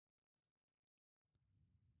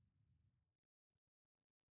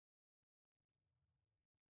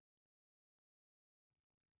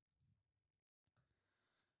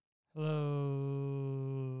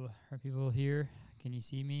Hello, are people here? Can you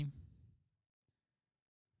see me?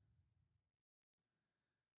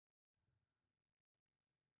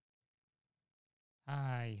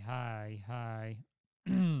 Hi.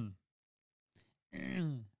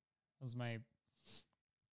 That was my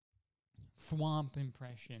thwomp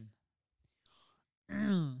impression.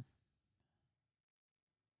 I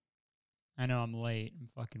know I'm late. I'm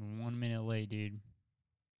fucking 1 minute late, dude.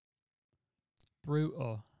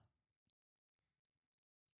 Brutal.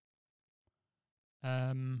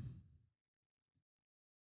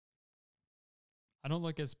 I don't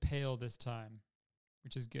look as pale this time,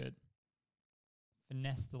 which is good.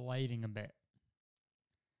 Finesse the lighting a bit.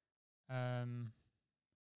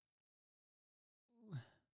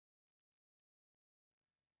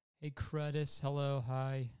 Hey, Kurtis. Hello.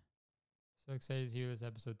 Hi. So excited to see where this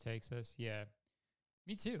episode takes us. Yeah.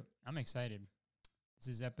 Me too. I'm excited. This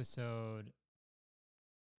is episode.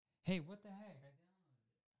 Hey, what the heck?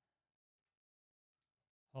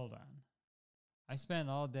 Hold on. I spent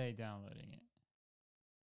all day downloading it,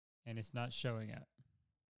 and it's not showing up.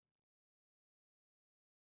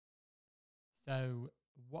 So,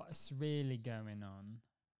 what's really going on?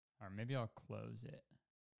 Or maybe I'll close it,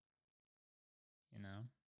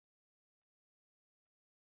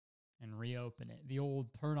 and reopen it. The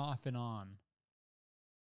old turn off and on.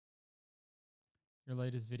 Your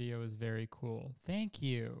latest video is very cool. Thank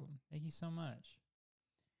you. Thank you so much.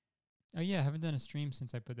 Oh, yeah, I haven't done a stream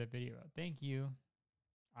since I put that video out. Thank you.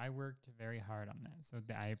 I worked very hard on that, so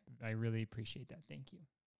I really appreciate that. Thank you.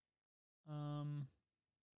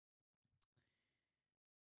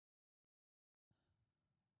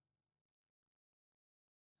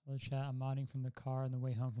 Hello, chat. I'm modding from the car on the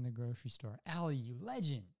way home from the grocery store. Allie, you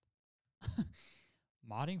legend.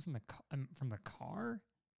 Modding from the car?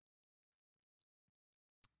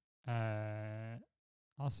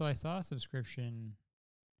 Also, I saw a subscription.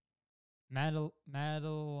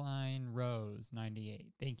 Madeline Rose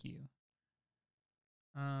 98. Thank you.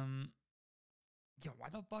 Yo, why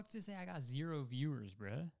the fuck does it say I got 0 viewers,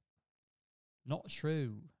 bruh? Not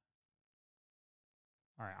true.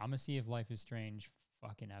 All right, I'm gonna see if Life is Strange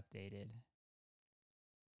fucking updated.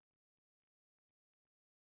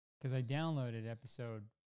 Because I downloaded episode.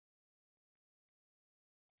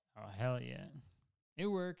 Oh, hell yeah. It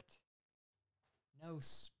worked. No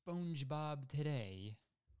SpongeBob today.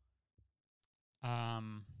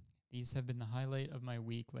 These have been the highlight of my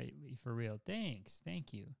week lately, for real. Thanks.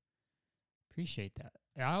 Thank you. Appreciate that.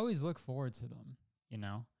 I always look forward to them,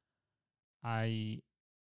 I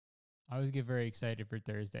always get very excited for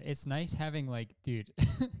Thursday. It's nice having dude,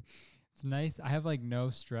 it's nice. I have no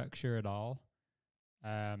structure at all.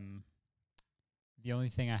 The only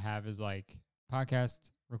thing I have is podcast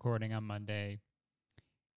recording on Monday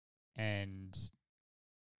and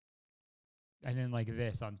then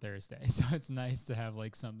this on Thursday. So it's nice to have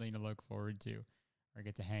something to look forward to, or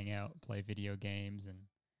get to hang out, play video games, and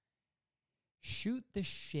shoot the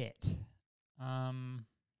shit. My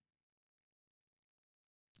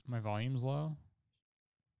volume's low.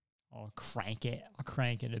 I'll crank it a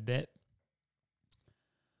bit.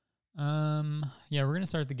 Yeah, we're gonna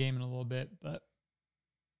start the game in a little bit, but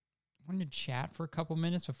I wanted to chat for a couple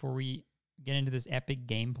minutes before we get into this epic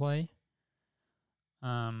gameplay.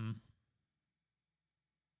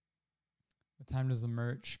 What time does the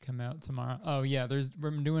merch come out tomorrow? Oh yeah,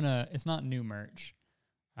 we're doing it's not new merch.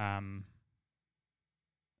 There's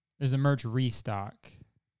a merch restock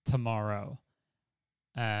tomorrow.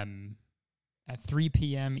 At 3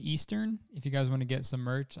 p.m. Eastern, if you guys want to get some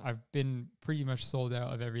merch. I've been pretty much sold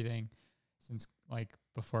out of everything since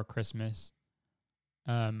before Christmas.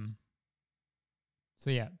 So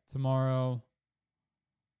yeah, tomorrow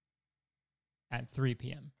at 3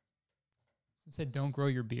 p.m. It said don't grow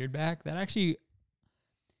your beard back. That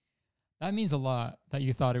means a lot that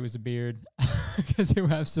you thought it was a beard, because it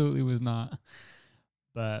absolutely was not.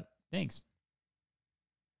 But thanks.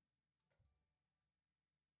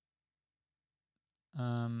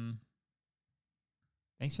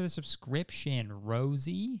 Thanks for the subscription,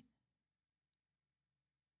 Rosie.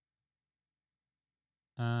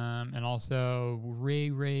 And also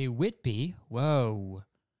Ray Whitby. Whoa. Are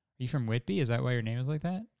you from Whitby? Is that why your name is like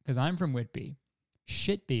that? Because I'm from Whitby.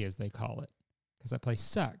 Shitby, as they call it. Because that place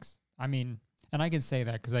sucks. I mean, and I can say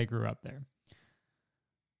that because I grew up there.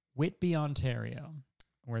 Whitby, Ontario,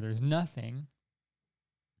 where there's nothing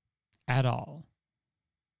at all.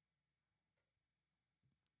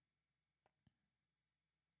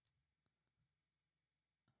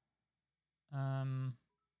 I'm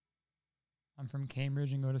from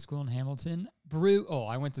Cambridge and go to school in Hamilton.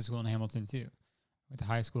 I went to school in Hamilton too. Went to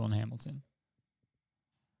high school in Hamilton.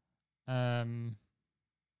 The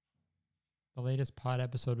latest pod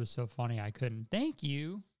episode was so funny I couldn't. Thank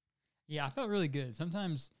you. Yeah, I felt really good.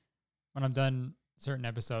 Sometimes when I'm done certain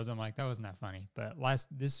episodes, I'm like, that wasn't that funny. But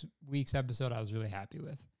this week's episode, I was really happy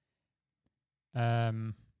with.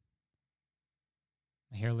 My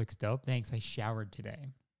hair looks dope. Thanks. I showered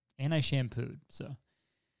today and I shampooed. So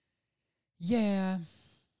yeah,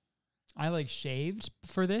 I like shaved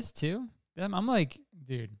for this too. I'm like,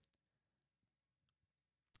 dude,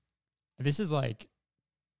 this is like,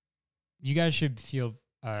 you guys should feel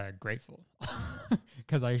grateful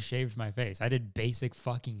because I shaved my face. I did basic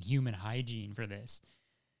fucking human hygiene for this,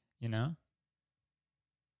 you know?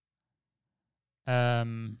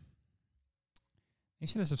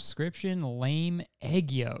 Thanks for the subscription. Lame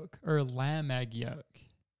egg yolk or lamb egg yolk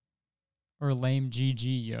or lame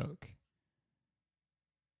GG yolk.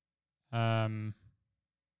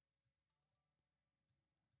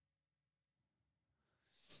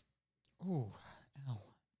 Ooh, ow.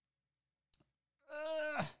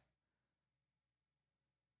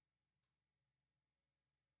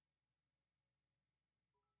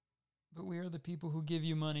 But we are the people who give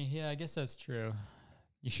you money. Yeah, I guess that's true.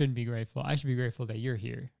 You shouldn't be grateful. I should be grateful that you're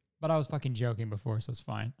here. But I was fucking joking before, so it's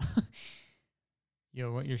fine.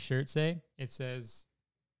 Yo, what your shirt say? It says,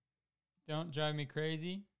 don't drive me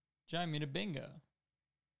crazy, drive me to bingo.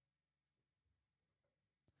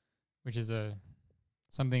 Which is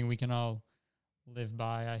something we can all live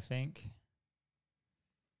by, I think.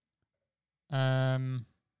 I've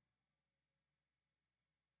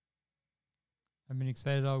been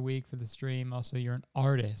excited all week for the stream. Also, you're an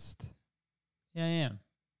artist. Yeah, I am.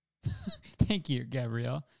 Thank you,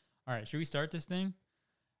 Gabrielle. All right, should we start this thing?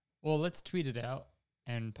 Well, let's tweet it out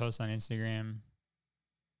and post on Instagram.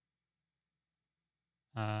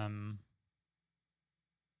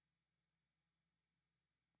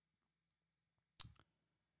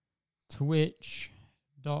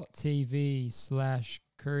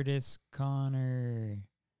 Twitch.tv/Kurtis Conner.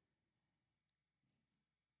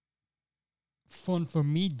 Fun for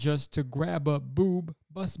me just to grab a boob,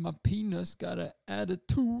 bust my penis, got an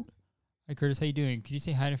attitude. Hi, Curtis, how you doing? Could you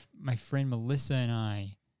say hi to my friend Melissa and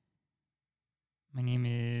I? My name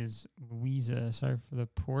is Louisa. Sorry for the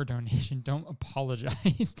poor donation. Don't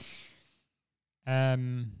apologize. Hi,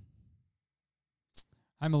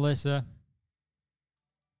 Melissa.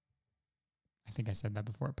 I think I said that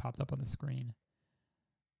before it popped up on the screen.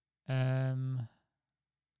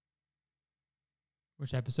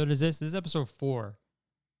 Which episode is this? This is episode 4.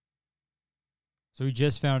 So we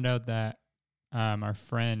just found out that our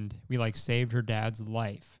friend, we like saved her dad's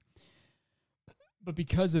life. But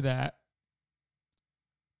because of that,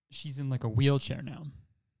 she's in like a wheelchair now.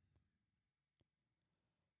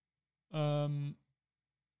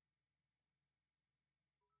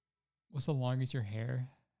 What's the longest your hair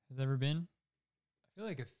has ever been? I feel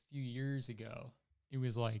like a few years ago, it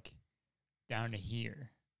was like down to here.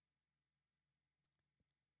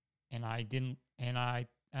 And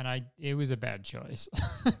it was a bad choice.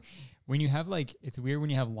 When you have like, it's weird when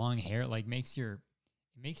you have long hair, it like makes your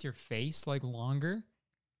face like longer.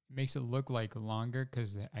 It makes it look like longer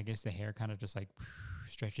because I guess the hair kind of just like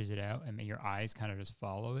stretches it out and your eyes kind of just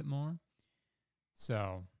follow it more.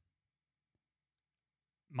 So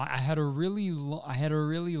I had a really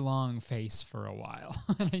long face for a while.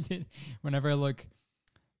 And whenever I look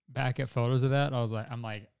back at photos of that, I'm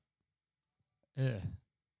like, ugh.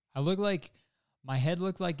 My head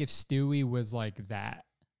looked like if Stewie was like that.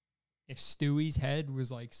 If Stewie's head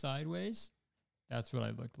was like sideways, that's what I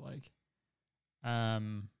looked like.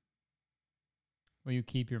 Will you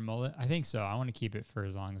keep your mullet? I think so. I want to keep it for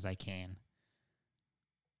as long as I can.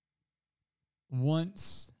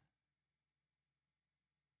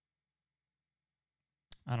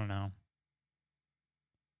 I don't know.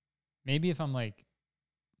 Maybe if I'm like,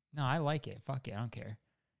 no, I like it. Fuck it. I don't care.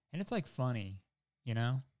 And it's like funny, you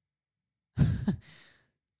know?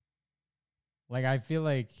 Like, I feel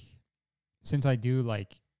like since I do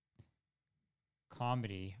like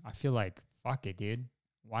comedy, I feel like, fuck it, dude.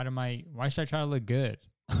 Why should I try to look good?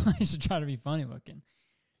 I should try to be funny looking.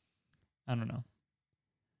 I don't know.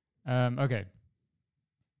 Okay.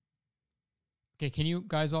 Okay, can you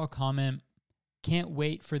guys all comment? Can't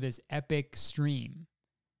wait for this epic stream.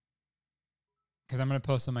 Because I'm going to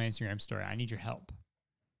post on my Instagram story. I need your help.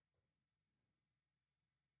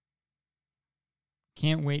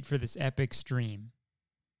 Can't wait for this epic stream.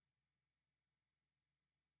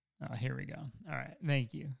 Oh, here we go. All right.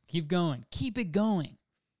 Thank you. Keep going. Keep it going.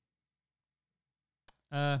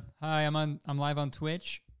 Hi, I'm live on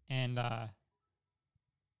Twitch, and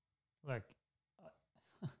look,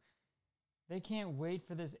 they can't wait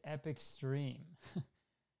for this epic stream.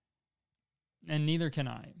 And neither can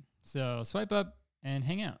I. So swipe up and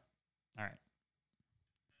hang out. All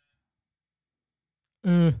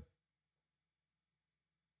right.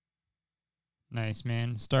 Nice,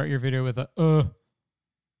 man. Start your video with a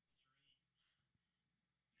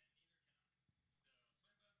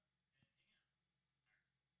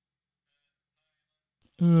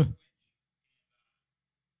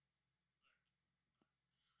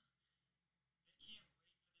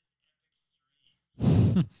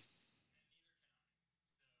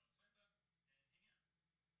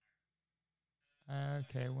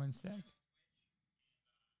Okay, one sec.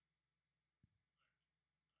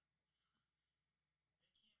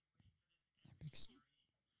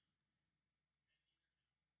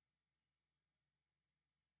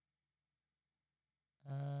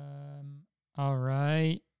 All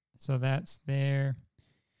right. So that's there.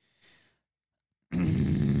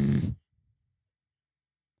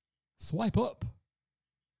 Swipe up.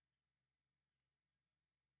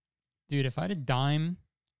 Dude, if I had a dime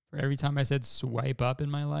for every time I said swipe up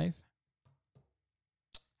in my life,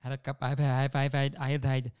 I'd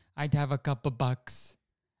have a couple bucks.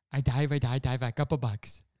 I'd have a couple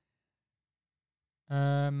bucks.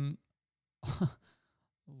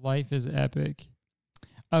 Life is epic.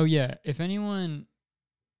 Oh yeah, if anyone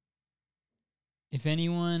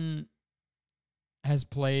has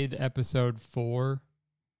played episode 4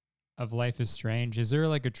 of Life is Strange, is there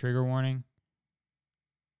like a trigger warning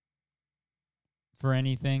for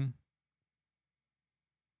anything?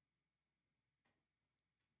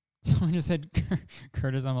 Someone just said,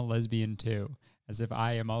 Kurtis, I'm a lesbian too, as if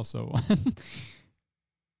I am also one.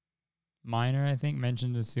 Minor, I think,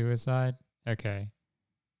 mentioned a suicide. Okay.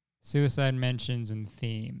 Suicide mentions and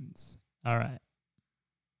themes. All right.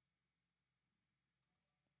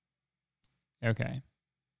 Okay.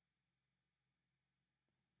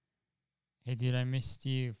 Hey, dude, I missed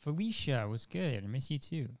you. Felicia was good. I miss you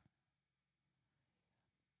too.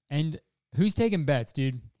 And who's taking bets,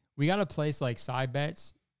 dude? We got to place like side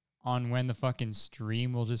bets on when the fucking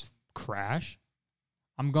stream will just crash.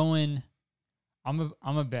 I'm a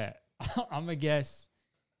bet. I'm a guess.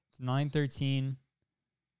 It's 9:13.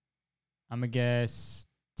 I'm a guess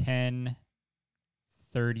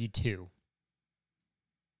 10:32.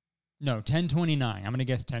 No, 10:29. I'm gonna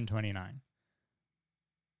guess 10:29.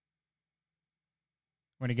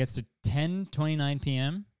 When it gets to 10:29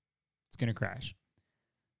 p.m., it's gonna crash.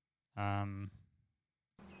 Okay.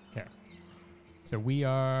 So we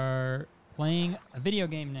are playing a video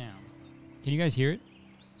game now. Can you guys hear it?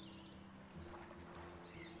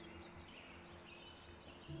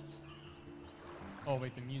 Oh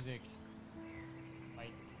wait, the music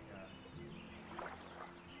might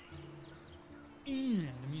the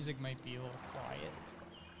music might be a little quiet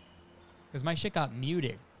because my shit got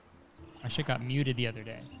muted. My shit got muted the other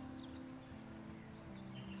day.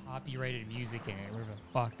 Copyrighted music in it, whatever the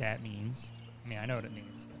fuck that means. I mean, I know what it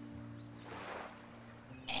means. But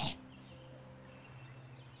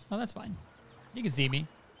oh, that's fine. You can see me.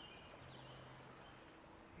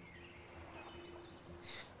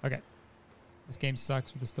 Okay. This game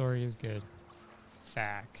sucks, but the story is good.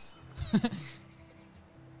 Facts.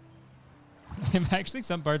 Actually,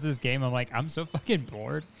 some parts of this game, I'm like, I'm so fucking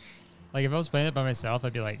bored. Like, if I was playing it by myself,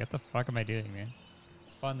 I'd be like, what the fuck am I doing, man?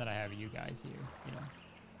 It's fun that I have you guys here, you know.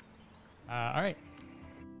 All right.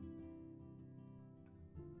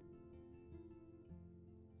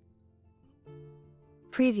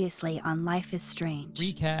 Previously on Life is Strange.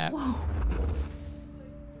 Recap. Whoa.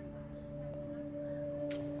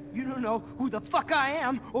 You don't know who the fuck I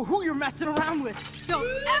am or who you're messing around with. Don't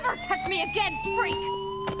ever touch me again, freak!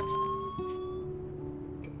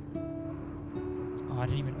 Oh, I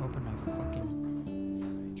didn't even open my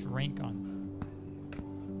fucking drink on.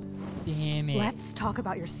 Damn it. Let's talk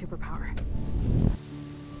about your superpower.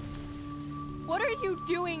 What are you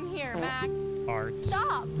doing here, Max? Art.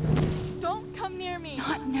 Stop! Don't come near me!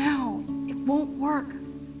 Not now. It won't work.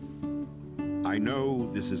 I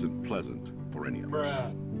know this isn't pleasant for any of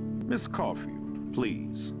us. Miss Caulfield,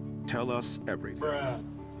 please, tell us everything.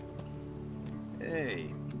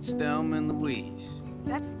 Hey, Stelma and Louise.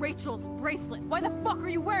 That's Rachel's bracelet. Why the fuck are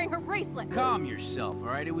you wearing her bracelet? Calm yourself, all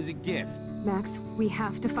right? It was a gift. Max, we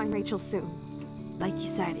have to find Rachel soon. Like you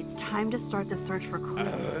said, it's time to start the search for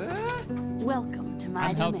clues. Welcome to my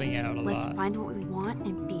I'm helping out a Let's lot. find what we want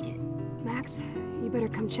and beat it. Max, you better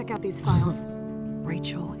come check out these files.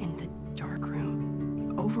 Rachel in the dark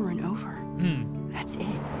room. Over and over. That's it.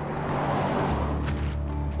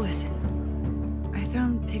 Listen, I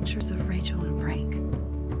found pictures of Rachel and Frank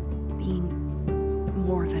being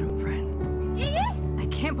more than a friend. I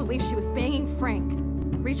can't believe she was banging Frank.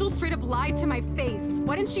 Rachel straight up lied to my face.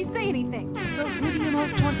 Why didn't she say anything? So who do you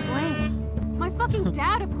most want to blame? My fucking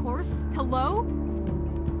dad, of course. Hello?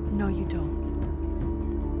 No, you don't.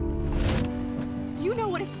 Do you know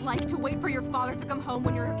what it's like to wait for your father to come home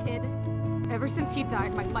when you're a kid? Ever since he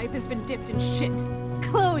died, my life has been dipped in shit.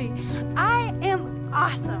 Chloe, I am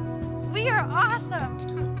awesome. We are awesome.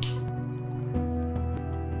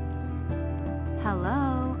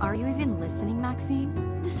 Hello? Are you even listening,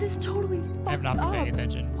 Maxine? This is totally fucked I have not been paying up.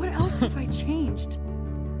 attention. What else have I changed?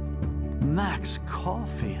 Max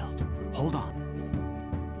Caulfield. Hold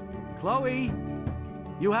on. Chloe,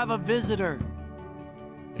 you have a visitor.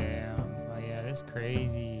 Damn. Oh yeah, that's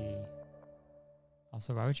crazy.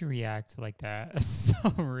 Also, why would you react like that? That's so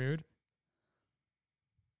rude.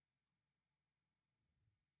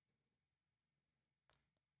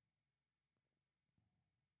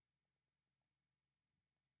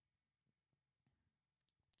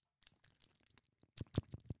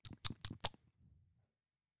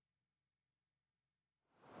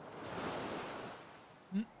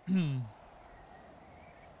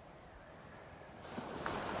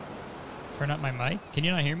 Turn up my mic. Can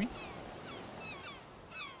you not hear me?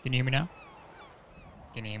 Can you hear me now?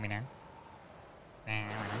 Can you hear me now?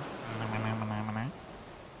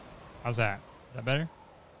 How's that? Is that better?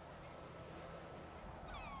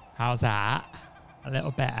 How's that? A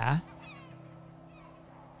little better.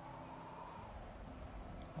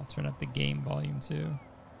 I'll turn up the game volume too.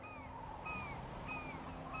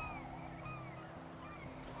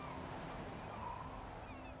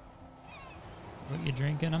 What you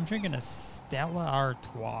drinking? I'm drinking a Stella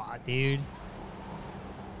Artois, dude.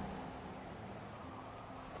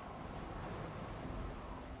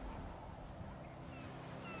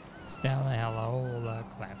 Stella, hello, hola,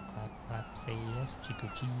 clap, clap, clap, say yes, chico,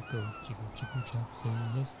 chico, chico, chico, chop, say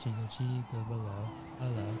yes, chico, chico, hello,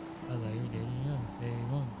 hello, hello, you're dating us, say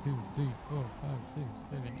 1, 2, 3, 4, 5, 6,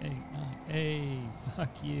 7, 8, 9, hey,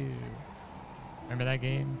 fuck you. Remember that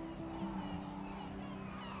game?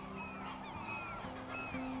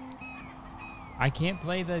 I can't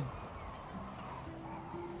play the...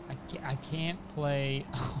 I can't play...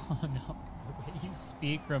 Oh no, the way you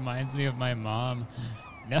speak reminds me of my mom.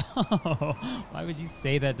 No, why would you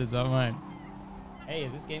say that to someone? Hey,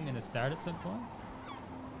 is this game gonna start at some point?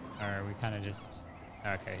 Or are we kind of just...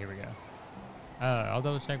 Okay, here we go. I'll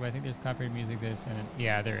double check, but I think there's copyrighted music this, and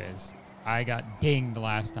yeah, there is. I got dinged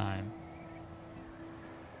last time.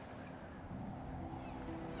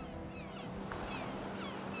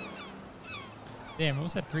 Damn,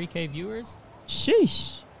 almost at 3K viewers?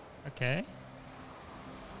 Sheesh. Okay.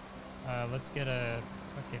 Let's get a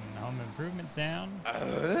fucking home improvement sound.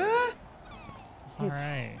 It's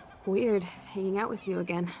Alright. weird hanging out with you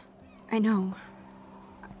again. I know.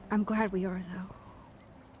 I'm glad we are, though.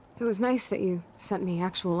 It was nice that you sent me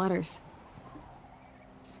actual letters.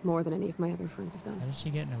 It's more than any of my other friends have How done. did she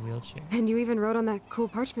get in a wheelchair? And you even wrote on that cool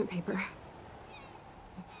parchment paper.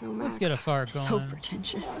 That's so Max. Let's get a fart going. So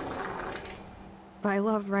pretentious. But I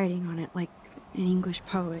love writing on it like an English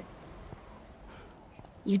poet.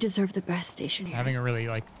 You deserve the best station here. Having a really,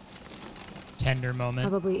 like, tender moment.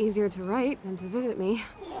 Probably easier to write than to visit me.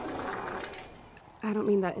 I don't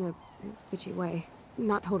mean that in a bitchy way.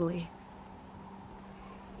 Not totally.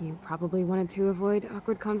 You probably wanted to avoid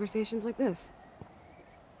awkward conversations like this.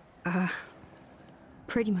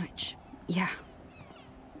 Pretty much, yeah.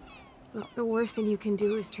 Well, the worst thing you can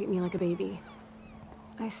do is treat me like a baby.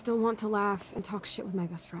 I still want to laugh and talk shit with my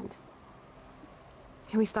best friend.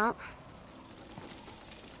 Can we stop?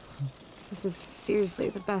 This is seriously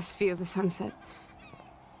the best view of the sunset.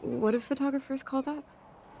 What do photographers call that?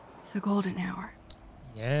 The golden hour.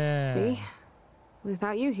 Yeah. See?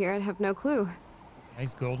 Without you here, I'd have no clue.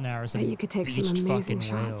 Nice golden hours. Bet you could take some beached amazing fucking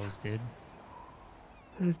shots. whales, dude.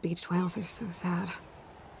 Those beached whales are so sad.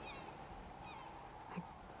 I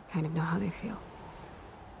kind of know how they feel.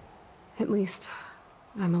 At least,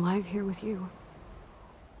 I'm alive here with you.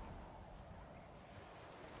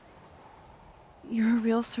 You're a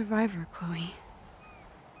real survivor, Chloe.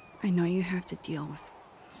 I know you have to deal with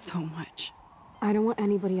so much. I don't want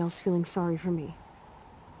anybody else feeling sorry for me.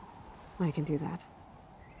 I can do that.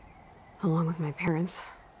 Along with my parents.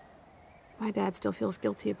 My dad still feels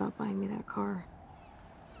guilty about buying me that car.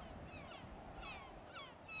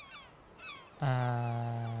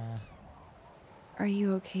 Are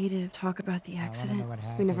you okay to talk about the I wanna accident? know what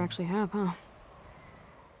happened. We never actually have, huh?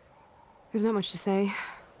 There's not much to say.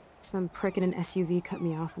 Some prick in an SUV cut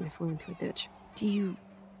me off when I flew into a ditch. Do you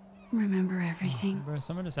remember everything? Bro,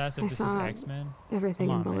 someone just asked if I this is saw X-Men. Everything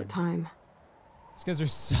Come in on, bullet man. time. It's because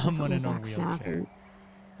there's someone my in a back snap wheelchair. and-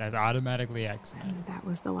 That's automatically X-Men. And that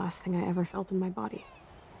was the last thing I ever felt in my body.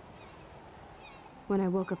 When I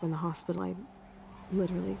woke up in the hospital, I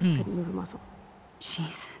literally couldn't move a muscle.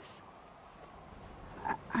 Jesus.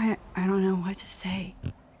 I don't know what to say.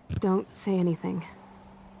 Don't say anything.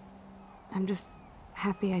 I'm just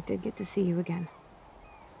happy I did get to see you again.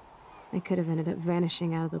 I could have ended up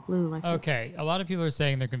vanishing out of the blue like... Okay, a lot of people are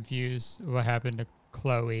saying they're confused what happened to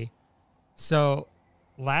Chloe. So,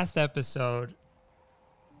 last episode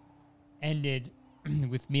ended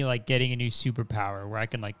with me like getting a new superpower where I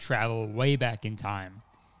can like travel way back in time.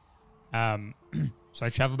 So I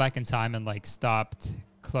traveled back in time and like stopped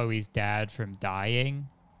Chloe's dad from dying.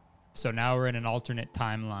 So now we're in an alternate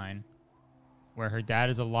timeline where her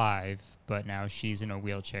dad is alive, but now she's in a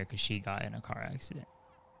wheelchair because she got in a car accident.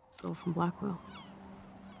 Girl from Blackwell.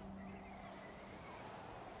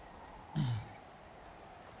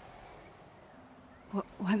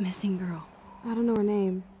 What missing girl? I don't know her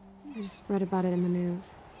name. I just read about it in the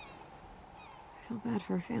news. I feel bad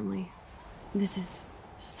for her family. This is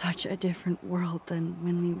such a different world than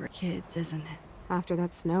when we were kids, isn't it? After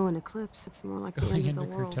that snow and eclipse, it's more like the Going end of into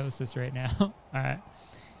the world. kurtosis right now. All right.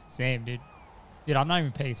 Same, dude. Dude, I'm not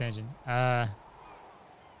even paying attention.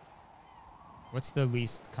 What's the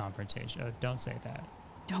least confrontation? Oh, don't say that.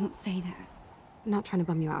 Don't say that. I'm not trying to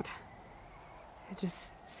bum you out. It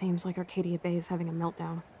just seems like Arcadia Bay is having a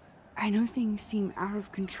meltdown. I know things seem out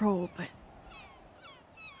of control, but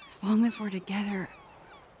as long as we're together,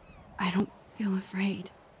 I don't feel afraid.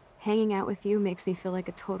 Hanging out with you makes me feel like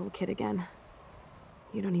a total kid again.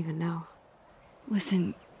 You don't even know.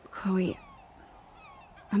 Listen, Chloe,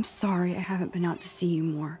 I'm sorry I haven't been out to see you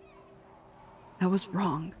more. That was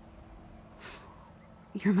wrong.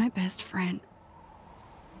 You're my best friend.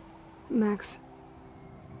 Max,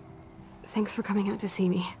 thanks for coming out to see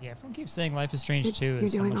me. Yeah, everyone keeps saying Life is Strange 2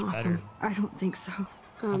 is so You're much doing awesome. better. I don't think so.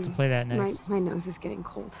 I'll have to play that next. My nose is getting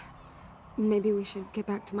cold. Maybe we should get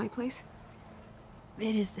back to my place?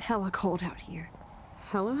 It is hella cold out here.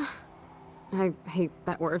 Hella? I hate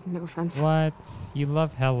that word, no offense. What? You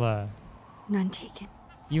love Hella. None taken.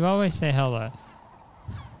 You always say Hella.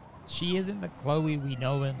 She isn't the Chloe we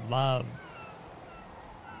know and love.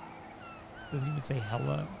 Doesn't even say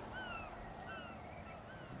Hella.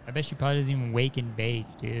 I bet she probably doesn't even wake and bake,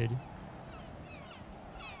 dude.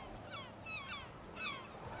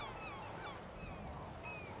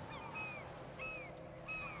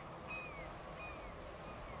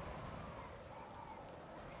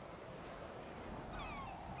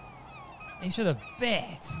 Thanks for the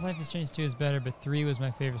bits. Life is Strange 2 is better, but 3 was my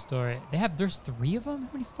favorite story. There's 3 of them? How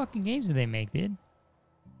many fucking games did they make, dude?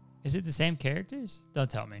 Is it the same characters? Don't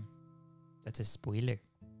tell me. That's a spoiler.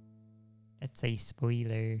 That's a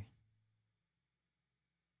spoiler.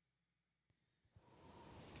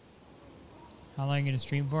 How long are you going to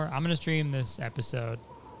stream for? I'm going to stream this episode.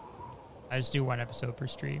 I just do 1 episode per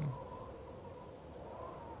stream.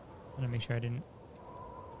 I want to make sure I didn't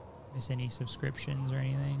miss any subscriptions or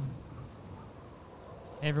anything.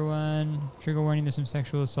 Hey everyone, trigger warning, there's some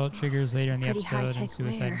sexual assault triggers later in the episode and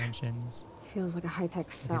suicide mentions. Feels like a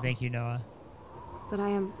high-tech cell. Okay, thank you, Noah. But I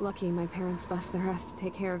am lucky my parents bust their ass to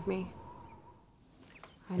take care of me.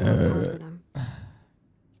 I know it's hard for them.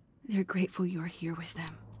 They're grateful you're here with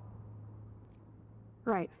them.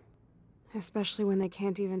 Right. Especially when they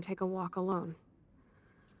can't even take a walk alone.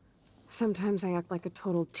 Sometimes I act like a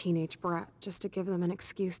total teenage brat just to give them an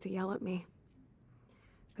excuse to yell at me.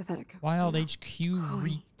 Pathetic. Wild HQ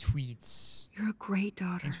retweets. You're a great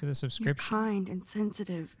daughter. Thanks for the subscription. You're kind and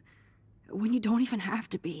sensitive when you don't even have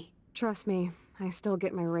to be. Trust me, I still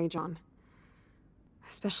get my rage on.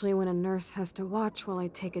 Especially when a nurse has to watch while I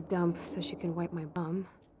take a dump so she can wipe my bum.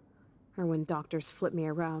 Or when doctors flip me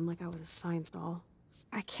around like I was a science doll.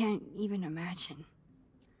 I can't even imagine.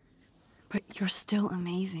 But you're still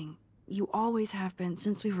amazing. You always have been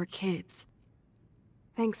since we were kids.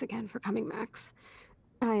 Thanks again for coming, Max.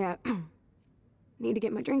 I, need to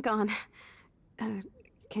get my drink on.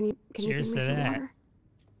 Can you give me some water?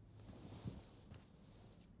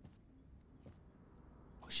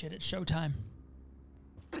 Oh shit, it's showtime.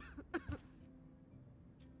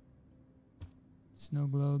 Snow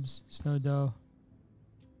globes, snow dough.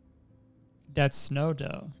 That's snow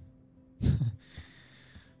dough.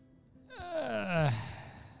 At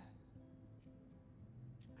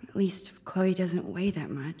least Chloe doesn't weigh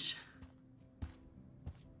that much.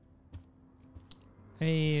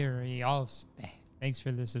 Hey, y'all. Thanks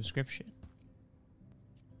for the subscription.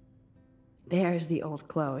 There's the old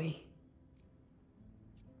Chloe.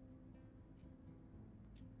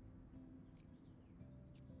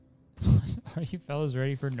 Are you fellas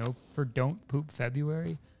ready for Don't Poop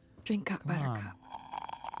February? Drink up, Buttercup.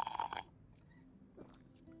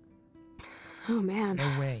 Oh man.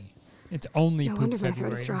 No way. It's only No poop wonder my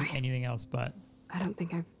throat is February. dry. Anything else but. I don't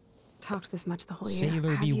think I've talked this much the whole year.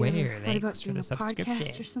 Sailor Have you ever beware. thought about Thanks for doing the a podcast or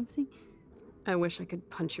subscription. something? I wish I could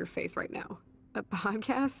punch your face right now. A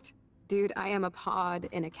podcast? Dude, I am a pod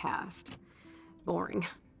in a cast. Boring.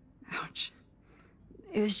 Ouch.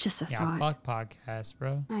 It was just a Yeah, thought. fuck podcast,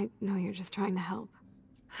 bro. I know you're just trying to help.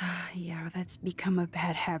 Yeah, that's become a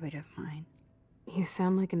bad habit of mine. You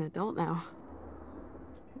sound like an adult now.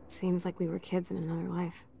 It seems like we were kids in another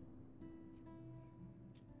life.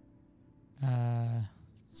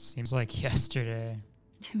 Seems like yesterday.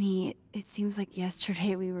 To me, it seems like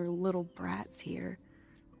yesterday we were little brats here,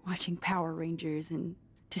 watching Power Rangers and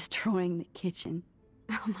destroying the kitchen.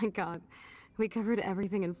 Oh my god. We covered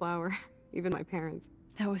everything in flour. Even my parents.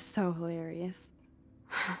 That was so hilarious.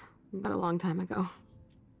 But a long time ago.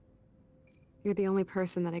 You're the only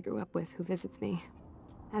person that I grew up with who visits me.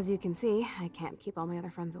 As you can see, I can't keep all my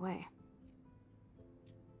other friends away.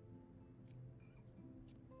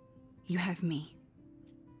 You have me.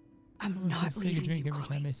 I'm not Just take a leaving drink you, every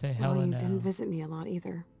Chloe. time they say Well, hello you now. didn't visit me a lot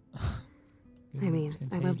either. Good, I mean,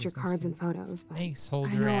 it's I loved your contagious, that's cards good. and photos, but Thanks, I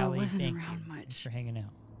Holder know I Alley. wasn't Thank around you. much. Thanks for hanging out.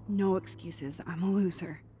 No excuses. I'm a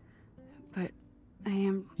loser. But I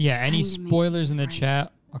am. Yeah, any trying to make spoilers in the things right.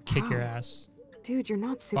 chat, I'll kick your How? ass. dude, you're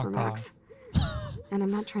not Fuck Supermax. And I'm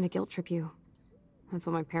not trying to guilt trip you. That's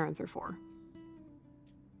what my parents are for.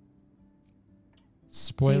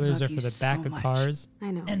 Spoilers love are you for the so back of much. cars,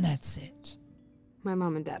 I know. and that's it. My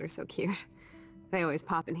mom and dad are so cute. They always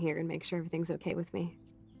pop in here and make sure everything's okay with me.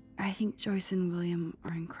 I think Joyce and William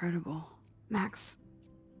are incredible. Max,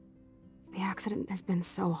 the accident has been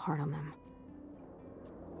so hard on them.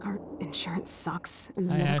 Our insurance sucks, and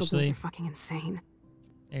the Hi, medical bills Ashley. are fucking insane.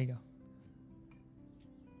 There you go.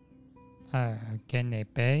 Can they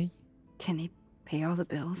pay? Can they pay all the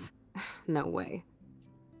bills? No way.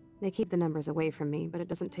 They keep the numbers away from me, but it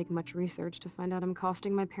doesn't take much research to find out I'm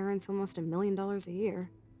costing my parents almost $1 million a year.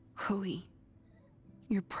 Chloe,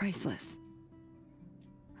 you're priceless.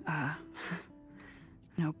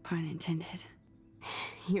 No pun intended.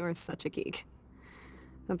 You are such a geek.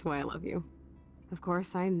 That's why I love you. Of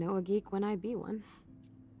course, I know a geek when I be one.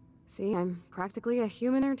 See, I'm practically a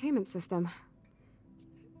human entertainment system.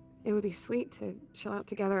 It would be sweet to chill out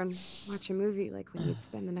together and watch a movie like when you'd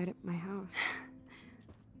spend the night at my house.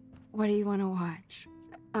 What do you want to watch?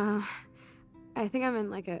 I think I'm in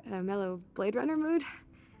like a mellow Blade Runner mood.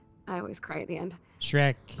 I always cry at the end.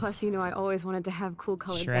 Shrek. Plus, you know I always wanted to have cool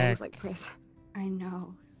colored Shrek. bangs like Chris. I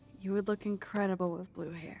know. You would look incredible with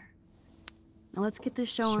blue hair. Now let's get this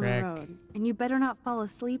show on the Shrek. road. And you better not fall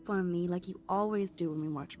asleep on me like you always do when we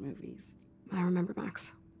watch movies. I remember,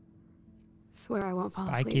 Max. Swear I won't fall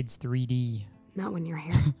Spy asleep. Kids 3D. Not when you're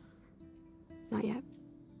here. Not yet.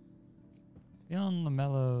 Feeling the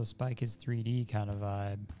mellow Spy Kids 3D kind of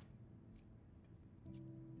vibe.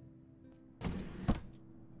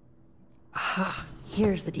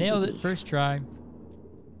 Here's the DVD. Nailed it first try.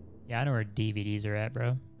 Yeah, I know where DVDs are at,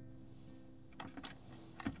 bro.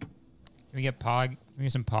 Can we get Pog? Can we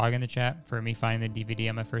get some Pog in the chat for me finding the DVD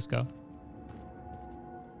on my first go?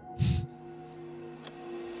 Thank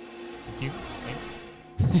you. Thanks.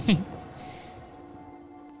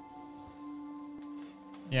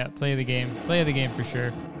 Yeah, play the game. Play the game for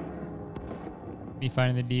sure. Me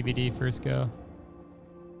finding the DVD first go.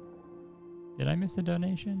 Did I miss a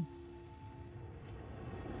donation?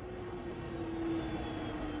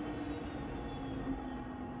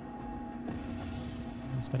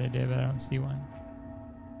 I said I did, but I don't see one.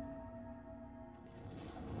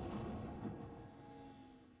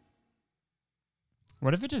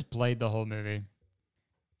 What if it just played the whole movie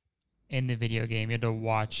in the video game? You had to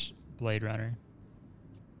watch Blade Runner.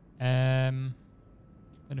 Been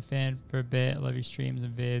a fan for a bit. Love your streams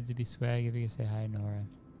and vids. It'd be swag if you could say hi, Nora.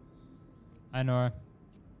 Hi, Nora.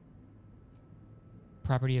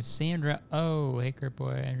 Property of Sandra. Oh, hey, Kurt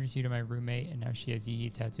boy. I introduced you to my roommate, and now she has Yee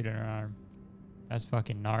tattooed on her arm. That's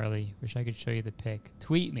fucking gnarly. Wish I could show you the pic.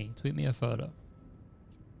 Tweet me. Tweet me a photo.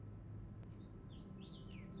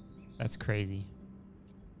 That's crazy.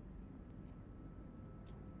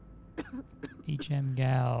 HM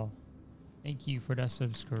Gal. Thank you for the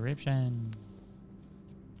subscription.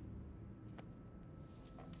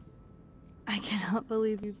 I cannot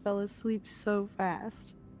believe you fell asleep so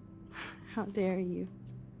fast. How dare you?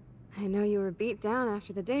 I know you were beat down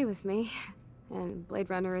after the day with me. And Blade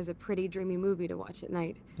Runner is a pretty dreamy movie to watch at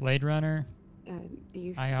night. Blade Runner? Do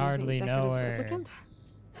you I think hardly that know could her. replicant?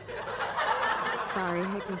 Sorry,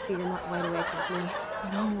 I can see you're not wide awake like me.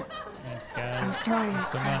 No, Thanks, guys. I'm sorry I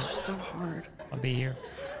Thanks so crashed much. so hard. I'll be here.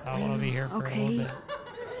 I'll be here for a Okay. little bit.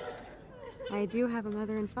 I do have a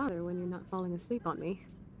mother and father when you're not falling asleep on me.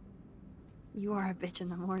 You are a bitch in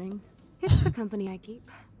the morning. It's the company I keep.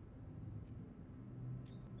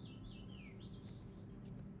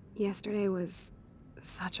 Yesterday was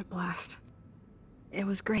such a blast. It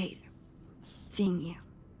was great seeing you.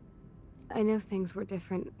 I know things were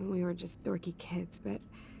different when we were just dorky kids, but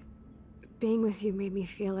being with you made me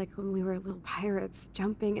feel like when we were little pirates,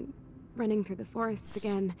 jumping and running through the forests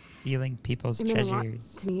again. Stealing people's It meant a lot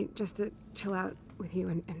treasures. to me just to chill out with you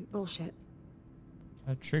and bullshit.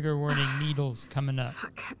 A trigger warning, needles coming up.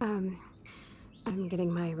 Fuck. I'm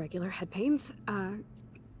getting my regular head pains.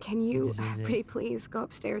 Can you This is it. pretty please go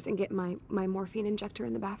upstairs and get my morphine injector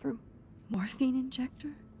in the bathroom? Morphine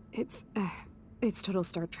injector? It's total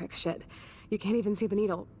Star Trek shit. You can't even see the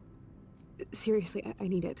needle. Seriously, I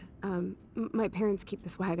need it. My parents keep the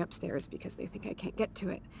swag upstairs because they think I can't get to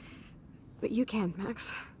it. But you can,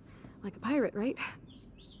 Max. Like a pirate, right?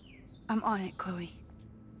 I'm on it, Chloe.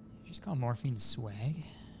 You just call morphine swag?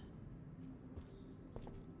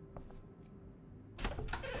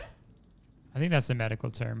 I think that's the medical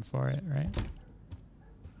term for it, right?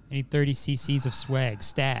 I need 30 cc's of swag.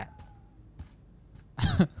 Stat.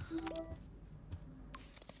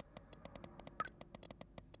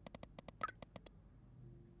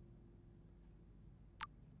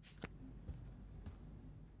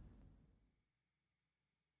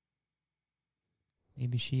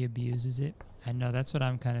 Maybe she abuses it. I know, that's what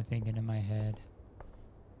I'm kind of thinking in my head.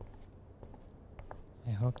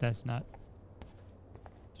 I hope that's not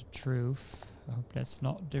the truth. I hope that's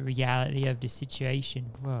not the reality of the situation.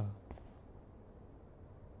 Whoa.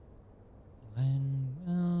 When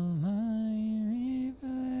will my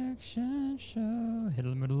reflection show? Hit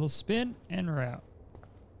him with a little spin and we're out.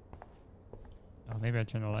 Oh, maybe I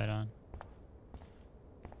turn the light on.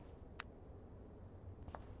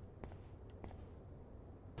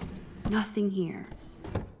 Nothing here.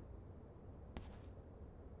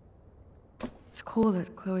 It's cool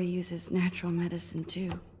that Chloe uses natural medicine too.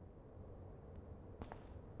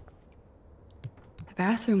 The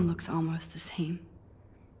bathroom looks almost the same.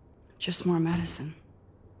 Just more medicine.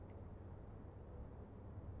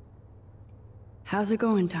 How's it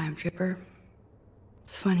going, Time Tripper?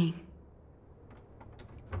 Funny.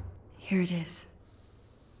 Here it is.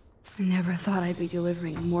 I never thought I'd be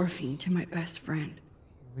delivering morphine to my best friend.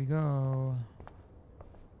 Here we go.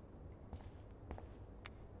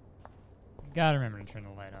 You gotta remember to turn the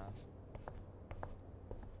light off.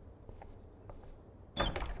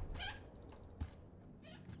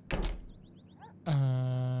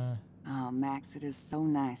 Oh, Max, it is so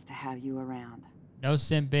nice to have you around. No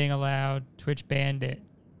simping allowed. Twitch banned it.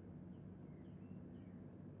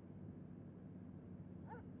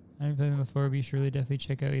 I haven't played them before, but you should really definitely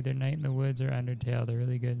check out either Night in the Woods or Undertale. They're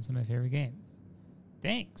really good and some of my favorite games.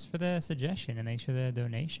 Thanks for the suggestion and thanks for the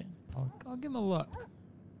donation. I'll give him a look.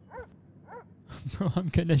 Bro, I'm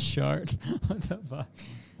gonna shart. What the fuck?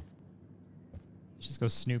 Just go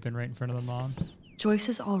snooping right in front of the mom. Joyce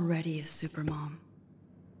is already a super mom.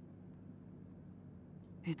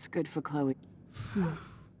 It's good for Chloe.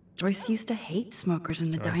 Joyce used to hate smokers in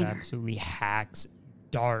the Joyce diner. absolutely hacks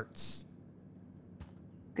darts.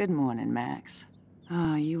 Good morning, Max.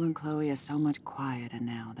 Ah, you and Chloe are so much quieter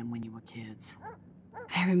now than when you were kids.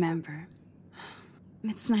 I remember.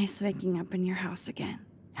 It's nice waking up in your house again.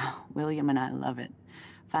 Oh, William and I love it.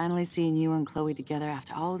 Finally seeing you and Chloe together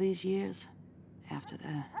after all these years. After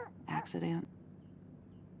the accident.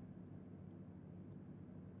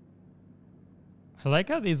 I like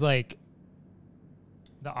how these, like,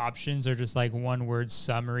 the options are just, like, one-word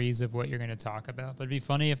summaries of what you're going to talk about. But it'd be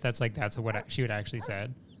funny if that's what she would actually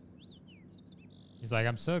said. She's like,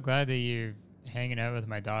 I'm so glad that you're hanging out with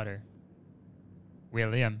my daughter.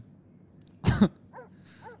 William.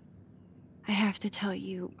 I have to tell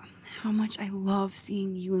you how much I love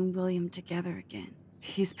seeing you and William together again.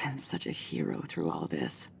 He's been such a hero through all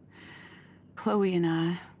this. Chloe and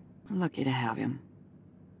I are lucky to have him.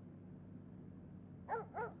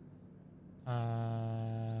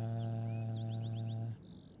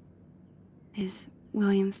 Is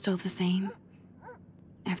William still the same?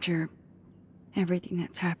 After everything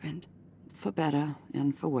that's happened? For better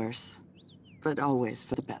and for worse. But always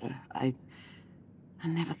for the better. I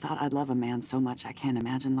never thought I'd love a man so much I can't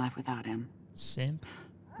imagine life without him. Simp.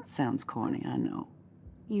 It sounds corny, I know.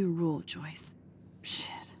 You rule, Joyce. Shit.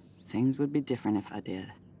 Things would be different if I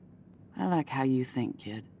did. I like how you think,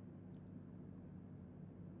 kid.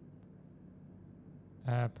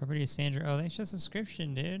 Property of Sandra. Oh, thanks for the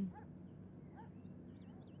subscription, dude.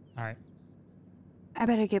 Alright. I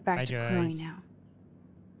better get back Bye, to Chloe Joyce. now.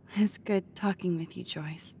 It's good talking with you,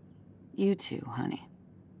 Joyce. You too, honey.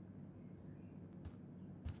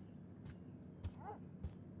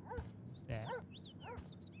 What's that?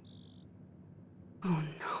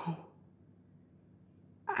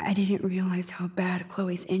 I didn't realize how bad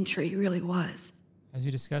Chloe's injury really was. As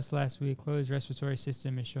we discussed last week, Chloe's respiratory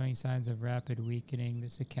system is showing signs of rapid weakening.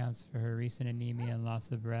 This accounts for her recent anemia and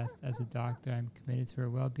loss of breath. As a doctor, I'm committed to her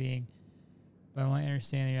well-being, but I want you to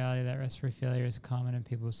understand the reality that respiratory failure is common in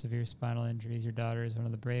people with severe spinal injuries. Your daughter is one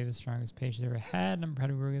of the bravest, strongest patients I've ever had, and I'm proud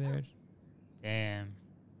to work with her. Damn.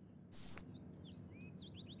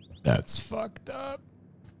 That's fucked up.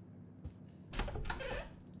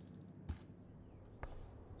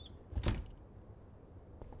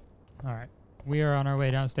 All right. We are on our way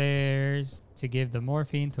downstairs to give the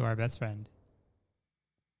morphine to our best friend.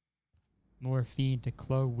 Morphine to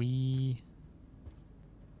Chloe.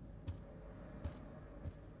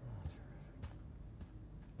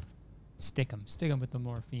 Stick him with the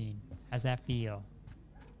morphine. How's that feel?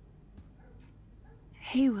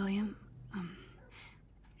 Hey, William.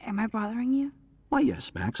 Am I bothering you? Why,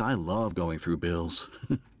 yes, Max. I love going through bills.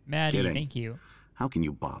 Maddie, Kidding. thank you. How can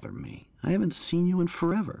you bother me? I haven't seen you in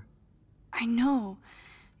forever. I know.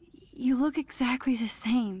 You look exactly the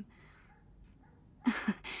same.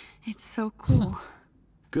 It's so cool.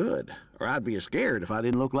 Good. Or I'd be scared if I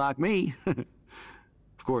didn't look like me.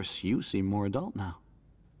 Of course, you seem more adult now.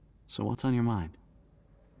 So what's on your mind?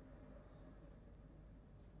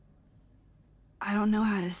 I don't know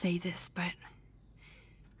how to say this, but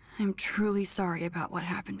I'm truly sorry about what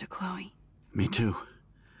happened to Chloe. Me too.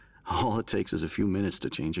 All it takes is a few minutes to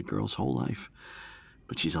change a girl's whole life.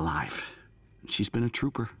 But she's alive. She's been a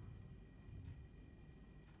trooper.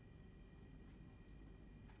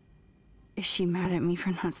 Is she mad at me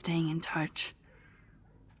for not staying in touch?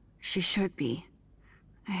 She should be.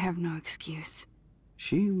 I have no excuse.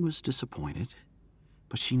 She was disappointed,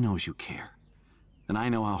 but she knows you care. And I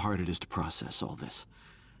know how hard it is to process all this.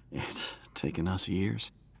 It's taken us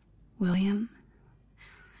years. William,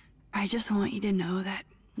 I just want you to know that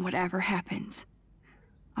whatever happens,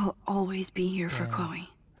 I'll always be here for Chloe.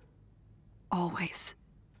 Always.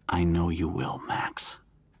 I know you will, Max.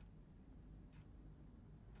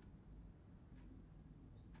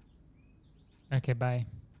 Okay, bye.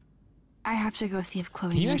 I have to go see if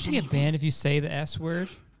Chloe Can you knows actually anything. get banned if you say the S word?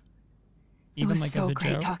 It Even was like so as a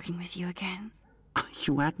great joke? talking with you again.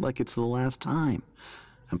 You act like it's the last time.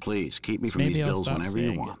 And please, keep me So from these maybe I'll bills stop whenever you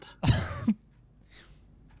saying want.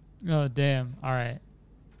 Oh, damn. All right.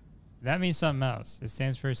 That means something else. It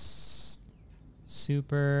stands for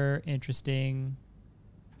super interesting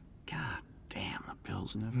God damn, the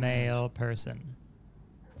bills never male person.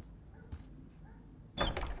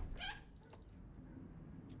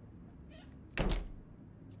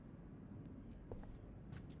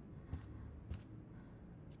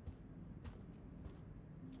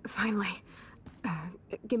 Finally.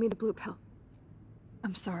 Give me the blue pill.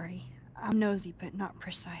 I'm sorry. I'm nosy, but not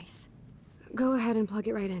precise. Go ahead and plug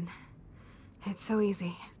it right in. It's so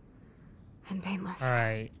easy. And painless. All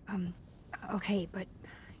right. Okay, but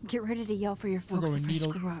get ready to yell for your We're folks going if I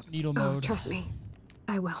screw up. needle Oh, mode. trust me.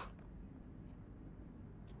 I will.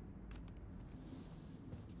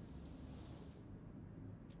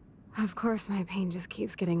 Of course, my pain just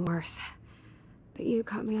keeps getting worse. But you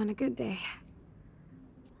caught me on a good day.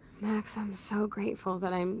 Max, I'm so grateful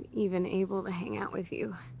that I'm even able to hang out with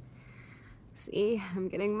you. See, I'm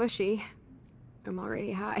getting mushy. I'm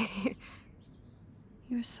already high.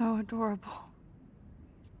 You're so adorable.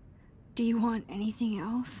 Do you want anything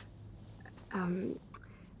else?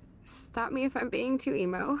 Stop me if I'm being too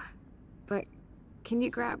emo, but can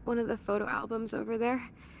you grab one of the photo albums over there?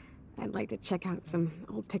 I'd like to check out some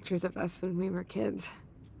old pictures of us when we were kids.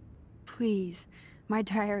 Please. My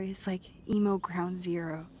diary is like emo ground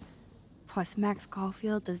zero. Plus, Max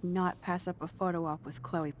Caulfield does not pass up a photo op with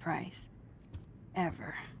Chloe Price.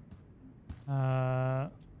 Ever.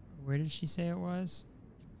 Where did she say it was?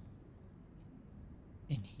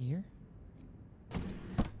 In here?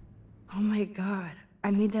 Oh my god.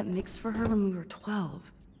 I made that mix for her when we were 12.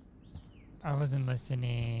 I wasn't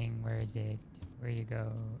listening. Where is it? Where you go?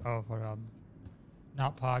 Oh, photo album.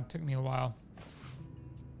 Not Pog. Took me a while.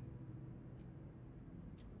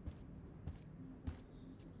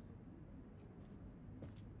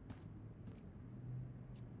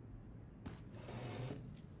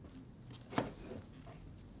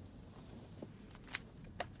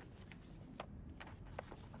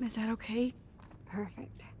 Is that okay?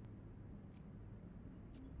 Perfect.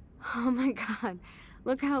 Oh my god,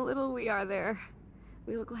 look how little we are there.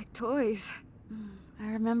 We look like toys. I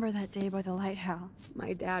remember that day by the lighthouse.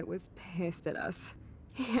 My dad was pissed at us.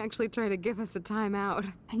 He actually tried to give us a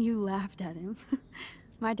timeout. And you laughed at him.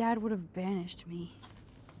 My dad would have banished me.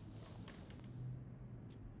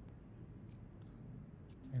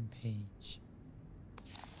 Turn page.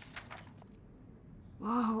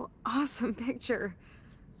 Whoa, awesome picture.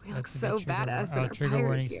 We look That's a so bit trigger badass in oh, our trigger pirate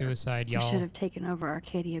warning gear. suicide, We y'all. should have taken over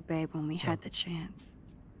Arcadia Bay when we So- had the chance.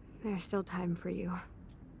 There's still time for you. What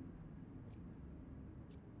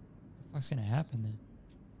the fuck's gonna happen then?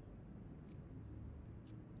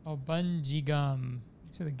 Oh, bungee gum.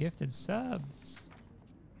 Thanks for the gifted subs.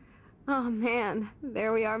 Oh man,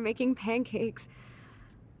 there we are making pancakes.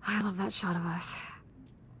 I love that shot of us.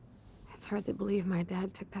 It's hard to believe my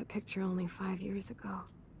dad took that picture only 5 years ago.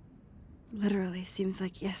 Literally seems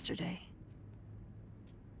like yesterday.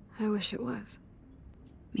 I wish it was.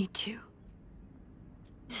 Me too.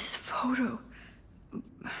 This photo...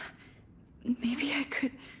 Maybe I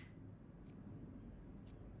could...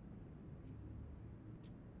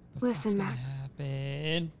 The Listen, fuck's gonna Max.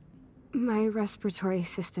 happen? My respiratory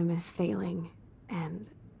system is failing, and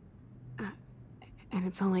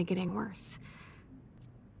it's only getting worse.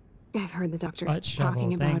 I've heard the doctors Butt shovel,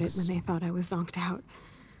 talking about thanks. it when they thought I was zonked out.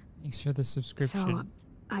 Thanks for the subscription. So,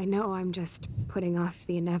 I know I'm just putting off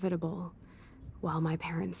the inevitable while my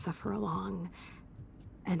parents suffer along,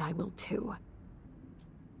 and I will too.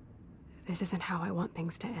 This isn't how I want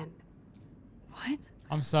things to end. What?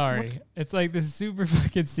 I'm sorry. It's like this super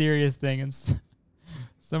fucking serious thing, and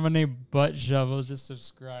someone named Butt Shovel just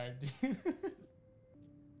subscribed.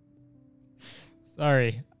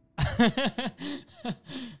 Sorry.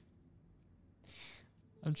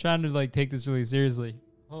 I'm trying to like take this really seriously.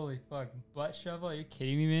 Holy fuck, Butt Shovel? Are you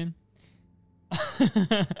kidding me, man?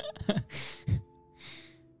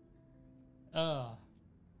 Oh.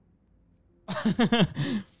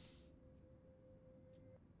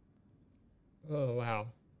 Oh, wow.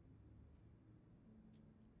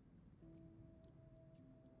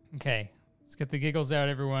 Okay, let's get the giggles out,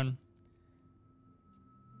 everyone.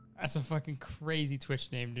 That's a fucking crazy Twitch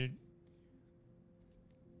name, dude.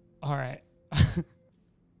 All right.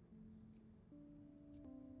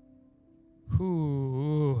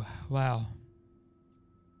 Ooh, wow.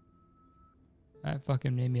 That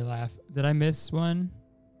fucking made me laugh. Did I miss one?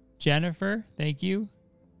 Jennifer, thank you.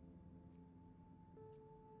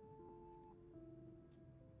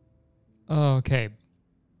 Oh, okay.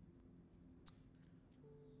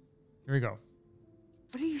 Here we go.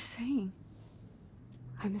 What are you saying?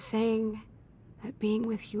 I'm saying that being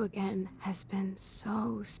with you again has been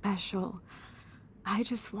so special. I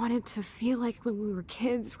just wanted to feel like when we were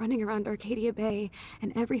kids running around Arcadia Bay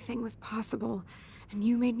and everything was possible, and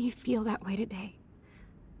you made me feel that way today.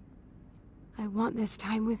 I want this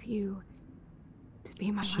time with you to be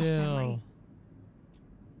my last memory.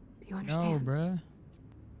 Do you understand? No, bruh.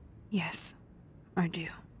 Yes, I do.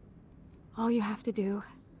 All you have to do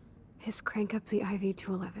is crank up the IV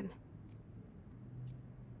to 11.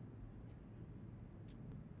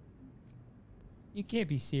 You can't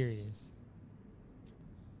be serious.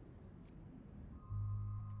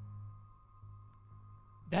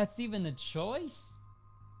 That's even a choice?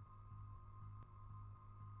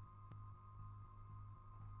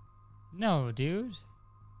 No, dude.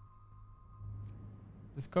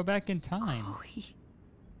 Let's go back in time. Chloe.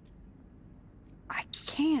 I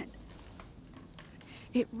can't.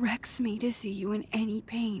 It wrecks me to see you in any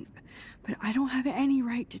pain, but I don't have any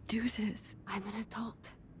right to do this. I'm an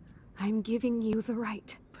adult. I'm giving you the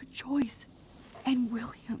right. But Joyce and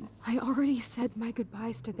William... I already said my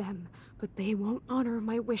goodbyes to them, but they won't honor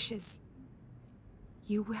my wishes.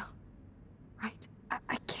 You will, right?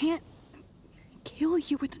 I can't kill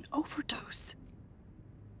you with an overdose.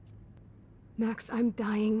 Max, I'm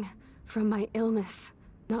dying from my illness,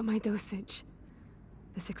 not my dosage.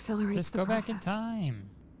 This accelerates Just the go process. back in time.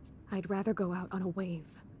 I'd rather go out on a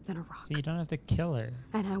wave than a rock. So you don't have to kill her.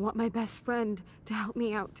 And I want my best friend to help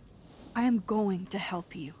me out. I am going to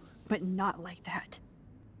help you, but not like that.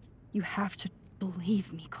 You have to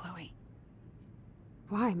believe me, Chloe.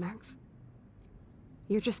 Why, Max?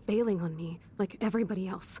 You're just bailing on me, like everybody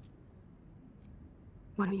else.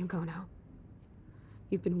 Why don't you go now?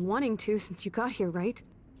 You've been wanting to since you got here, right?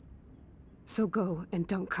 So go and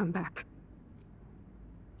don't come back.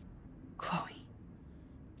 Chloe,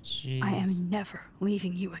 Jeez. I am never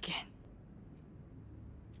leaving you again.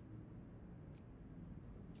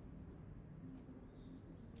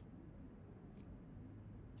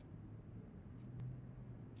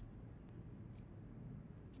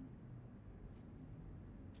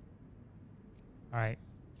 All right.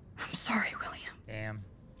 I'm sorry, William. Damn.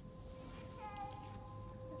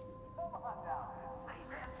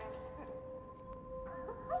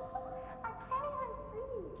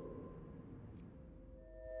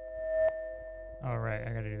 All right, I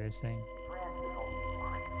gotta do this thing.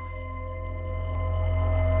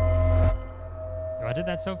 Oh, I did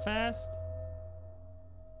that so fast.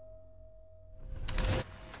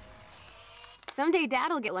 Someday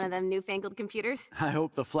Dad'll get one of them newfangled computers. I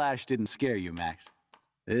hope the flash didn't scare you, Max.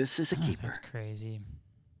 This is a keeper. That's crazy.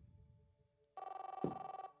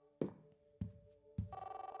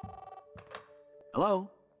 Hello?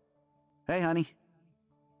 Hey, honey.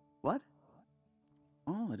 What?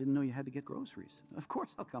 Oh, I didn't know you had to get groceries. Of course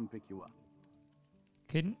I'll come pick you up.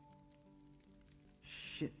 Couldn't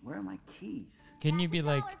Shit, where are my keys? Couldn't you be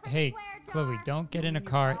like, hey, Chloe, don't get in a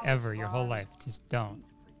car ever your whole life. Just don't.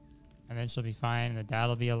 And then she'll be fine and the dad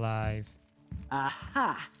will be alive.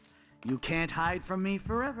 Aha! You can't hide from me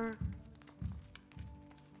forever.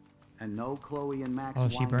 And no Chloe and Max. Oh,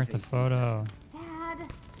 she burnt the photo. Dad!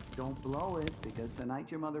 Don't blow it, because tonight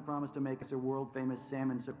your mother promised to make us a world-famous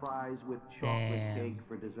salmon surprise with chocolate Damn. cake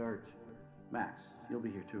for dessert. Max, you'll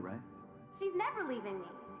be here too, right? She's never leaving me.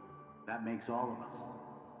 That makes all of us.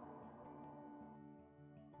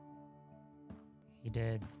 He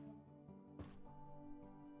did.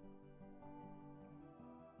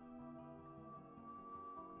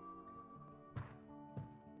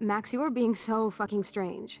 Max, you are being so fucking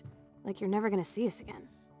strange. Like you're never gonna see us again.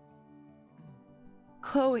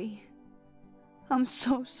 Chloe, I'm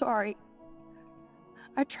so sorry.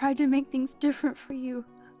 I tried to make things different for you.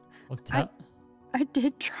 Well, I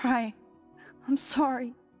did try. I'm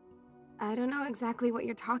sorry. I don't know exactly what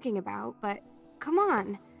you're talking about, but come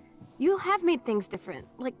on. You have made things different,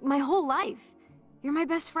 like my whole life. You're my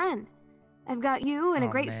best friend. I've got you and a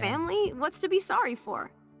great family. What's to be sorry for?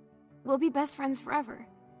 We'll be best friends forever.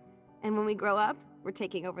 And when we grow up, we're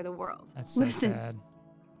taking over the world. That's so Listen, sad.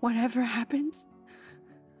 Whatever happens,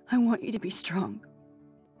 I want you to be strong.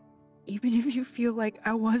 Even if you feel like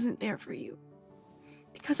I wasn't there for you.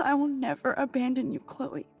 Because I will never abandon you,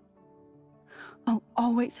 Chloe. I'll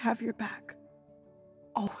always have your back.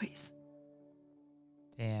 Always.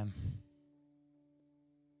 Damn.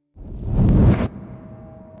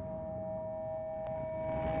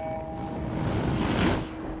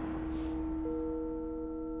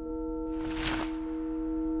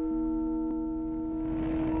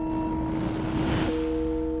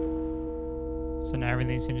 So now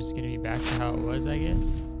everything's just gonna be back to how it was, I guess.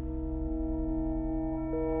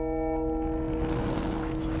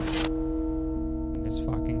 This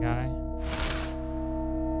fucking guy.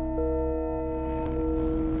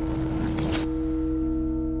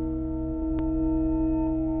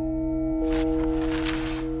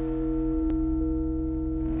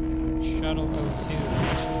 Shuttle 02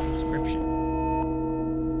 subscription.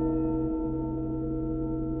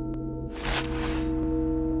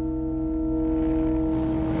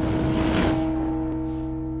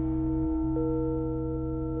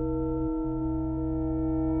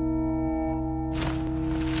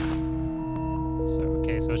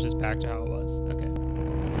 So it's just back to how it was. Okay.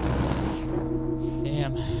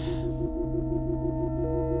 Damn.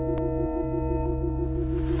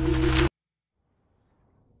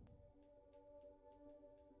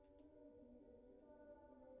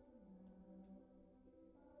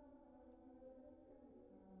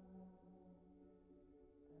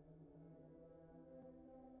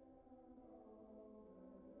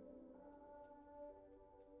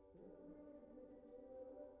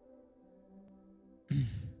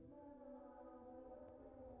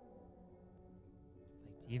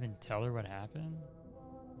 Even tell her what happened?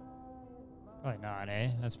 Probably not,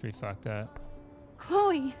 eh? That's pretty fucked up.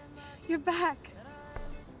 Chloe, you're back.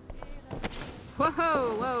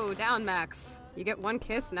 Whoa, whoa, down, Max. You get one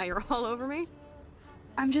kiss, now you're all over me?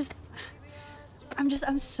 I'm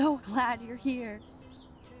so glad you're here.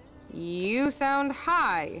 You sound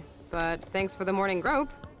high, but thanks for the morning grope.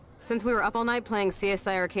 Since we were up all night playing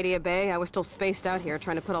CSI Arcadia Bay, I was still spaced out here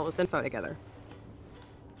trying to put all this info together.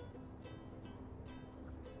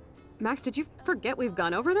 Max, did you forget we've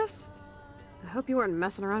gone over this? I hope you weren't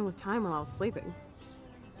messing around with time while I was sleeping.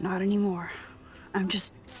 Not anymore. I'm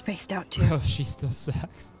just spaced out too. Oh, she still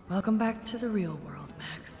sucks. Welcome back to the real world,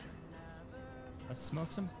 Max. Let's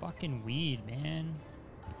smoke some fucking weed, man.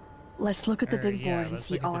 Let's look at the big board and let's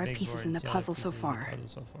see look at all the our big pieces board in and the see all puzzle so pieces of the far. puzzle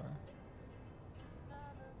so far.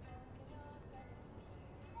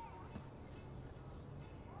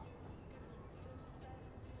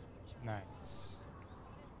 Nice.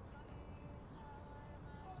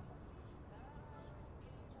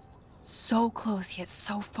 So close yet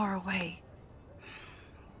so far away.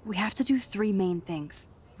 We have to do 3 main things.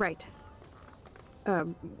 Right.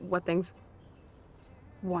 What things?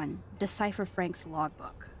 1, decipher Frank's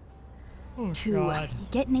logbook. Oh, 2, God.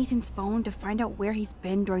 get Nathan's phone to find out where he's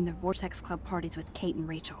been during the Vortex Club parties with Kate and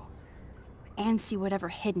Rachel. And see whatever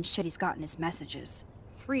hidden shit he's got in his messages.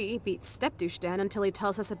 3, beat Stepdouche Dan until he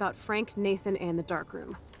tells us about Frank, Nathan, and the dark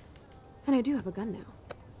room. And I do have a gun now.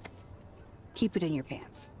 keep it in your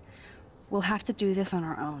pants. We'll have to do this on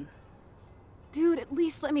our own. Dude, at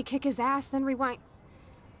least let me kick his ass, then rewind.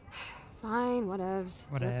 Fine, whatevs.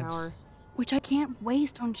 It's our power. Which I can't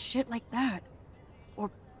waste on shit like that.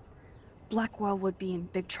 Or Blackwell would be in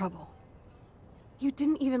big trouble. You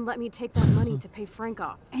didn't even let me take that money to pay Frank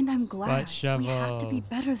off. And I'm glad. shovel. We have to be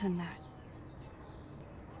better than that.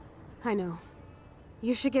 I know.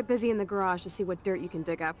 You should get busy in the garage to see what dirt you can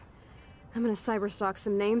dig up. I'm gonna cyberstalk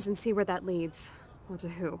some names and see where that leads. Or to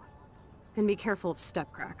who. And be careful of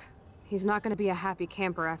Stepcrack. He's not gonna be a happy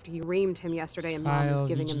camper after you reamed him yesterday and Mom was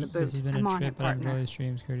giving him the boot. This has been I'm a on trip, it, but I partner. enjoy the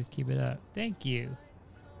streams. Kurtis, keep it up. Thank you.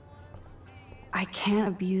 I can't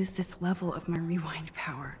abuse this level of my rewind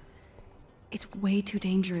power. It's way too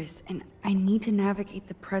dangerous, and I need to navigate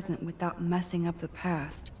the present without messing up the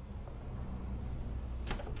past.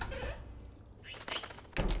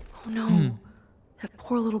 Oh no, that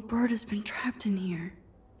poor little bird has been trapped in here.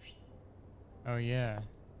 Oh yeah,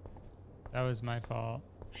 that was my fault.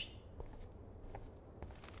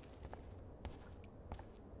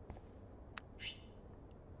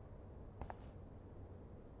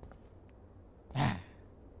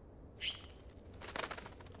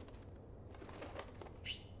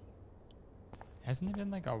 Hasn't it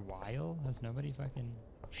been like a while? Has nobody fucking...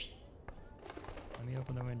 Let me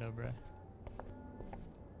open the window, bruh.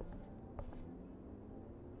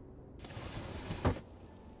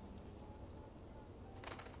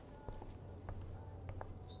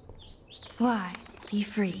 Fly, be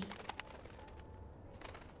free.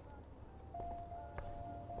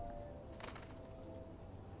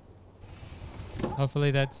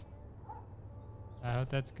 Hopefully that's... I hope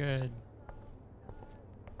that's good.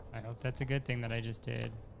 I hope that's a good thing that I just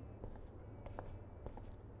did.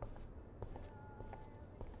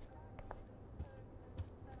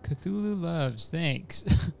 Cthulhu loves, thanks.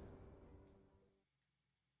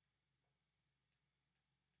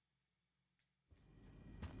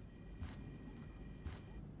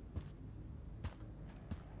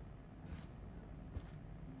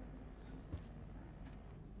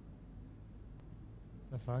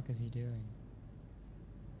 The fuck is he doing?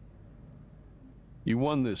 You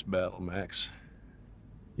won this battle, Max.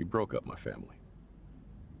 You broke up my family.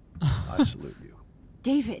 I salute you.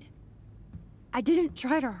 David, I didn't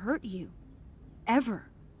try to hurt you. Ever.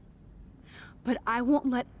 But I won't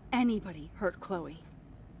let anybody hurt Chloe.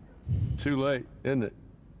 Too late, isn't it?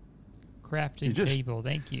 Crafting table,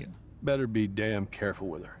 thank you. Better be damn careful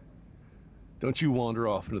with her. Don't you wander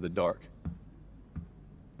off into the dark.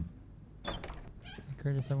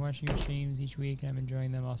 Kurtis, I'm watching your streams each week and I'm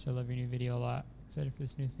enjoying them. Also love your new video a lot. Excited for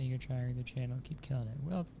this new thing you're trying with your channel. Keep killing it.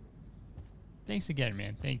 Well, thanks again,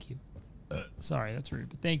 man. Thank you. Sorry, that's rude,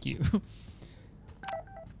 but thank you.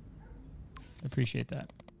 Appreciate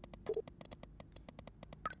that.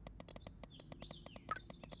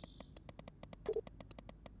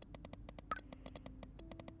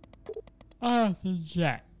 I have to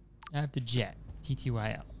jet. I have to jet.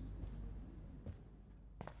 TTYL.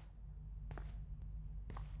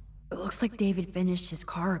 It looks like David finished his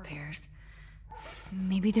car repairs.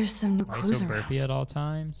 Maybe there's some new Why clues so around. burpy at all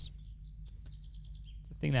times?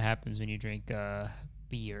 It's a thing that happens when you drink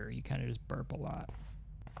beer. You kind of just burp a lot.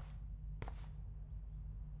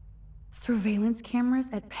 Surveillance cameras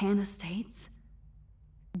at Pan Estates?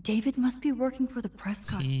 David must be working for the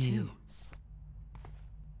Prescotts too.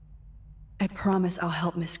 I promise I'll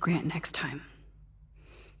help Miss Grant next time.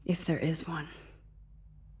 If there is one.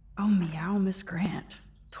 Oh meow, Miss Grant.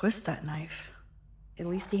 Twist that knife. At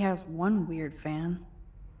least he has one weird fan.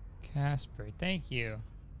 Casper, thank you.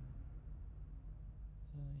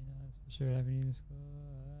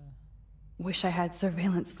 Wish I had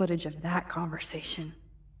surveillance footage of that conversation.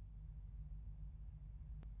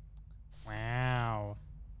 Wow.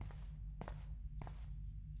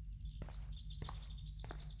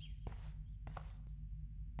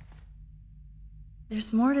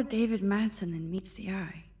 There's more to David Madsen than meets the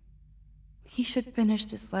eye. He should finish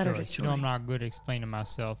this letter to Joyce. You know I'm not good at explaining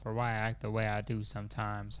myself or why I act the way I do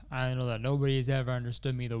sometimes. I know that nobody has ever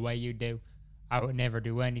understood me the way you do. I would never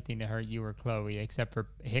do anything to hurt you or Chloe, except for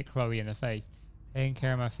hit Chloe in the face. Taking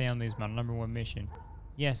care of my family is my #1 mission.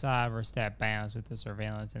 Yes, I overstepped bounds with the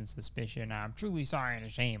surveillance and suspicion. I'm truly sorry and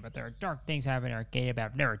ashamed, but there are dark things happening in Arcadia that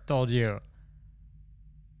I've never told you.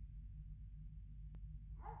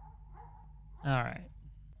 Alright.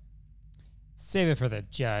 Save it for the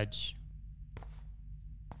judge.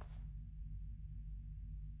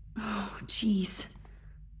 Oh, jeez.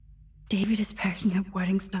 David is packing up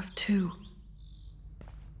wedding stuff too.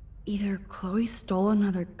 Either Chloe stole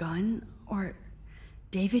another gun, or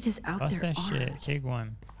David is out Bust there that armed. shit. Take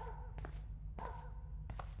one.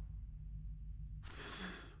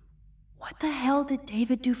 the hell did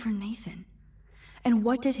David do for Nathan? And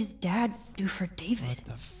what did his dad do for David? What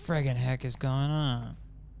the friggin' heck is going on?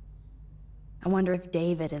 I wonder if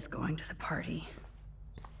David is going to the party.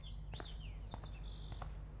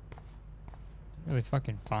 Didn't really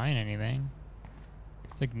fucking find anything.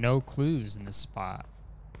 It's like no clues in this spot.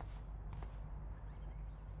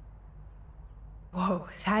 Whoa,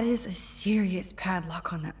 that is a serious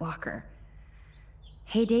padlock on that locker.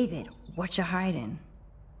 Hey David, what you hiding?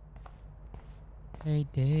 Hey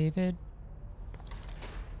David.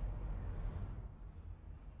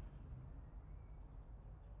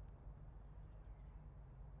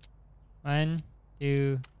 One,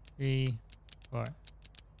 2, 3, 4.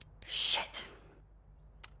 Shit.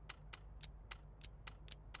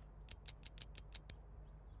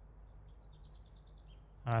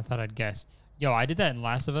 I thought I'd guess. Yo, I did that in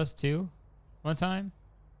Last of Us 2 one time.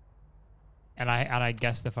 And I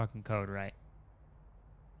guessed the fucking code right.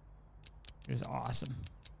 It was awesome.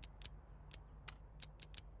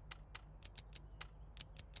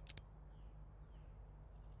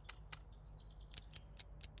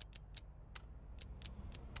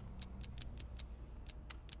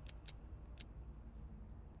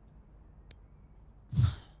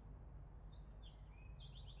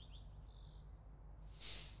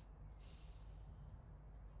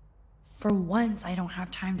 For once, I don't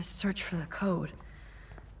have time to search for the code.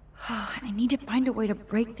 I need to find a way to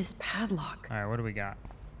break this padlock. All right, what do we got?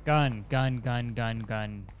 Gun, gun, gun, gun,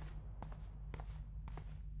 gun.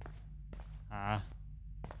 Ah.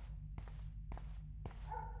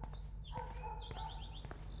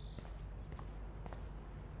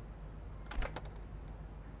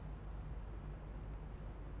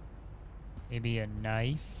 Maybe a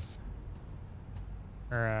knife?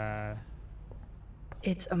 Or a...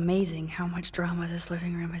 It's amazing how much drama this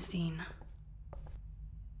living room has seen.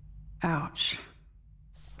 Ouch.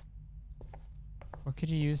 What could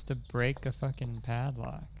you use to break a fucking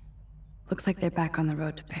padlock? Looks like they're back on the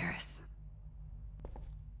road to Paris.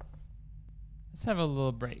 Let's have a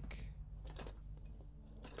little break.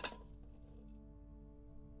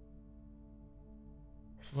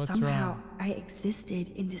 What's Somehow, wrong? I existed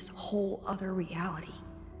in this whole other reality.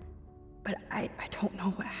 But I don't know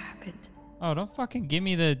what happened. Oh, don't fucking give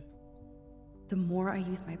me the... The more I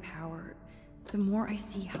use my power, the more I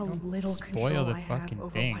see how little spoil control the I have fucking over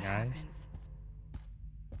thing, what guys. happens.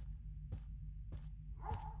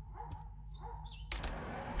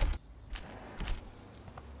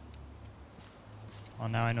 Well,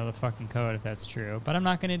 now I know the fucking code if that's true, but I'm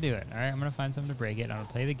not gonna do it. All right, I'm gonna find something to break it. I'm gonna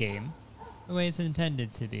play the game the way it's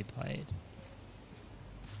intended to be played.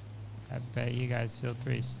 I bet you guys feel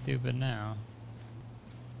pretty stupid now.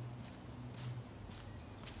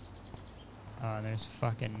 Oh, and there's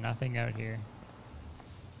fucking nothing out here.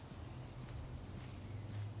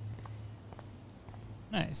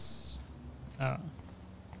 Nice. Oh,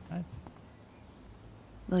 that's...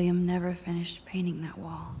 William never finished painting that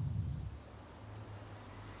wall.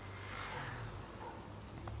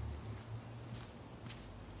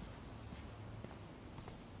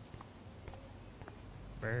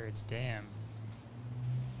 Birds, damn.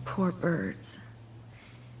 Poor birds.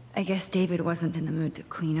 I guess David wasn't in the mood to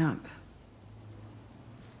clean up.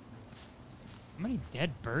 How many dead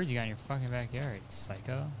birds you got in your fucking backyard,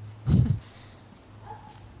 psycho?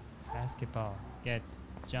 Basketball. Get.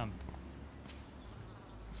 Jump.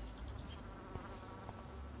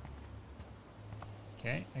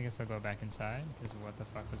 Okay, I guess I'll go back inside, because what the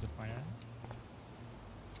fuck was the point of that?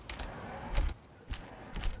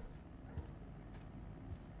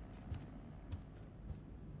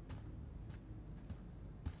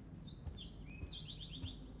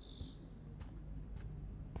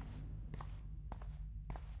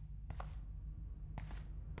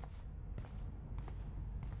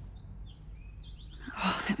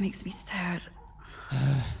 Oh, that makes me sad.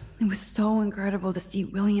 It was so incredible to see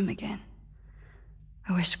William again.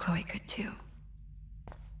 I wish Chloe could too.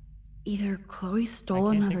 Either Chloe stole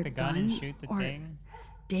I can't another take the gun and shoot the or thing.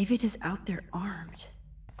 David is out there armed.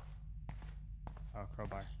 Oh,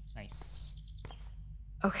 crowbar. Nice.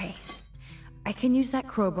 Okay, I can use that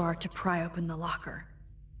crowbar to pry open the locker.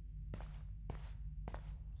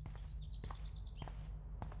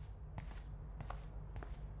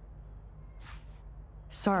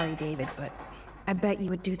 Sorry, David, but I bet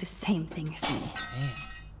you would do the same thing as me.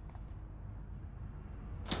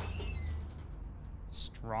 Damn.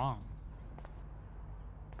 Strong.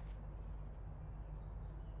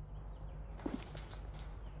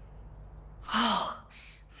 Oh,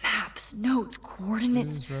 maps, notes,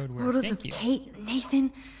 coordinates, Clues, road work. photos Thank of you. Kate,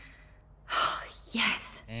 Nathan. Oh,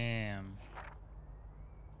 yes. Damn.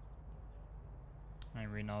 I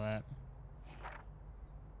ain't reading all that.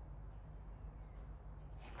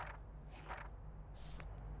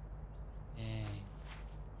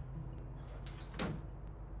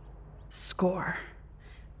 score.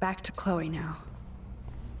 Back to Chloe now.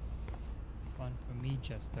 Fun for me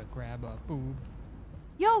just to grab a boob.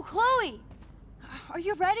 Yo, Chloe! Are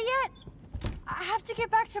you ready yet? I have to get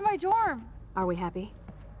back to my dorm. Are we happy?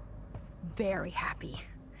 Very happy.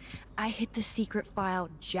 I hit the secret file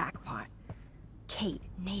jackpot. Kate,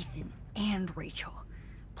 Nathan, and Rachel.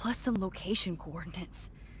 Plus some location coordinates.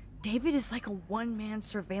 David is like a one-man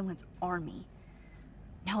surveillance army.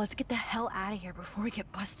 Now let's get the hell out of here before we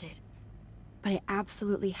get busted. But I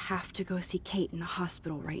absolutely have to go see Kate in the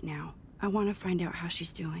hospital right now. I want to find out how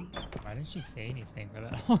she's doing. Why didn't she say anything for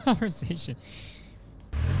that whole conversation?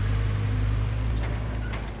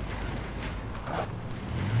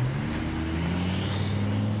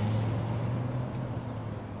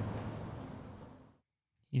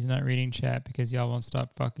 He's not reading chat because y'all won't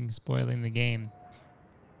stop fucking spoiling the game.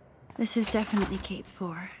 This is definitely Kate's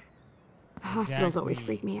floor. The hospitals always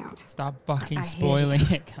freak me out. Stop fucking spoiling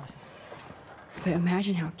it, God. But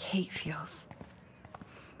imagine how Kate feels.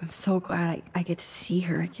 I'm so glad I get to see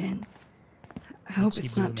her again. I hope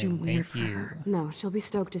it's not too weird for her. No, she'll be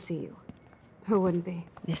stoked to see you. Who wouldn't be?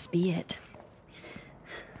 This be it.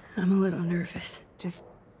 I'm a little nervous. Just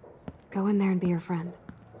go in there and be your friend.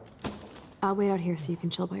 I'll wait out here so you can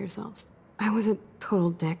chill by yourselves. I was a total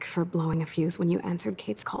dick for blowing a fuse when you answered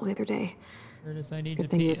Kate's call the other day. Curtis, I need Good to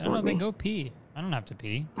thing you pee. I don't know, ignored then me. go pee. I don't have to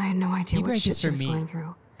pee. I had no idea Pee what break shit is she for was me. going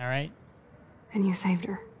through. Alright? And you saved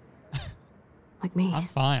her. Like me. I'm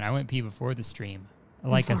fine. I went pee before the stream.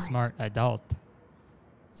 Like a sorry. smart adult.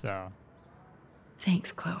 So.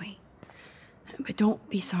 Thanks, Chloe. But don't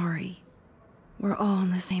be sorry. We're all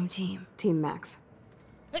on the same team. Team Max.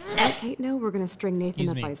 Let Kate know we're gonna string Nathan Excuse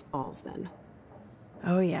up me. by his balls then.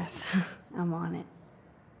 Oh yes, I'm on it.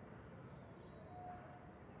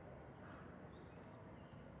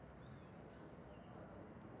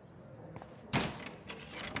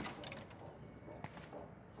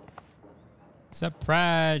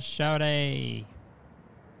 Surprise, shouty.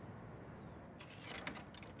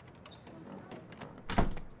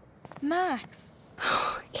 Max,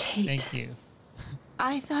 Kate. Thank you.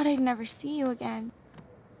 I thought I'd never see you again.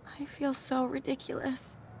 I feel so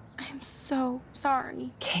ridiculous. I'm so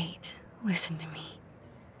sorry. Kate, listen to me.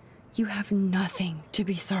 You have nothing to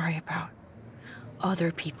be sorry about.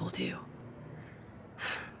 Other people do.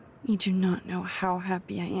 You do not know how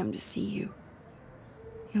happy I am to see you.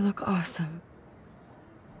 You look awesome.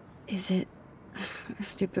 Is it a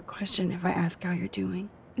stupid question if I ask how you're doing?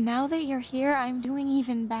 Now that you're here, I'm doing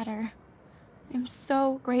even better. I'm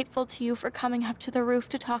so grateful to you for coming up to the roof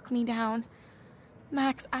to talk me down.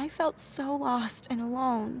 Max, I felt so lost and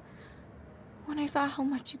alone. When I saw how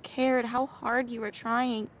much you cared, how hard you were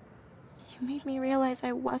trying, you made me realize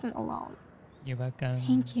I wasn't alone. You're welcome.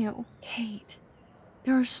 Thank you. Kate,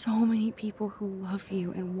 there are so many people who love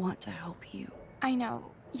you and want to help you. I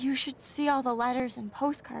know. You should see all the letters and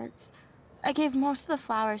postcards. I gave most of the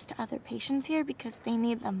flowers to other patients here because they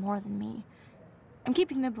need them more than me. I'm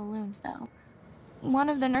keeping the balloons, though. One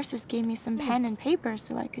of the nurses gave me some pen and paper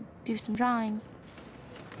so I could do some drawings.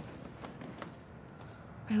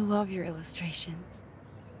 I love your illustrations.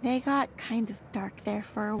 They got kind of dark there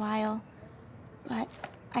for a while, but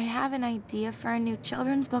I have an idea for a new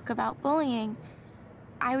children's book about bullying.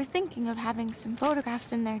 I was thinking of having some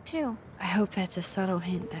photographs in there, too. I hope that's a subtle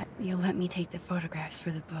hint that you'll let me take the photographs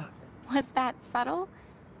for the book. Was that subtle?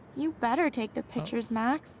 You better take the pictures,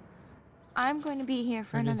 Max. I'm going to be here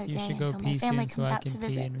for Curtis, another you day should go until my pee family soon so comes I out to can pee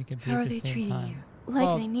visit. and we can pee How at are the they same treating time. Like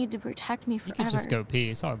Well, they need to protect me you forever. could just go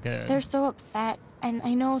pee. It's all good. They're so upset, and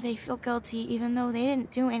I know they feel guilty even though they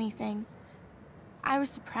didn't do anything. I was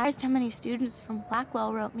surprised how many students from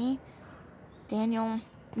Blackwell wrote me. Daniel,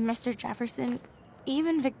 Mr. Jefferson,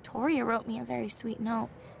 even Victoria wrote me a very sweet note.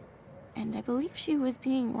 And I believe she was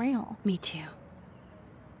being real. Me too.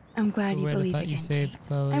 I'm glad you Wait, I believe thought again, you saved Kate.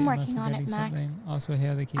 Chloe. I'm Am I working on it, forgetting Max. something? Also,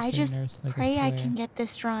 Haley keeps I saying just nurse like pray I I swear. can get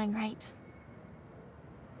this drawing right.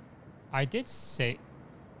 I did say...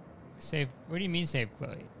 Save... What do you mean save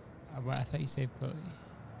Chloe? I thought you saved Chloe.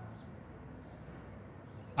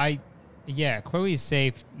 Yeah, Chloe's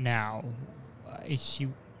safe now. She...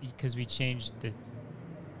 Because we changed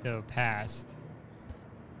the past.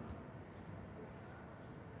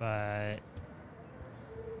 But...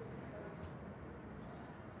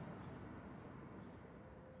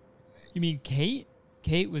 You mean Kate?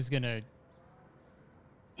 Kate was gonna...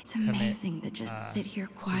 It's amazing to just sit here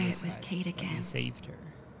quiet with Kate when again. we saved her.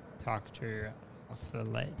 Talked her off the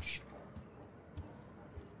ledge.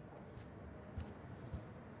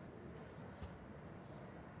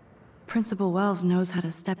 Principal Wells knows how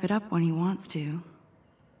to step it up when he wants to.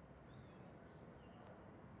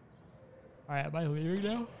 Alright, am I leaving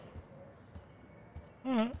now?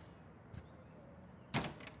 I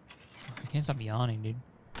can't stop yawning, dude.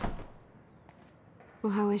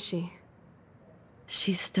 Well, how is she?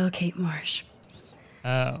 She's still Kate Marsh.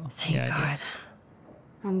 Oh, Thank yeah, God.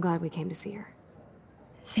 I'm glad we came to see her.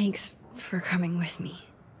 Thanks for coming with me.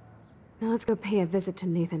 Now let's go pay a visit to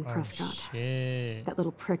Nathan Oh, Prescott. shit. That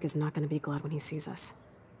little prick is not going to be glad when he sees us.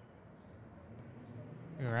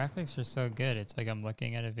 The graphics are so good. It's like I'm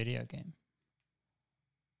looking at a video game.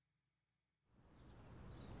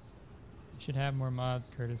 You should have more mods,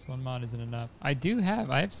 Curtis. One mod isn't enough. I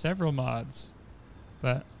have several mods,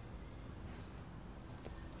 but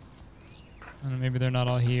I don't know, maybe they're not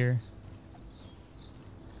all here.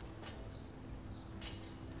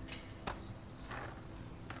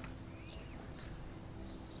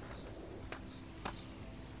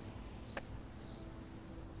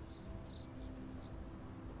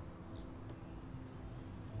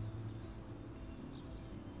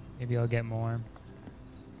 Maybe I'll get more.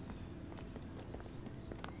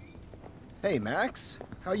 Hey, Max.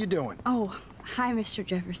 How you doing? Oh, hi, Mr.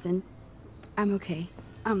 Jefferson. I'm okay.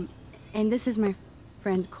 And this is my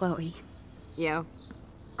friend Chloe. Yo.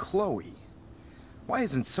 Chloe? Why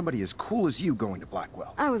isn't somebody as cool as you going to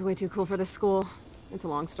Blackwell? I was way too cool for this school. It's a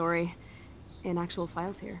long story. In actual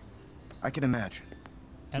files here. I can imagine.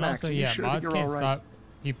 And Max, also, are you yeah, sure mods that you're can't all right? stop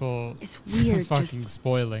people It's weird fucking just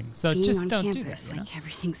spoiling. So being just on don't do campus, that, you know? like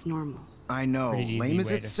everything's normal. I know, Pretty easy lame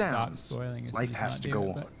as way it to stop sounds. spoiling is Life just has not to do go it,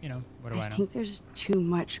 on. but, you know, what do I know? think there's too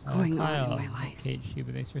much going Kyle, on in my life. Kate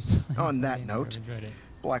Sheba, thanks for On that I've note, enjoyed it.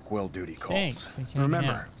 Blackwell duty calls. Thanks for hanging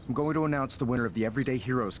Remember, out. I'm going to announce the winner of the Everyday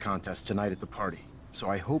Heroes contest tonight at the party, so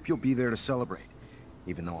I hope you'll be there to celebrate,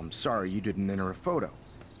 even though I'm sorry you didn't enter a photo.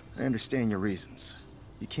 I understand your reasons.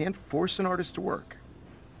 You can't force an artist to work.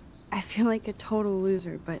 I feel like a total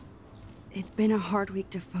loser, but it's been a hard week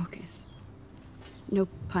to focus. No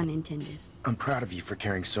pun intended. I'm proud of you for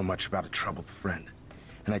caring so much about a troubled friend,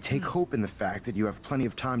 and I take hope in the fact that you have plenty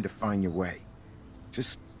of time to find your way.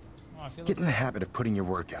 Just get in the habit of putting your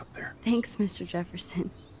work out there. Thanks, Mr. Jefferson.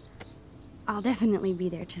 I'll definitely be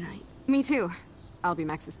there tonight. Me too. I'll be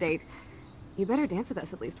Max's date. You better dance with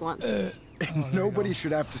us at least once. Nobody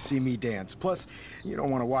should have to see me dance. Plus, you don't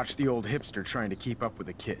want to watch the old hipster trying to keep up with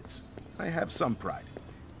the kids. I have some pride.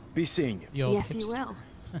 Be seeing you. Yes, you will.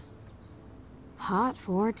 Hot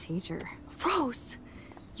for teacher. Gross!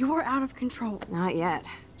 You're out of control. Not yet.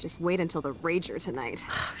 Just wait until the Rager tonight.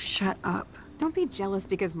 Shut up. Don't be jealous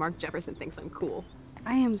because Mark Jefferson thinks I'm cool.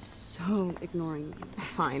 I am so ignoring you.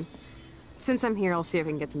 Fine. Since I'm here, I'll see if I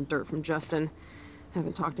can get some dirt from Justin.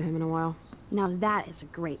 Haven't talked to him in a while. Now that is a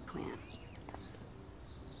great plan.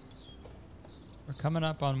 We're coming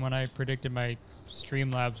up on when I predicted my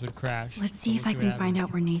Streamlabs would crash. Let's so see if I what can find happens.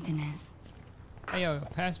 out where Nathan is. Hey, yo,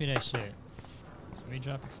 pass me that shit. Let me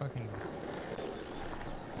drop your fucking...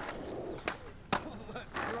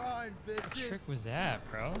 Let's grind, What trick was that,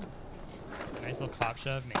 bro? Nice little pop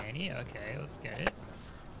shove Manny. Okay, let's get it.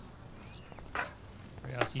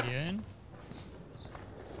 What else you doing?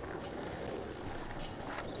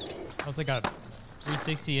 That was like a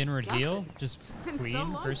 360 inward heel. Just been so clean,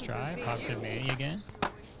 long first since I've try. seen Pop you. shove Manny again.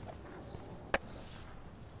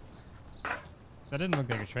 That didn't look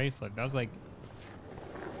like a tray flip. That was like...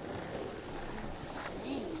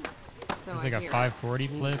 So It was like a 540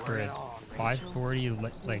 flip or a 540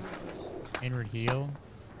 like inward heel.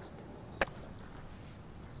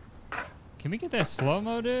 Can we get that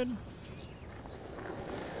slow-mo, dude?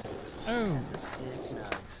 Oh.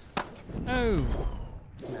 Oh.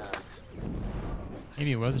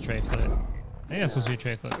 Maybe it was a tray flip. I think that's supposed to be a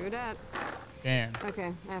tray flip. True dat. Damn.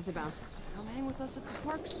 Okay, I have to bounce. Come hang with us at the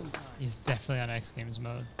park sometime. He's definitely on X Games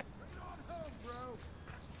mode.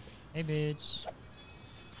 Hey, bitch.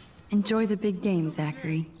 Enjoy the big game,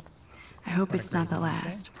 Zachary. I hope What a it's not crazy the thing to say.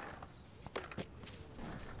 last.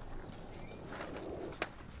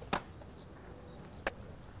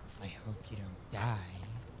 I hope you don't die.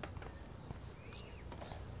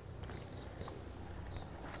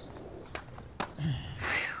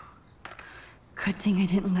 Good thing I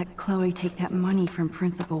didn't let Chloe take that money from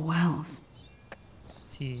Principal Wells.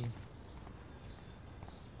 T.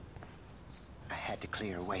 I had to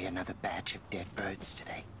clear away another batch of dead birds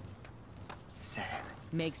today. Sad.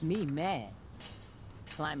 Makes me mad.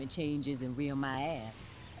 Climate change isn't real my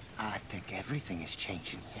ass. I think everything is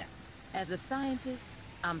changing here. As a scientist,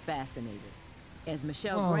 I'm fascinated. As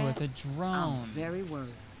Michelle Whoa, Grant, it's a drone. I'm very worried.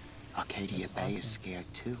 Arcadia Bay is scared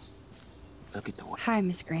too. Look at the way. Hi,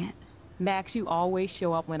 Miss Grant. Max, you always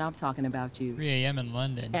show up when I'm talking about you. 3 a.m. in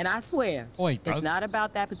London. And I swear, Oi, it's bruv. not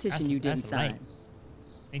about that petition you didn't That's sign. late.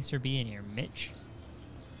 Thanks for being here, Mitch.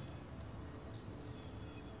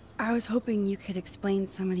 I was hoping you could explain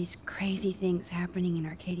some of these crazy things happening in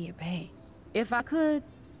Arcadia Bay. If I could,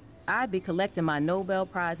 I'd be collecting my Nobel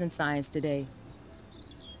Prize in Science today.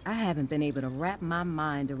 I haven't been able to wrap my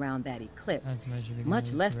mind around that eclipse,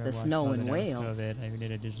 much less the snow in Wales. COVID. I even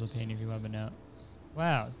did a digital painting if you want to know.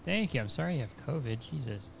 Wow, thank you. I'm sorry you have COVID.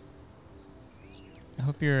 Jesus. I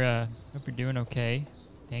hope you're doing okay.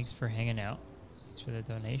 Thanks for hanging out. Thanks for the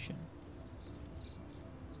donation.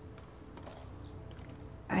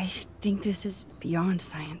 I think this is beyond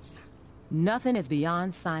science. Nothing is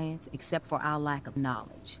beyond science except for our lack of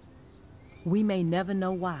knowledge. We may never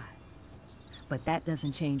know why, but that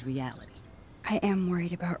doesn't change reality. I am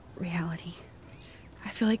worried about reality. I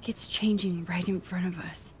feel like it's changing right in front of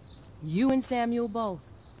us. You and Samuel both.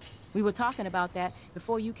 We were talking about that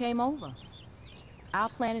before you came over. Our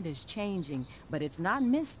planet is changing, but it's not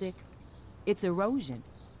mystic. It's erosion.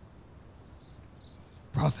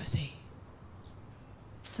 Prophecy.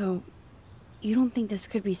 So, you don't think this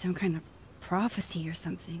could be some kind of prophecy or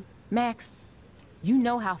something? Max, you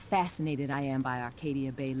know how fascinated I am by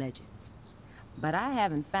Arcadia Bay legends. But I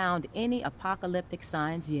haven't found any apocalyptic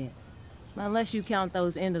signs yet. Unless you count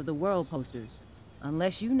those end-of-the-world posters.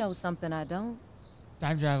 Unless you know something I don't.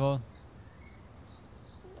 Time travel.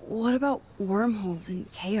 What about wormholes and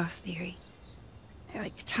chaos theory?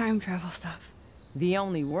 Like time travel stuff. The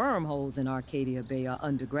only wormholes in Arcadia Bay are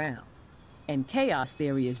underground. And chaos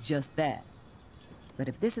theory is just that. But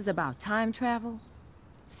if this is about time travel,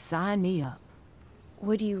 sign me up.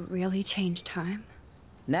 Would you really change time?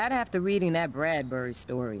 Not after reading that Bradbury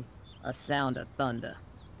story, A Sound of Thunder.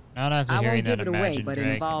 Not after I hearing won't that give it away, Imagine but it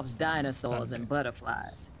Dragons involves dinosaurs thunder. and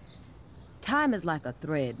butterflies. Time is like a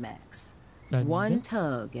thread, Max. Thunder? One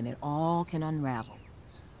tug and it all can unravel.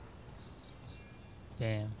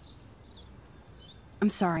 Damn. I'm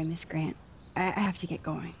sorry, Miss Grant. I have to get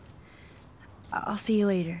going. I'll see you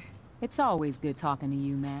later. It's always good talking to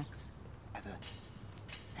you, Max.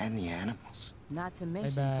 And the animals. Not to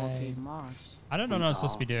mention Bye-bye. poor Kate Marsh. I don't know what I'm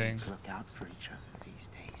supposed to be doing. Look out for each other these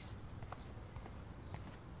days.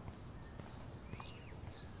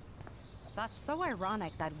 That's so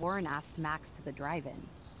ironic that Warren asked Max to the drive-in.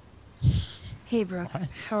 Hey, Brooke.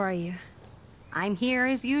 How are you? I'm here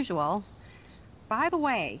as usual. By the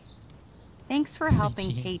way, thanks for helping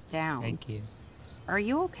Kate down. Thank you. Are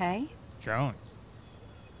you okay? Drone.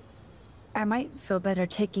 I might feel better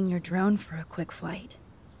taking your drone for a quick flight.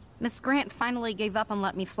 Miss Grant finally gave up and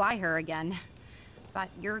let me fly her again. But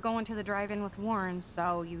you're going to the drive-in with Warren,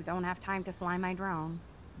 so you don't have time to fly my drone.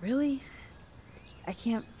 Really? I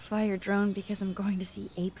can't fly your drone because I'm going to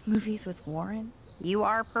see ape movies with Warren? You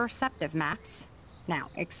are perceptive, Max. Now,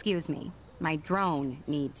 excuse me. My drone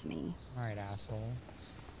needs me. Alright, asshole.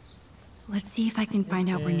 Let's see if I can find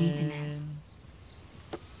out where Nathan is.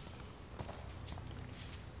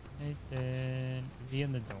 Nathan. Is he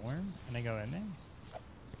in the dorms? Can I go in there?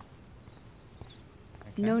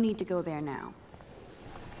 Okay. No need to go there now.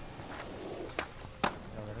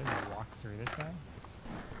 Walk through this guy.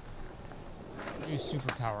 New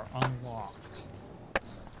superpower unlocked.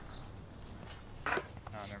 Oh,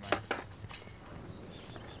 never mind.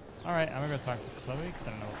 Alright, I'm gonna go talk to Chloe because I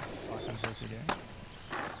don't know what the fuck I'm supposed to be doing.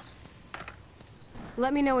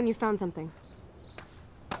 Let me know when you found something.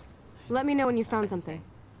 Let me know when you found something.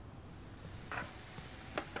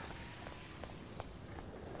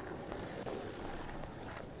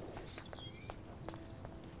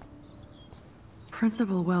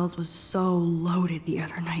 Principal Wells was so loaded the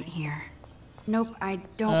other night here. Nope, I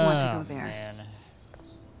don't want to go there. Man.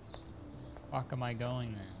 Fuck am I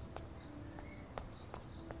going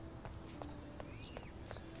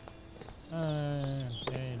there?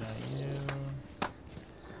 Okay, not you.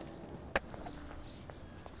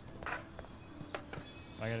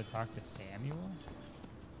 I gotta talk to Samuel?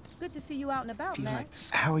 Good to see you out and about,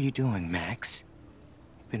 Max. How are you doing, Max?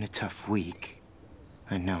 Been a tough week.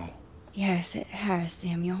 I know. Yes, it has,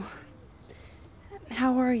 Samuel.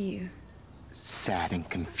 How are you? Sad and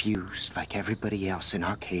confused like everybody else in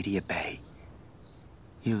Arcadia Bay.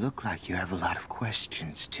 You look like you have a lot of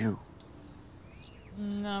questions, too.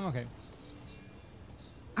 No, I'm okay.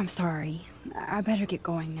 I'm sorry. I better get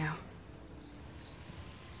going now.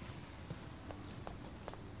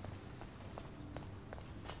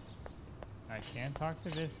 I can't talk to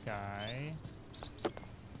this guy.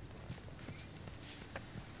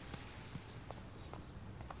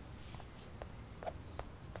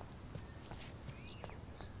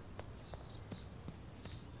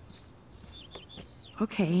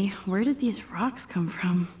 Okay, where did these rocks come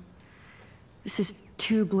from? This is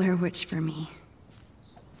too Blair Witch for me.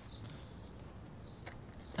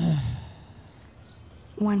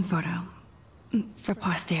 One photo. For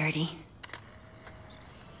posterity.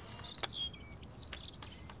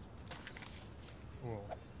 Cool.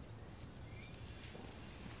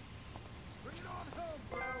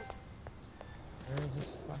 Where is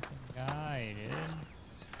this fucking guy, dude?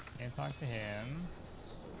 Can't talk to him.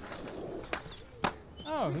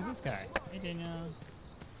 Oh, who's this guy? Hey, Daniel.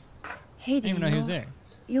 Hey, I didn't even know he was Daniel. there.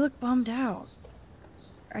 You look bummed out.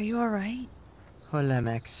 Are you alright? Hola,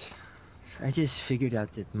 Max. I just figured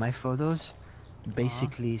out that my photos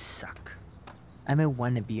basically suck. I'm a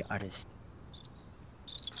wannabe artist.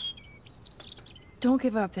 Don't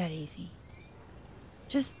give up that easy.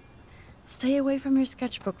 Just stay away from your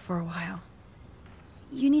sketchbook for a while.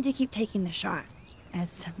 You need to keep taking the shot,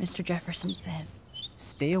 as Mr. Jefferson says.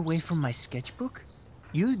 Stay away from my sketchbook?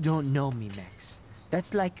 You don't know me, Max.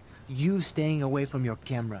 That's like you staying away from your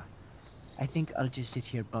camera. I think I'll just sit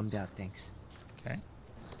here bummed out, thanks. Okay.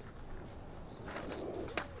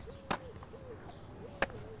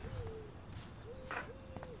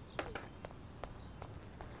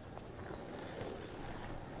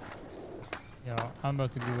 Yo, I'm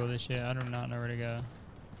about to Google this shit. I do not know where to go.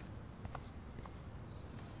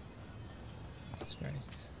 Jesus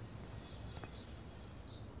Christ.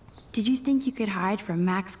 Did you think you could hide from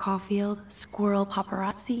Max Caulfield, squirrel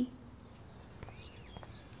paparazzi?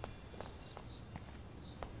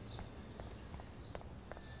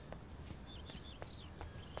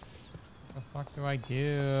 What the fuck do I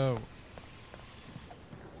do?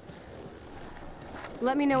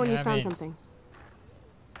 Let me know when you Yeah, found mate. something.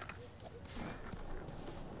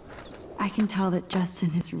 I can tell that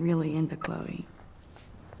Justin is really into Chloe.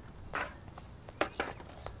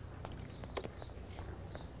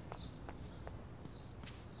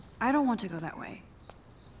 I don't want to go that way.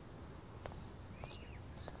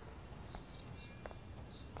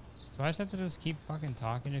 Do I just have to just keep fucking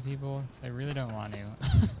talking to people? 'Cause I really don't want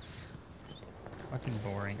to. Fucking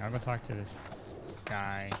boring. I'll go talk to this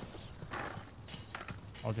guy.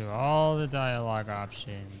 I'll do all the dialogue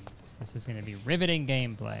options. This is gonna be riveting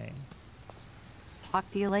gameplay. Talk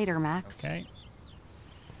to you later, Max. Okay.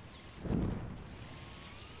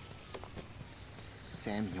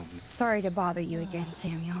 Samuel, Sorry to bother you again,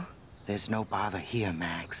 Samuel. there's no bother here,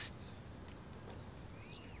 Max.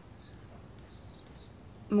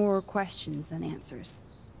 More questions than answers.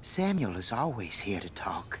 Samuel is always here to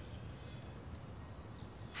talk.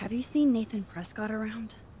 Have you seen Nathan Prescott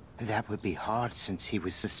around? That would be hard since he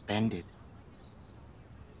was suspended.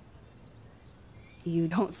 You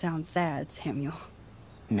don't sound sad, Samuel.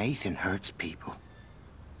 Nathan hurts people.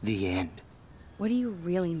 The end. What do you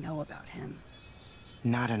really know about him?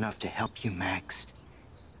 Not enough to help you, Max.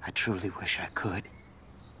 I truly wish I could.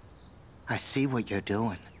 I see what you're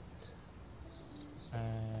doing.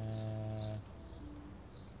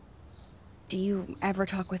 Do you ever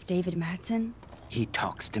talk with David Madsen? He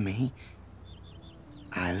talks to me.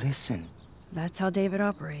 I listen. That's how David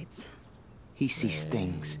operates. He sees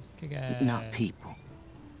things, not people.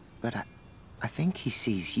 But I think he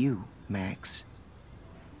sees you, Max.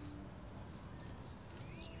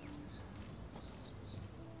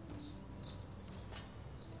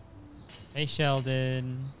 Hey,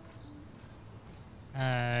 Sheldon.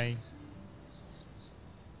 Hi.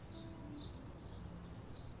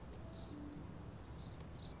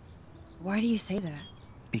 Why do you say that?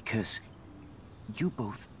 Because you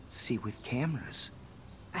both see with cameras.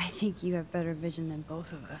 I think you have better vision than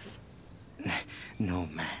both of us. No,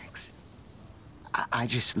 Max. I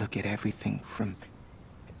just look at everything from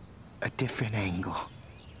a different angle.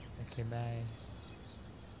 Okay, bye.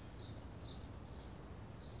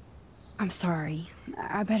 I'm sorry.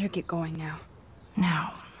 I better get going now.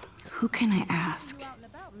 Now, who can I ask?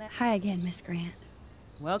 Hi again, Miss Grant.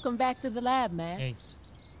 Welcome back to the lab, Max. Hey.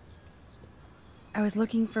 I was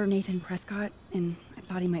looking for Nathan Prescott, and I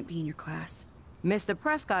thought he might be in your class. Mr.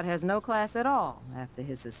 Prescott has no class at all after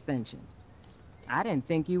his suspension. I didn't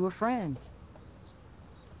think you were friends.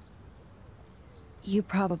 You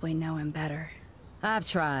probably know him better. I've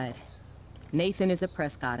tried. Nathan is a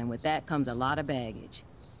Prescott, and with that comes a lot of baggage.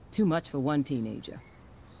 Too much for one teenager.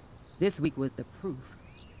 This week was the proof.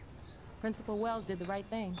 Principal Wells did the right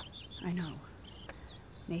thing. I know.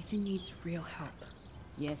 Nathan needs real help.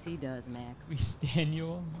 Yes, he does, Max. We stand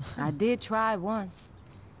you. I did try once,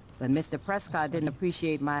 but Mr. Prescott didn't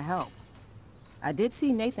appreciate my help. I did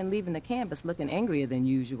see Nathan leaving the campus looking angrier than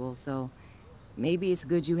usual, so maybe it's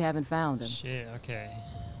good you haven't found him. Shit, okay.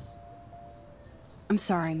 I'm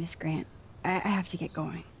sorry, Miss Grant. I have to get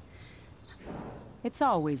going. It's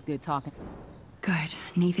always good talking. Good.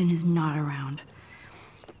 Nathan is not around.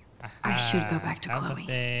 I should go back to Found Chloe. Ah,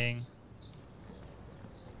 something.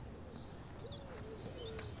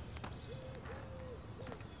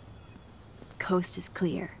 coast is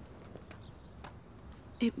clear.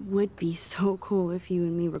 It would be so cool if you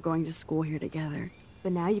and me were going to school here together.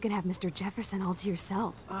 But now you can have Mr. Jefferson all to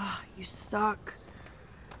yourself. Ah, you suck.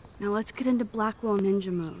 Now let's get into Blackwell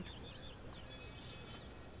Ninja mode.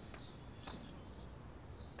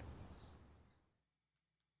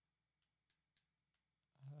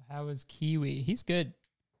 How is Kiwi? He's good.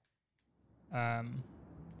 He had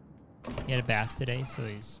a bath today, so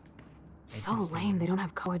he's... It's so lame they don't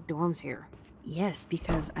have co-ed dorms here. Yes,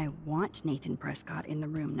 because I want Nathan Prescott in the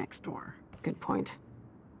room next door. Good point.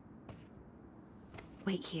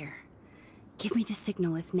 Wait here. Give me the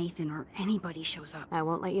signal if Nathan or anybody shows up. I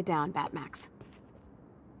won't let you down, Batmax.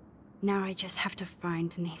 Now I just have to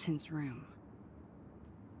find Nathan's room.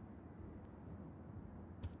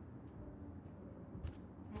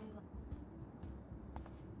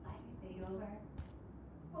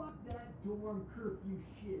 Fuck that dorm curfew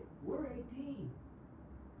shit. We're 18.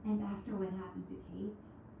 And after what happened to Kate?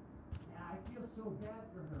 Yeah, I feel so bad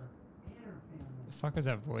for her and her family. The fuck was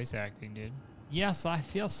that voice acting, dude? Yes, I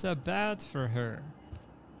feel so bad for her.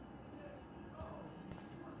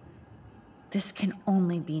 This can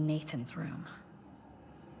only be Nathan's room.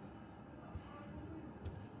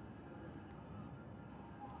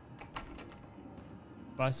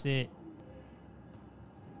 Bust it.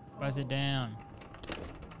 Bust it down.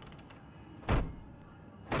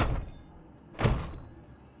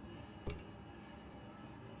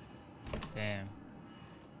 Damn.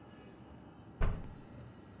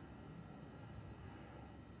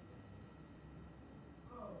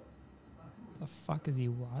 The fuck is he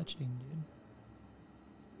watching, dude?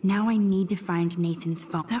 Now I need to find Nathan's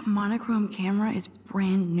phone. That monochrome camera is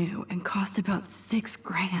brand new and costs about $6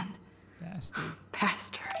 grand. Bastard.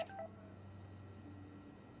 Bastard.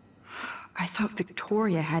 I thought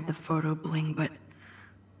Victoria had the photo bling, but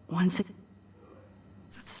once it...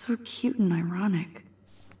 That's so cute and ironic.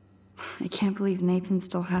 I can't believe Nathan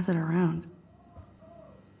still has it around.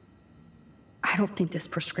 I don't think this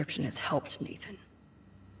prescription has helped Nathan.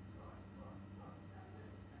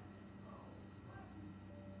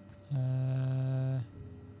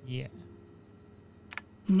 Yeah.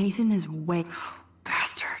 Nathan is way...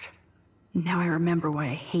 Bastard. Now I remember why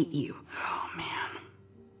I hate you. Oh, man.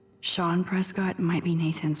 Sean Prescott might be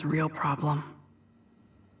Nathan's real problem.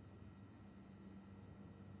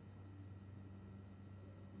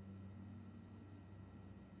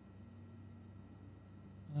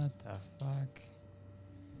 What the fuck?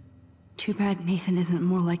 Too bad Nathan isn't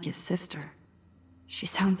more like his sister. She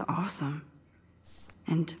sounds awesome.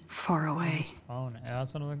 And far away. His phone.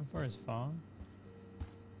 That's what I'm looking for, his phone.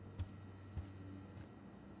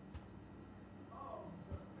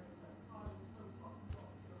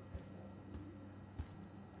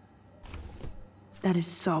 That is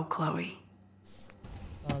so Chloe.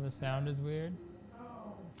 Oh, the sound is weird.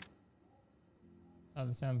 Oh,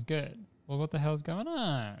 the sound's good. Well, what the hell's going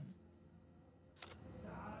on?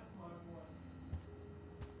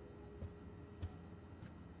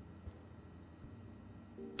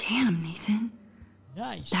 Damn, Nathan.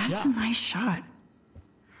 Nice That's shot. a nice shot.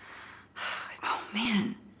 Oh,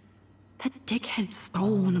 man. That dickhead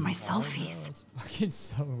stole one of my selfies. It's fucking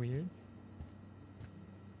so weird.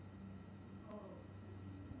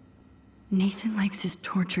 Nathan likes his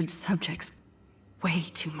tortured subjects way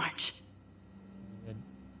too much.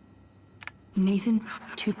 Nathan,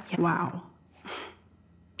 too... Wow.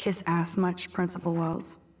 Kiss ass much, Principal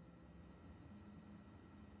Wells.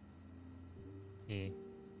 T.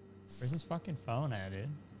 Where's his fucking phone at, dude?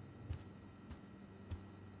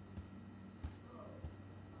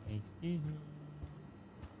 Excuse me.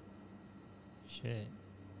 Shit.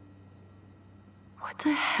 What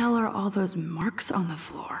the hell are all those marks on the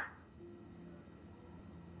floor?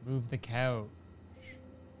 Move the couch.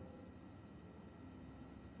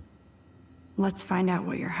 Let's find out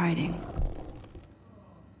what you're hiding.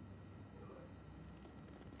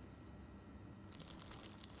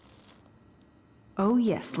 Oh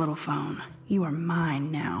yes, little phone. You are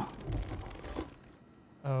mine now.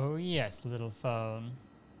 Oh yes, little phone.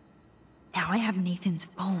 Now I have Nathan's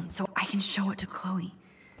phone, so I can show it to Chloe.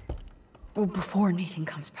 Well, before Nathan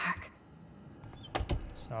comes back.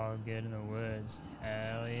 It's all good in the woods.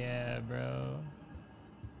 Hell yeah, bro.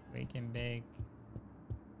 Wake and bake.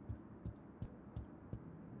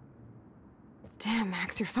 Damn,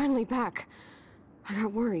 Max, you're finally back. I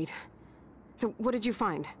got worried. So, what did you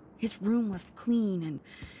find? His room was clean and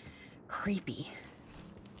creepy.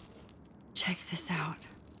 Check this out.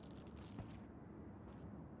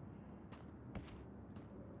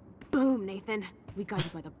 Boom, Nathan. We got you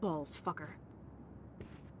by the balls, fucker.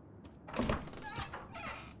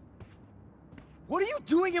 What are you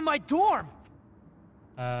doing in my dorm?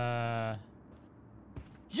 You're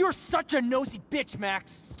such a nosy bitch,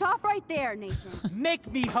 Max. Stop right there, Nathan.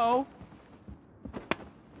 Make me, ho.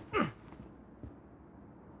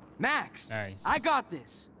 Max. Nice. I got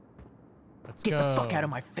this. Let's Get go. the fuck out of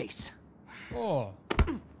my face. Oh.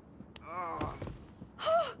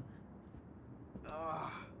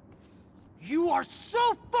 You are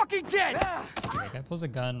so fucking dead. That guy pulls a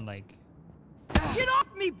gun like. Get off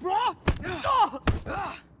me, bro.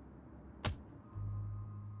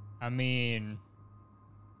 I mean.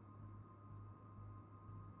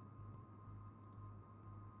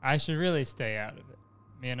 I should really stay out of it,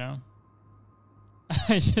 you know?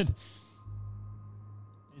 I should.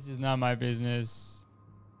 This is not my business.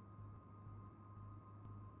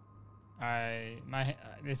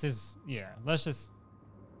 This is, yeah, let's just.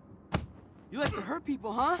 You like to hurt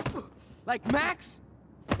people, huh? Like Max?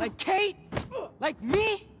 Like Kate? Like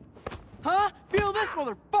me? Huh? Feel this,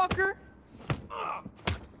 motherfucker?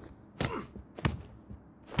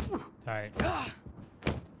 Tight.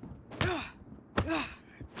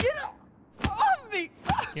 Get off me!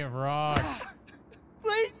 Get rocked.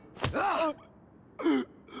 Please!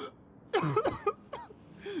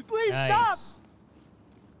 Please Nice. stop!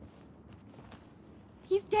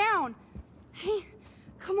 He's down. Hey,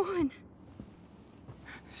 come on.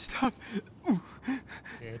 Stop.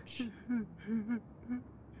 Bitch.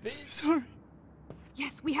 Bitch. Sorry.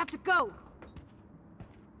 Yes, we have to go.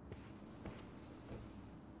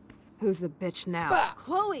 Who's the bitch now?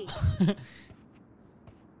 Chloe.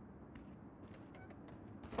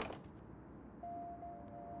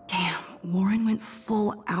 Damn, Warren went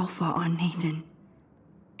full alpha on Nathan.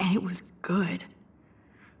 And it was good.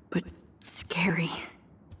 But scary.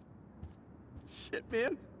 Shit,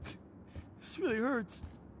 man. This really hurts.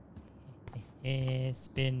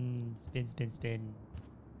 Spin.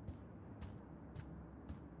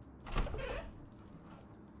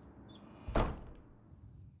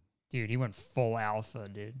 Dude, he went full alpha,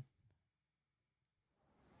 dude.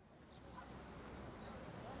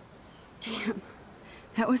 Damn,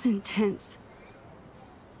 that was intense.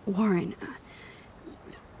 Warren,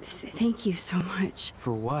 thank you so much.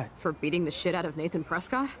 For what? For beating the shit out of Nathan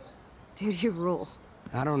Prescott? Dude, you rule.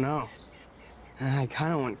 I don't know. I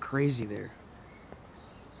kind of went crazy there.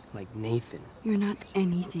 Like Nathan. You're not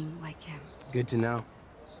anything like him. Good to know.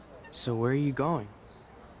 So where are you going?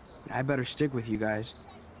 I better stick with you guys.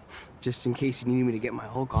 Just in case you need me to get my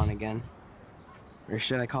Hulk on again. Or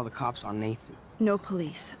should I call the cops on Nathan? No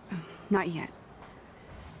police. Not yet.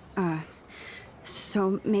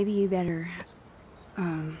 So maybe you better,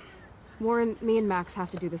 Warren, me and Max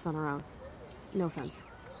have to do this on our own. No offense.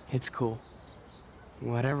 It's cool.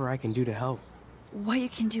 Whatever I can do to help. What you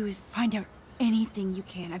can do is find out anything you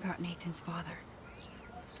can about Nathan's father.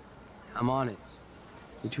 I'm on it.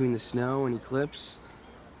 Between the snow and eclipse,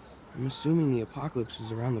 I'm assuming the apocalypse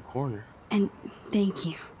is around the corner. And thank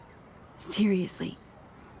you. Seriously.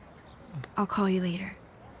 I'll call you later.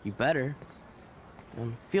 You better.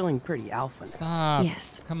 I'm feeling pretty alpha now. Stop.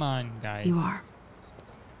 Yes. Come on, guys. You are.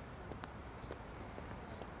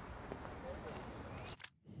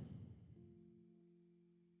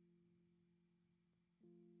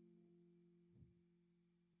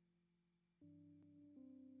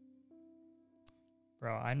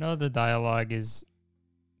 Bro, I know the dialogue is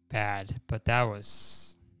bad, but that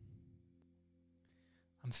was...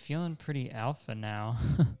 I'm feeling pretty alpha now.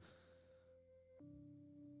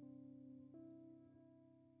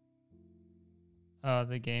 Oh,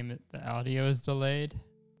 the audio is delayed.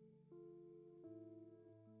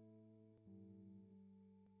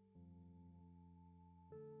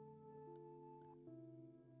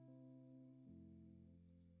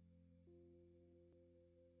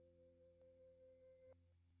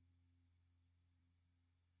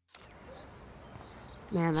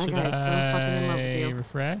 Man, that guy is so fucking in love with you.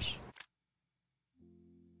 Refresh?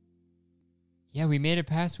 Yeah, we made it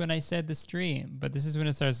past when I said the stream, but this is when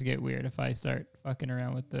it starts to get weird if I start fucking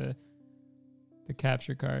around with the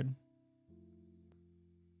capture card.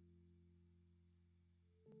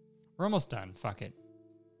 We're almost done. Fuck it.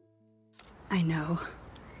 I know.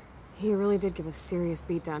 He really did give a serious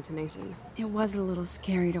beatdown to Nathan. It was a little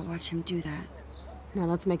scary to watch him do that. Now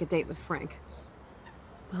let's make a date with Frank.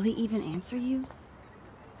 Will he even answer you?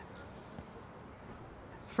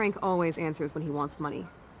 Frank always answers when he wants money.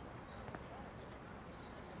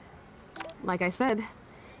 Like I said,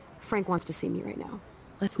 Frank wants to see me right now.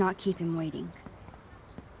 Let's not keep him waiting.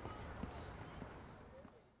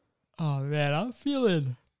 Oh man, I'm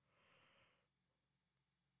feeling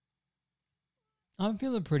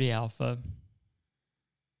pretty alpha,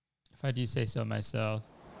 if I do say so myself.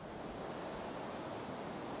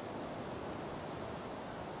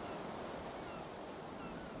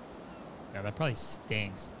 God, that probably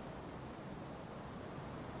stinks.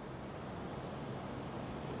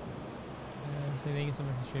 So thank you so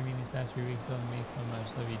much for streaming these past 3 weeks. Love me so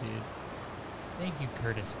much. Love you, dude. Thank you,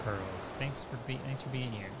 Kurtis Curls. Thanks for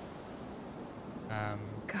being here.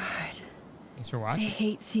 God. Thanks for I watching.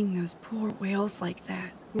 hate seeing those poor whales like that.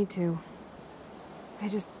 Me too. I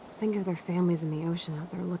just think of their families in the ocean out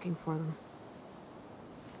there looking for them.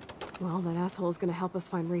 Well, that asshole's gonna help us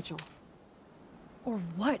find Rachel. Or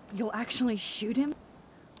what? You'll actually shoot him?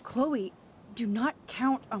 Chloe, do not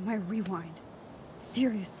count on my rewind.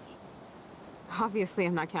 Seriously. Obviously,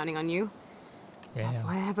 I'm not counting on you. Damn. That's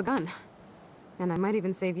why I have a gun. And I might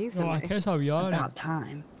even save you someday. I guess I'll be honest. About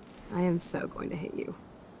time. I am so going to hit you.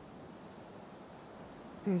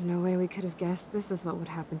 There's no way we could have guessed this is what would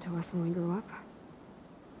happen to us when we grew up.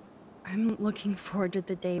 I'm looking forward to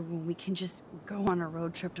the day when we can just go on a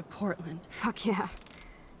road trip to Portland. Fuck yeah.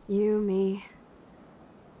 You, me,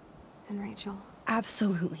 and Rachel.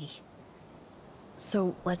 Absolutely.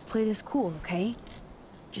 So let's play this cool, okay?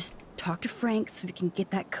 Just talk to Frank so we can get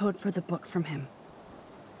that code for the book from him.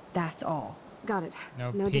 That's all. Got it.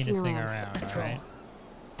 No dicking penising around, Let's all right? roll.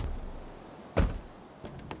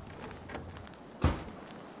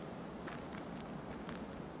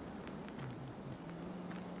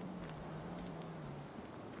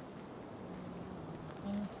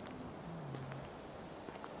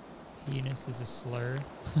 Penis is a slur.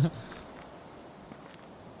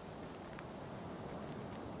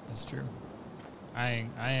 That's true. I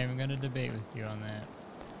am gonna debate with you on that.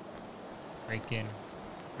 Break in.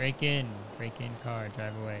 Break in. Break in car.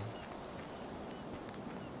 Drive away.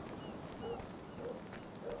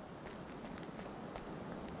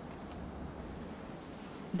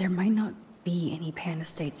 There might not be any Pan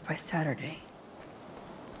Estates by Saturday.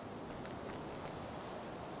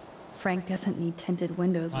 Frank doesn't need tinted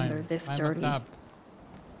windows when they're this dirty. Up.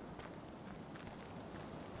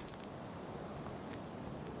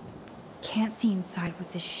 Can't see inside with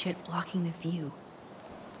this shit blocking the view.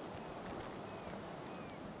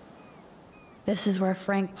 This is where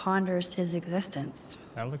Frank ponders his existence.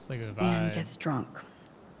 That looks like a vibe. And gets drunk.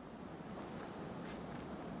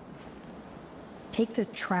 Take the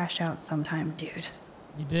trash out sometime, dude.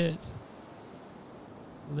 You did.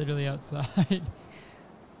 It's literally outside.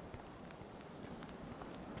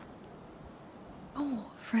 Oh,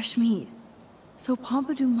 fresh meat. So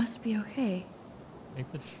Pompidou must be okay. Take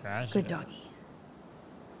the trash Good out. doggy.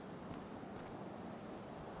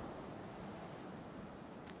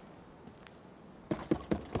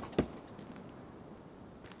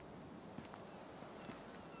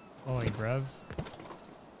 Holy bruv.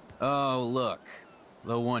 Oh, look.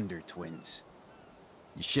 The Wonder Twins.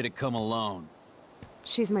 You should have come alone.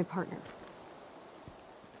 She's my partner.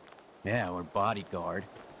 Yeah, we're bodyguard.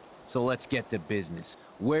 So let's get to business.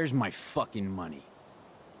 Where's my fucking money?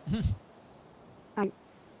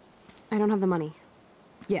 I don't have the money.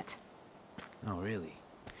 Yet. Oh, really?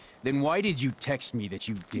 Then why did you text me that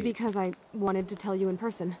you did? Because I wanted to tell you in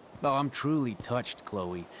person. Oh, I'm truly touched,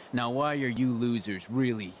 Chloe. Now why are you losers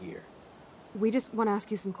really here? We just want to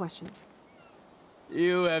ask you some questions.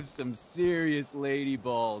 You have some serious lady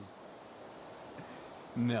balls.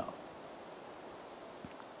 No.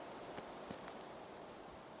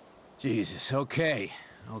 Jesus, okay.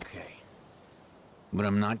 Okay. But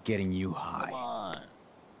I'm not getting you high. Come on.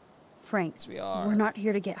 Frank, Yes, we are. we're not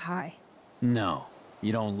here to get high. No,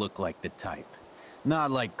 you don't look like the type.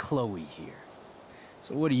 Not like Chloe here.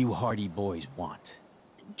 So what do you hardy boys want?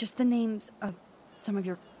 Just the names of some of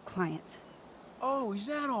your clients. Oh, is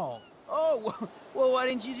that all? Oh, well, why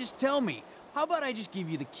didn't you just tell me? How about I just give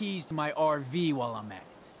you the keys to my RV while I'm at it?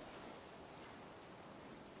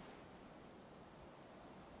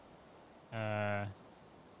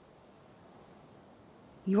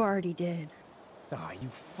 You already did. Ah, you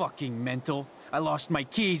fucking mental. I lost my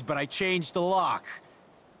keys, but I changed the lock.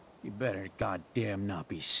 You better goddamn not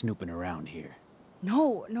be snooping around here.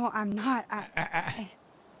 No, I'm not.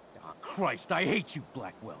 Oh, Christ, I hate you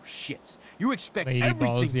Blackwell shits. You expect Lady everything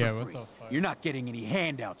balls, for yeah, what free. the fuck? You're not getting any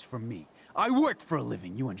handouts from me. I work for a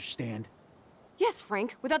living, you understand? Yes,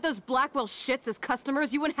 Frank. Without those Blackwell shits as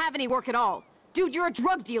customers, you wouldn't have any work at all. Dude, you're a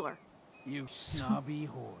drug dealer. You snobby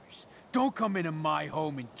whores. Don't come into my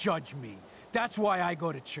home and judge me. That's why I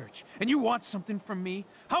go to church. And you want something from me?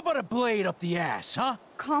 How about a blade up the ass, huh?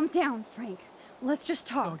 Calm down, Frank. Let's just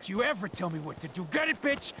talk. Don't you ever tell me what to do. Get it,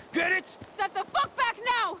 bitch? Get it? Step the fuck back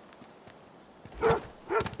now!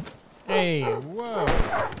 Hey, whoa.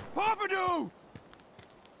 Pompidou!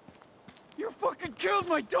 You fucking killed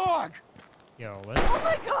my dog! Yo, let's... Oh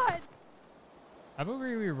my god! How about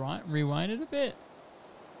we rewind it a bit?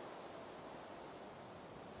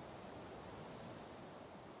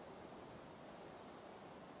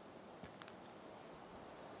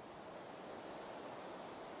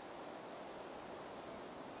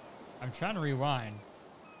 I'm trying to rewind.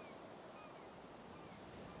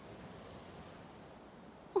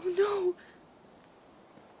 Oh no!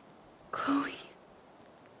 Chloe.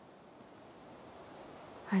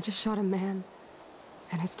 I just shot a man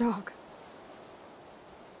and his dog.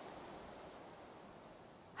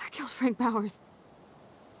 I killed Frank Bowers.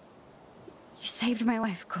 You saved my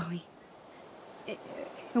life, Chloe. It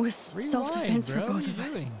was self-defense for both of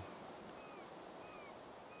us.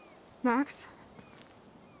 Max?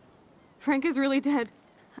 Frank is really dead.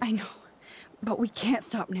 I know, but we can't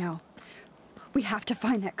stop now. We have to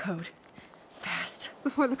find that code. Fast.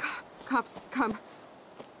 Before the cops come.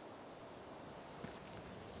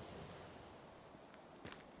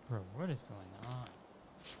 Bro, what is going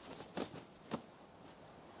on?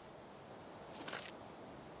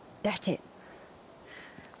 That's it.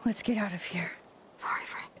 Let's get out of here. Sorry,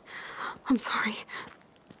 Frank. I'm sorry.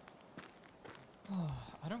 Oh,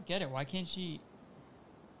 I don't get it. Why can't she...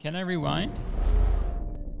 Can I rewind?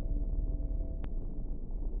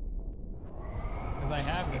 Because I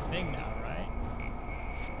have the thing now, right?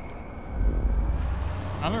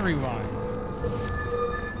 I'm gonna rewind.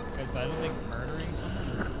 Because I don't think murdering someone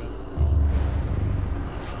is the best call.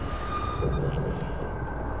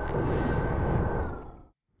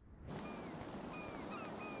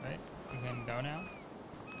 Right? We can go now?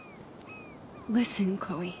 Listen,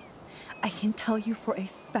 Chloe. I can tell you for a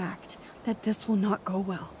fact that this will not go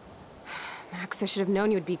well. Max, I should have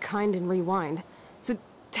known you would be kind and rewind. So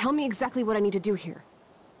tell me exactly what I need to do here.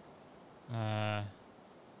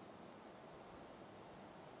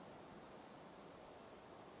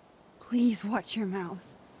 Please watch your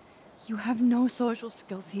mouth. You have no social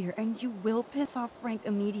skills here, and you will piss off Frank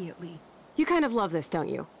immediately. You kind of love this, don't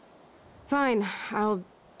you? Fine, I'll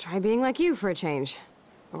try being like you for a change.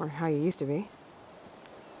 Or how you used to be.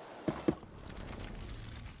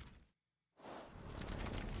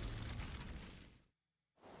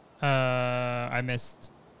 I missed.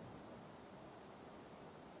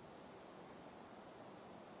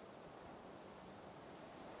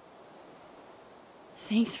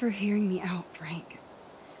 Thanks for hearing me out, Frank.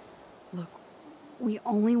 Look, we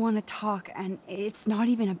only want to talk, and it's not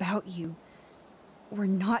even about you. We're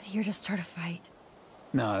not here to start a fight.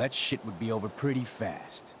 No, that shit would be over pretty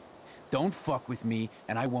fast. Don't fuck with me,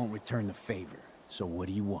 and I won't return the favor. So what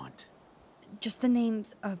do you want? Just the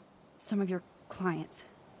names of some of your clients.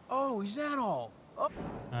 Oh, is that all? Oh.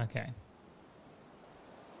 Okay.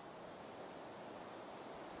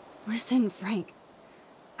 Listen, Frank.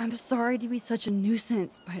 I'm sorry to be such a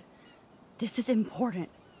nuisance, but this is important.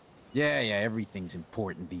 Yeah, everything's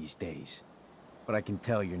important these days. But I can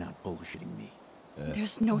tell you're not bullshitting me.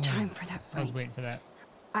 There's no time for that, Frank. I was waiting for that.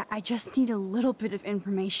 I just need a little bit of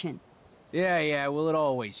information. Yeah, well, it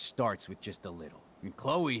always starts with just a little. And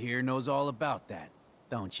Chloe here knows all about that,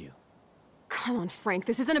 don't you? Come on, Frank,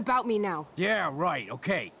 this isn't about me now. Yeah, right,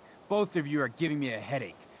 okay. Both of you are giving me a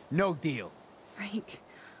headache. No deal. Frank,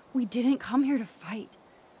 we didn't come here to fight.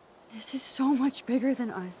 This is so much bigger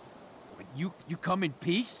than us. But you come in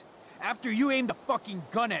peace? After you aimed a fucking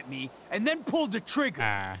gun at me, and then pulled the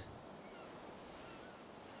trigger.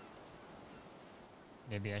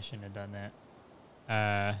 Maybe I shouldn't have done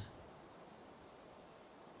that.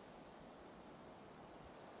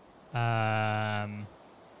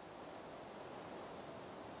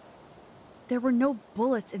 There were no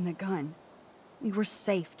bullets in the gun. We were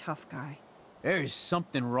safe, tough guy. There's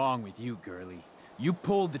something wrong with you, girlie. You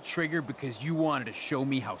pulled the trigger because you wanted to show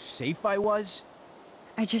me how safe I was?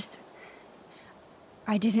 I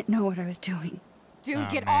didn't know what I was doing. Dude,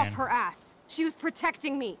 get off her ass. She was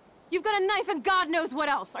protecting me. You've got a knife and God knows what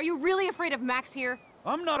else. Are you really afraid of Max here?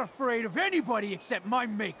 I'm not afraid of anybody except my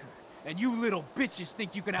maker. And you little bitches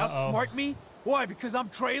think you can outsmart me? Why, because I'm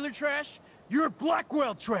trailer trash? You're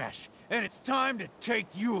Blackwell trash, and it's time to take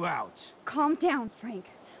you out. Calm down, Frank.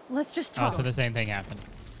 Let's just talk. Oh, so the same thing happened.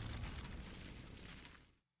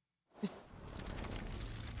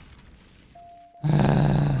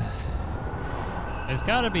 There's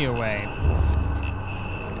gotta be a way.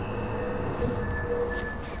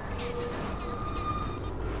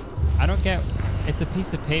 I don't get... It's a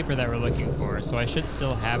piece of paper that we're looking for, so I should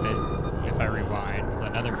still have it if I rewind with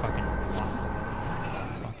another fucking clock. This is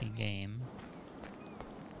a fucking game.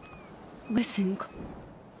 Listen,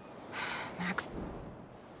 Max.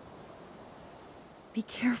 Be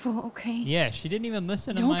careful, okay? Yeah, she didn't even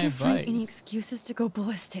listen to my Don't give advice. Frank any excuses to go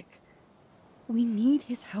ballistic. We need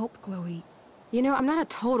his help, Chloe. You know, I'm not a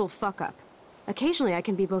total fuck-up. Occasionally I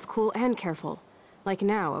can be both cool and careful. Like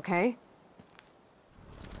now, okay?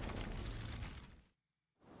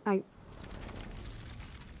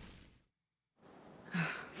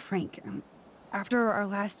 Frank, After our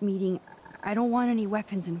last meeting, I don't want any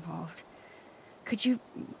weapons involved. Could you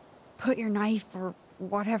put your knife or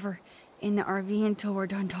whatever in the RV until we're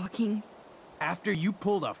done talking? After you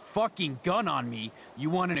pulled a fucking gun on me, you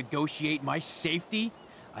want to negotiate my safety?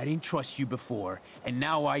 I didn't trust you before, and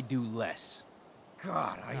now I do less.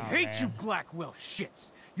 God, I hate you Blackwell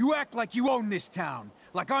shits. You act like you own this town,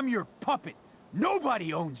 like I'm your puppet.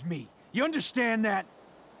 Nobody owns me. You understand that?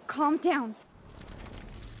 Calm down.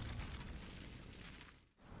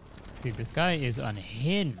 Dude, this guy is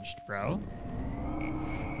unhinged, bro.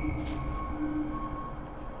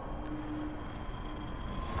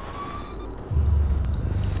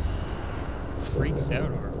 Freaks out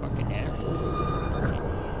over fucking everything.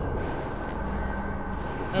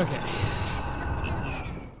 Okay.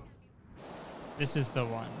 This is the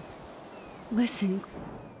one. Listen.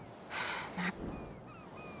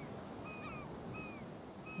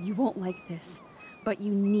 You won't like this, but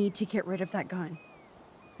you need to get rid of that gun.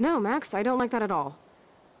 No, Max, I don't like that at all.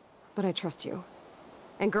 But I trust you.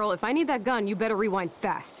 And girl, if I need that gun, you better rewind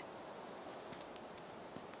fast.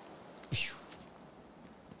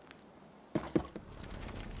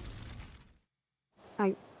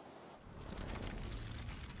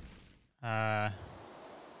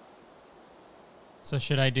 So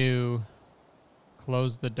should I do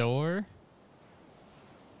close the door?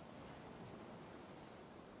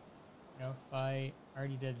 No fight.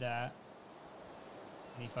 Already did that.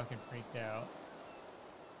 And he fucking freaked out.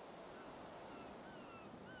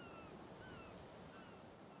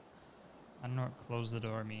 I don't know what close the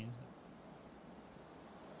door means.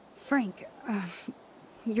 Frank,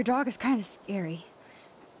 your dog is kind of scary.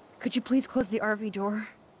 Could you please close the RV door?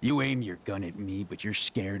 You aim your gun at me, but you're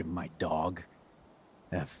scared of my dog?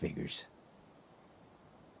 That figures.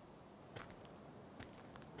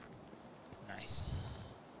 Nice.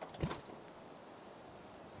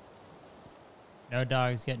 No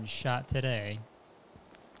dogs getting shot today.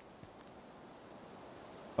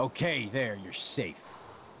 Okay, there, you're safe.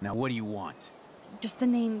 Now what do you want? Just the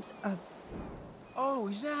names of... Oh,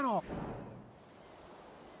 is that all?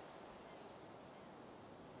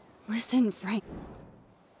 Listen, Frank.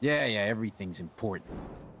 Yeah, everything's important.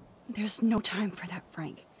 There's no time for that,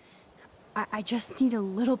 Frank. I just need a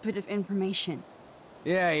little bit of information.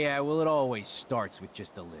 Yeah, well, it always starts with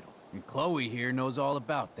just a little. And Chloe here knows all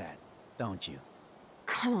about that, don't you?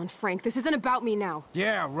 Come on, Frank, this isn't about me now.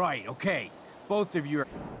 Yeah, right, okay. Both of you are...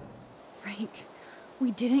 Frank,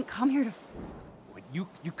 we didn't come here to... What,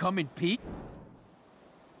 you come in peace?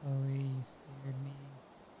 Chloe scared me.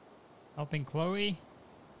 Helping Chloe?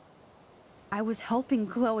 I was helping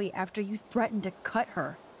Chloe after you threatened to cut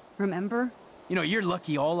her. Remember? You know, you're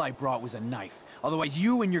lucky all I brought was a knife. Otherwise,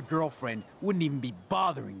 you and your girlfriend wouldn't even be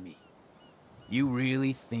bothering me. You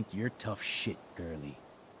really think you're tough shit, girlie.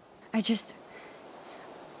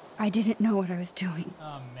 I didn't know what I was doing.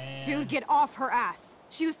 Oh, man. Dude, get off her ass.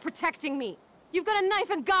 She was protecting me. You've got a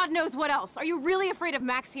knife and God knows what else. Are you really afraid of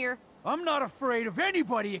Max here? I'm not afraid of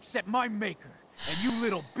anybody except my maker. And you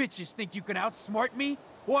little bitches think you can outsmart me?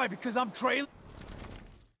 Why, because I'm trailer?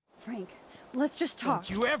 Frank, let's just talk.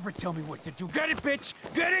 Don't you ever tell me what to do. Get it, bitch?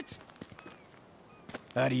 Get it?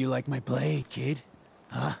 How do you like my blade, kid?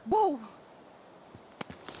 Huh? Whoa!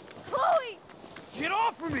 Chloe! Get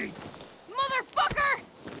off of me! Motherfucker!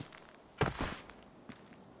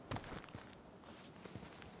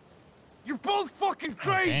 You're both fucking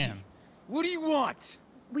crazy! Oh, damn. What do you want?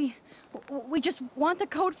 We just want the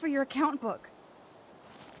code for your account book.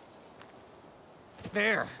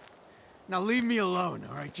 There. Now leave me alone,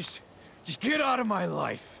 all right? Just get out of my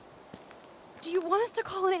life. Do you want us to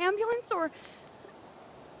call an ambulance, or...?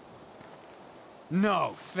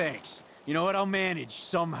 No, thanks. You know what? I'll manage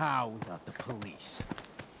somehow without the police.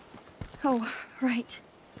 Oh, right.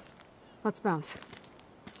 Let's bounce.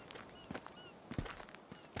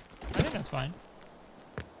 I think that's fine.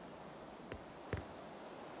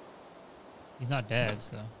 He's not dead,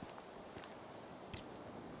 so...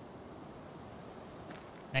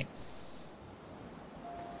 Nice.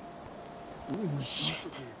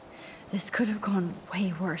 Shit. This could have gone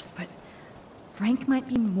way worse, but Frank might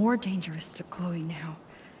be more dangerous to Chloe now.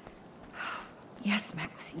 Yes,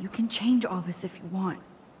 Max, you can change all this if you want.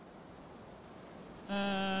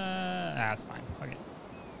 That's fine. Fuck it.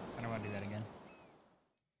 I don't want to do that again.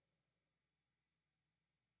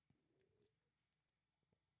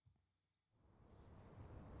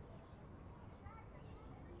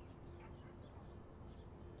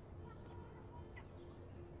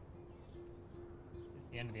 Is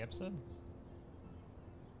this the end of the episode?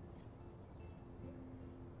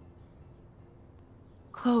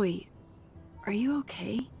 Chloe, are you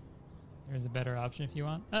okay? There's a better option if you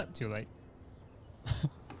want. Oh, too late.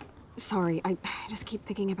 Sorry, I just keep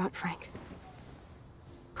thinking about Frank.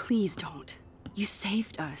 Please don't. You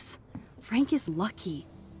saved us. Frank is lucky.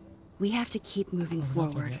 We have to keep moving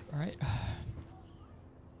forward. All right.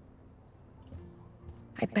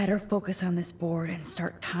 I better focus on this board and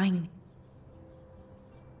start tying.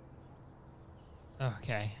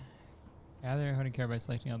 Okay. Gather who to care by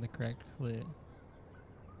selecting all the correct clues.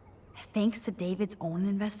 Thanks to David's own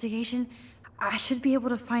investigation, I should be able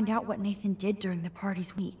to find out what Nathan did during the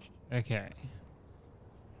party's week. Okay.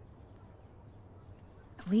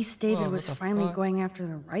 At least David Whoa, was what the finally fuck? going after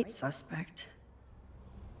the right suspect.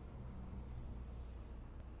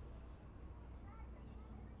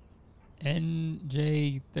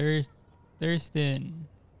 NJ Thurston.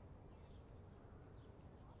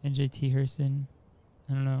 NJT Hurston.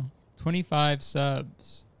 I don't know. 25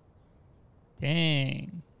 subs.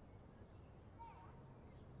 Dang.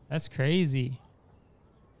 That's crazy.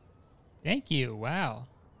 Thank you. Wow.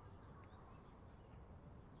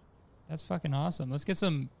 That's fucking awesome. Let's get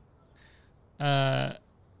some what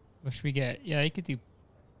should we get? Yeah, you could do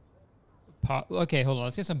okay, hold on.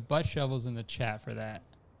 Let's get some butt shovels in the chat for that.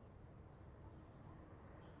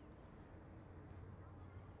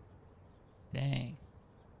 Dang.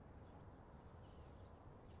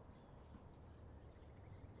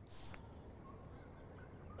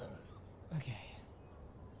 Okay.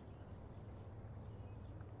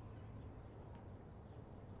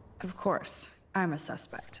 Of course, I'm a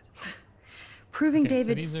suspect. Proving Okay, so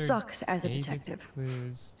David these are sucks as a David's detective.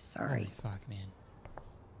 clues. Sorry. Holy fuck, man.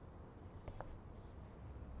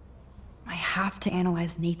 I have to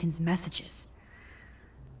analyze Nathan's messages.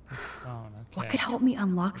 This phone, okay. What could help me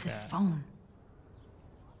unlock What's this that? phone?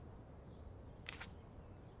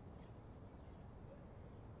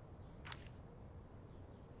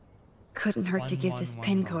 Couldn't hurt to give this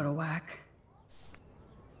pin code a whack.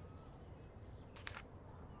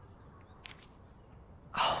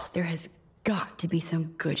 Oh, there has got to be some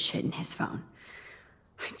good shit in his phone.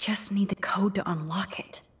 I just need the code to unlock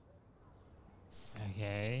it.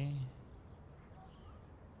 Okay.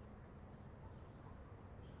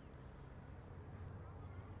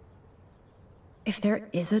 If there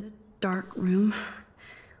is a dark room,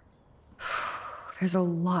 there's a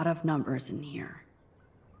lot of numbers in here.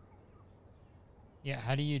 Yeah,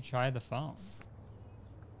 how do you try the phone?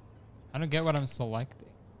 I don't get what I'm selecting.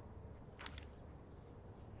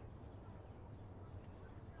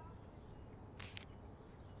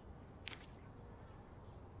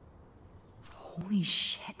 Holy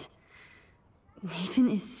shit.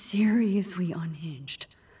 Nathan is seriously unhinged.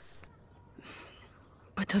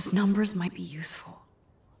 But those numbers might be useful.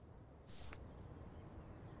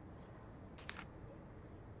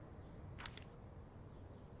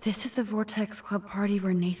 This is the Vortex Club party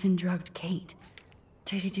where Nathan drugged Kate.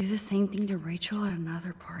 Did he do the same thing to Rachel at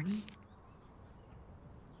another party?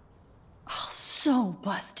 Oh, so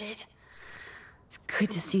busted. It's good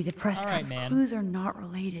to see the press All right, cup's man. clues are not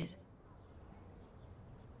related.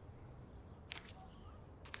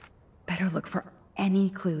 Better look for any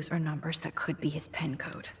clues or numbers that could be his pen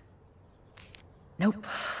code. Nope.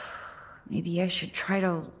 Maybe I should try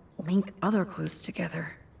to link other clues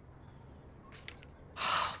together.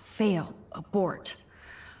 Fail. Abort.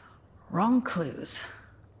 Wrong clues.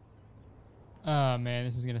 Oh man,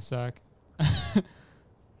 this is gonna suck. I don't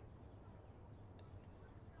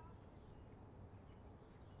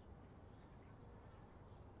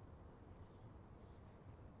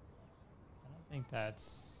think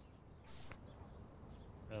that's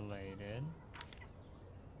related.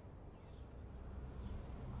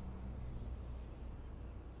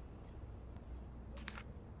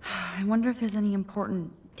 I wonder if there's any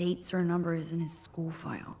important dates or numbers in his school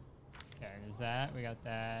file. Okay, there's that. We got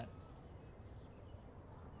that.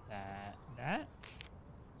 That.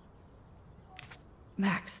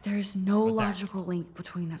 Max, there's no What that? logical link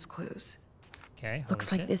between those clues. Okay. Looks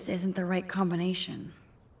holy like shit. this isn't the right combination.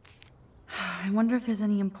 I wonder if there's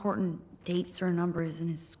any important dates or numbers in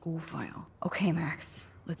his school file. Okay, Max,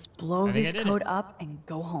 let's blow I think this I did code it. up and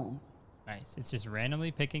go home. Nice. It's just randomly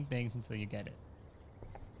picking things until you get it.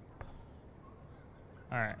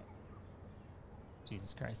 All right.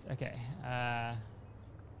 Jesus Christ. Okay.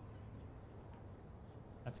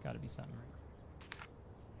 That's got to be something, right?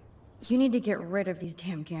 You need to get rid of these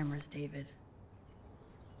damn cameras, David.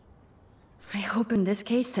 I hope in this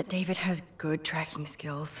case that David has good tracking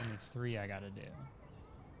skills. Only 3 I gotta do.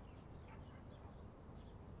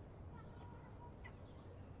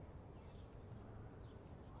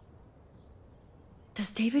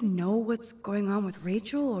 Does David know what's going on with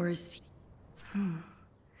Rachel, or is he...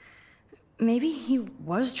 Maybe he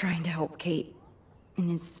was trying to help Kate in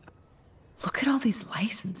his Look at all these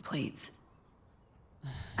license plates.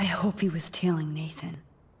 I hope he was tailing Nathan.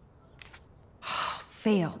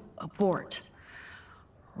 Fail. Abort.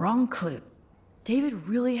 Wrong clue. David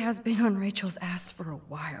really has been on Rachel's ass for a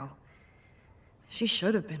while. She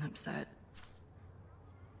should have been upset.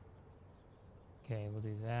 Okay, we'll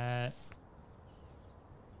do that.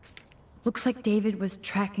 Looks like David was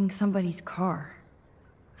tracking somebody's car.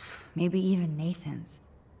 Maybe even Nathan's.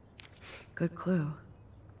 Good clue.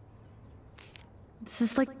 This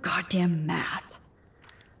is like goddamn math.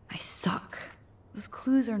 I suck. Those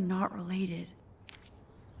clues are not related.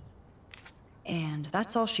 And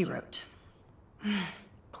that's all she wrote.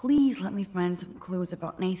 Please let me find some clues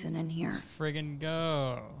about Nathan in here. Let's friggin'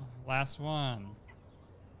 go. Last one.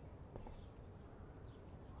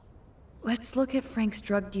 Let's look at Frank's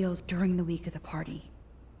drug deals during the week of the party.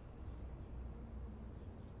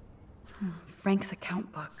 Frank's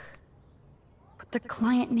account book. But the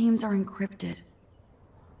client names are encrypted.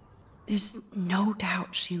 There's no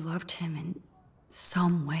doubt she loved him in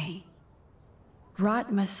some way.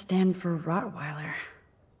 Rot must stand for Rottweiler.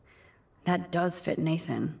 That does fit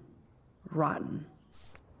Nathan. Rotten.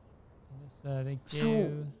 Thank you.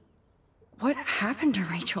 So, what happened to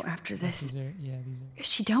Rachel after this? These are...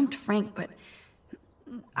 She dumped Frank, but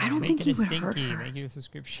I don't think he would hurt her. Make it a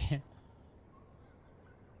subscription.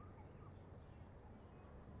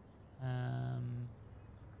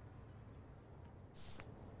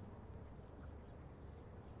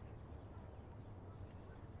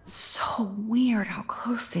 So weird how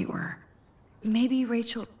close they were. Maybe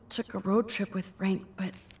Rachel took a road trip with Frank,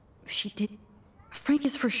 but she did. Frank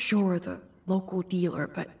is for sure the local dealer,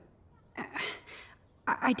 but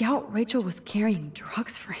I doubt Rachel was carrying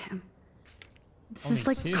drugs for him. This is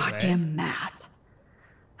like goddamn math.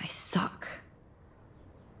 I suck.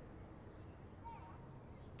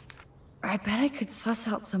 I bet I could suss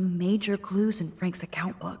out some major clues in Frank's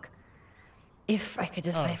account book. If I could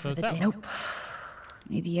decipher the data. Nope.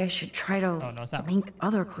 Maybe I should try to link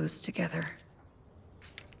other clues together.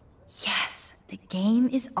 Yes, the game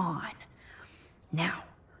is on. Now,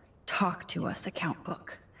 talk to us, account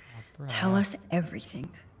book. Tell us everything.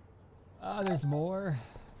 There's more.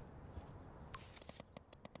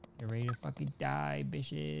 You're ready to fucking die,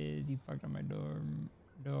 bitches. You fucked on my door.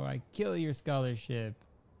 I kill your scholarship.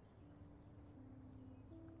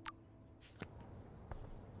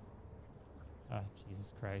 Oh,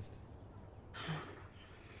 Jesus Christ.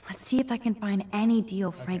 Let's see if I can find any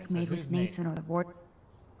deal Frank made with Nathan or the board.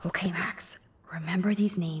 Okay, Max. Remember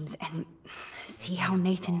these names and see how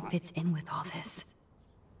Nathan fits in with all this.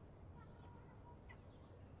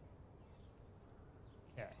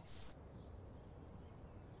 Okay.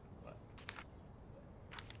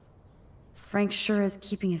 Frank sure is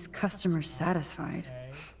keeping his customers satisfied. Okay.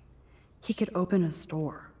 He could open a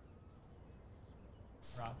store.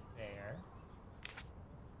 Rot's there.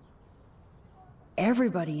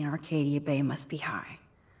 Everybody in Arcadia Bay must be high.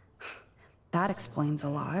 That explains a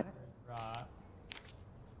lot. Rot.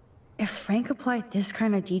 If Frank applied this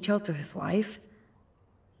kind of detail to his life,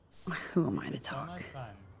 who am I to talk?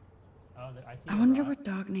 I wonder what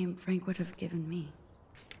dog name Frank would have given me.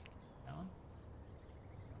 That one?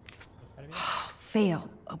 Fail.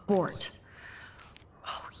 Abort.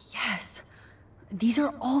 Oh, yes. These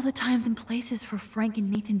are all the times and places for Frank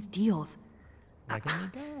and Nathan's deals.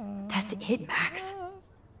 That's it, Max.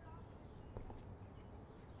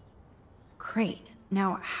 Great.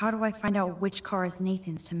 Now, how do I find out which car is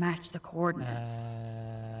Nathan's to match the coordinates?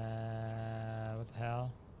 What the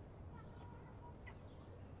hell?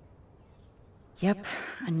 Yep,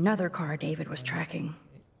 another car David was tracking.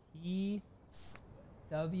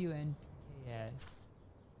 WNPS.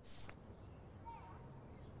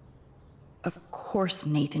 Of course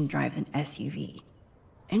Nathan drives an SUV.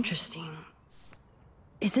 Interesting.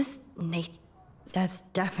 Is this Nathan? That's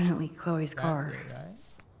definitely Chloe's car. That's it, right?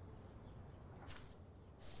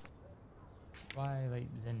 Twilight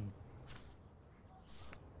Zen.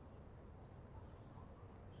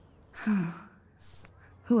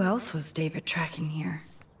 Who else was David tracking here?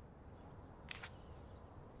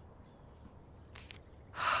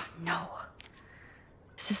 No.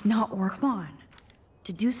 This is not work. Come on.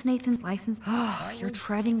 Deduce Nathan's license. Oh, you're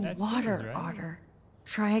treading water, his, right? Otter.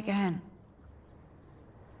 Try again.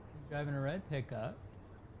 He's driving a red pickup.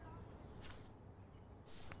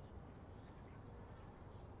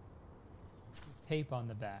 Tape on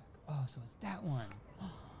the back. Oh, so it's that one.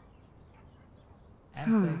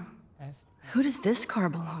 Who does this car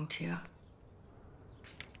belong to?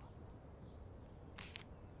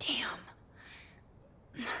 Damn.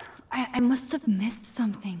 I must have missed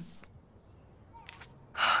something.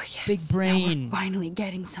 Oh, yes. Big brain. Now we're finally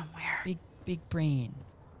getting somewhere. Big big brain.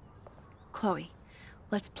 Chloe,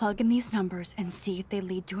 let's plug in these numbers and see if they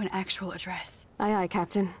lead to an actual address. Aye, aye,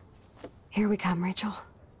 Captain. Here we come, Rachel.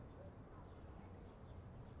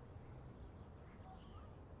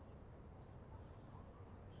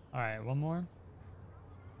 All right, one more.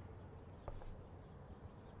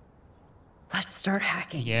 Let's start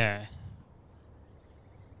hacking. Yeah.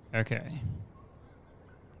 Okay.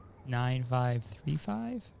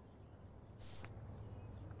 9535.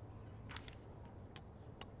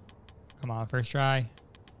 Come on, first try.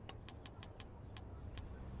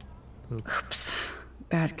 Poop. Oops.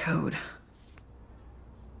 Bad code.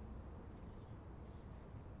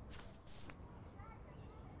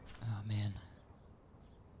 Oh man.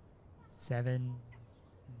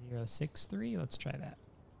 7063. Let's try that.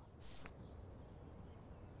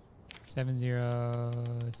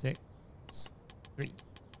 7063.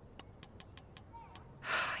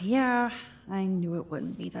 Yeah, I knew it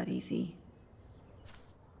wouldn't be that easy.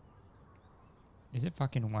 Is it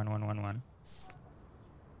fucking 1111?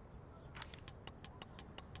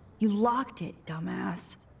 You locked it,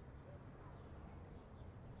 dumbass.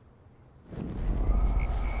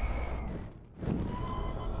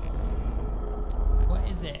 What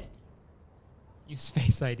is it? Use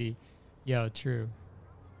Face ID. Yo, true.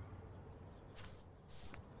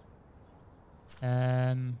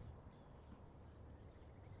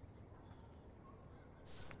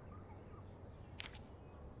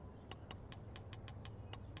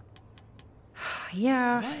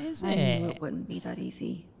 Yeah, what is I it? knew it wouldn't be that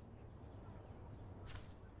easy.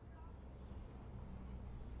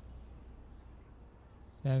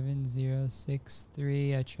 Seven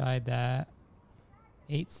 7063. I tried that.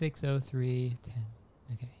 8603 10.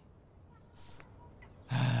 Okay.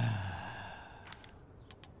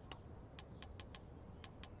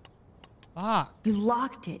 Fuck. You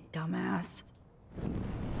locked it, dumbass.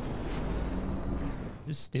 This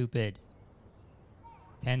is stupid.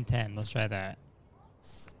 1010. Let's try that.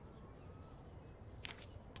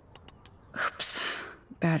 Oops.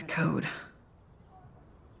 Bad code.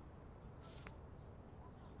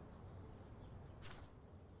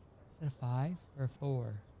 Is it a 5 or a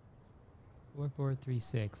 4?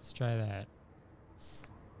 4436. Let's try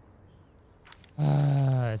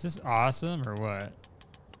that. Is this awesome or what?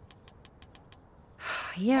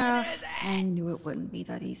 Yeah, I knew it wouldn't be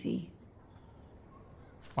that easy.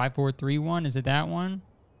 5431. Is it that one?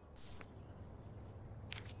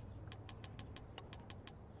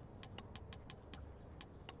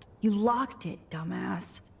 You locked it,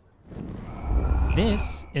 dumbass.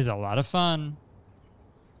 This is a lot of fun.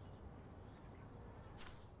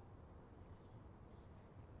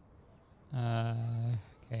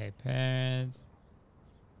 Okay, parents.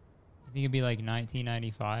 I think it'd be like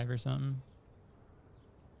 1995 or something.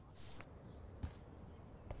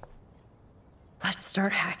 Let's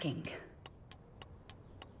start hacking.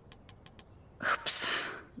 Oops.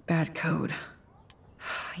 Bad code.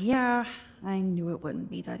 Yeah, I knew it wouldn't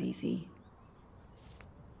be that easy.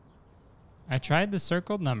 I tried the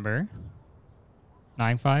circled number.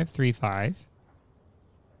 9535.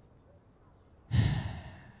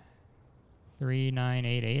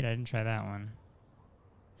 3988. I didn't try that one.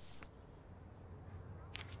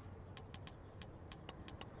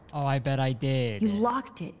 Oh, I bet I did. You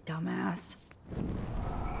locked it, dumbass.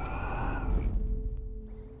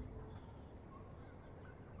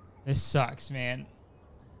 This sucks, man.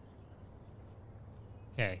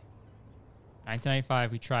 Okay.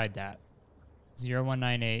 1995, we tried that.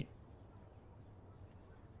 0198.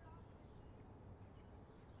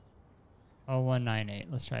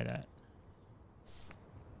 0198. Let's try that.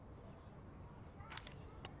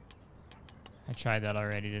 I tried that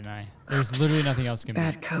already, didn't I? There's literally nothing else can be.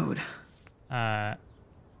 Bad code.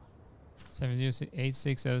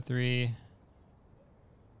 708603.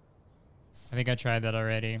 I think I tried that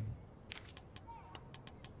already.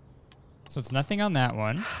 So it's nothing on that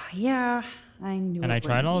one. Yeah, I knew. And it I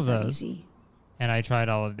tried all of wouldn't be that those. easy. And I tried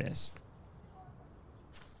all of this.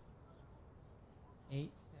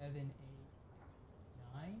 8789.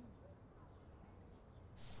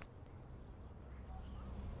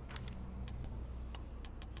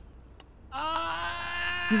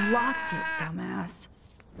 You locked it, dumbass.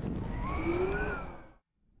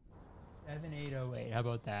 7808. How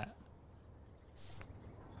about that?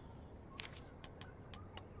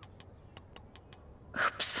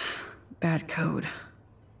 Oops. Bad code.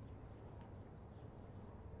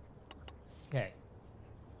 Okay.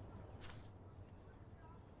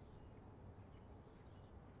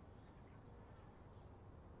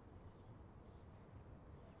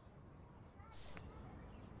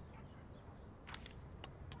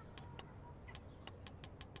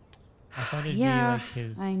 thought it'd Yeah, be like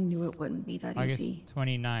his I knew it wouldn't be that August easy.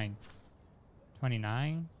 29.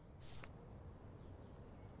 29?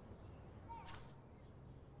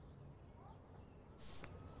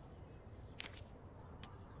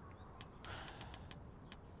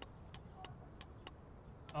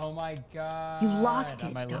 Oh my god. You locked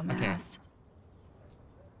it, Okay. dumbass.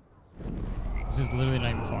 This is literally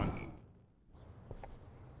not even fun.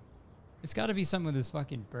 It's got to be something with his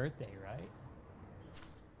fucking birthday, right?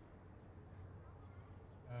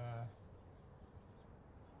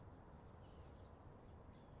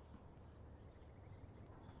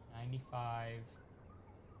 95.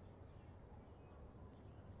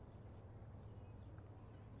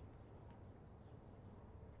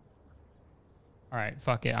 All right,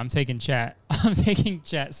 fuck it. I'm taking chat. I'm taking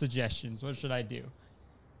chat suggestions. What should I do?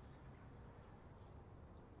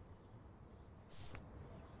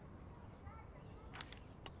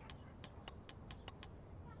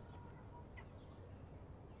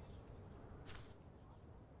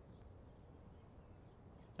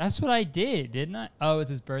 That's what I did, didn't I? Oh, it's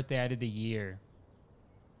his birthday. I did the year.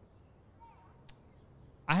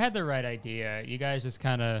 I had the right idea. You guys just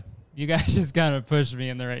kind of pushed me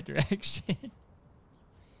in the right direction.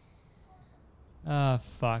 Oh,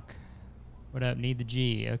 fuck. What up? Need the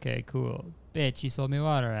G. Okay, cool. Bitch, you sold me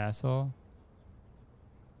water, asshole.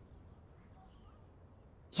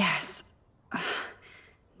 Yes.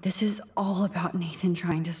 This is all about Nathan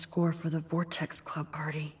trying to score for the Vortex Club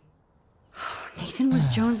party. Nathan was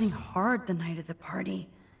jonesing hard the night of the party.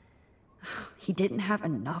 He didn't have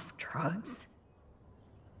enough drugs.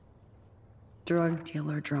 Drug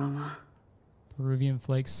dealer drama. Peruvian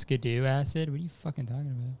flakes, skidoo acid? What are you fucking talking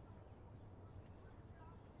about?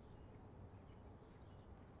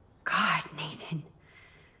 God, Nathan.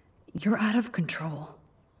 You're out of control.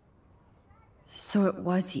 So it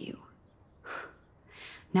was you.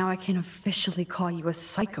 Now I can officially call you a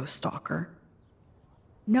psycho stalker.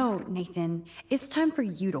 No, Nathan, it's time for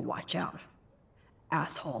you to watch out.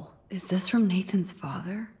 Asshole. Is this from Nathan's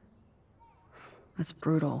father? That's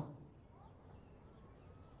brutal.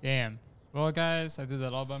 Damn. Well, guys, I did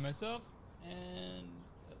that all by myself, and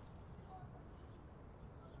that's...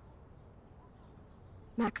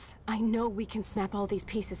 Max, I know we can snap all these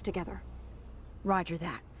pieces together. Roger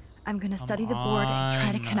that. I'm gonna study the board and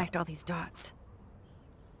try to connect all these dots.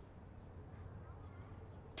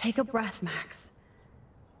 Take a breath, Max.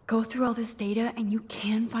 Go through all this data and you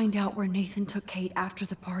can find out where Nathan took Kate after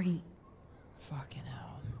the party. Fucking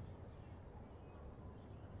hell.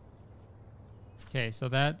 Okay, so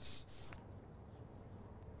that's...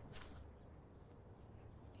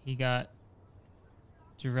 He got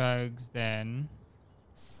drugs then.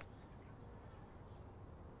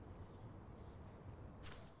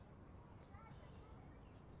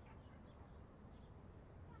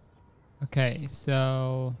 Okay,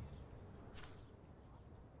 so...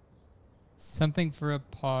 Something for a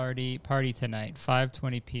party tonight,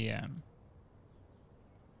 5:20 p.m.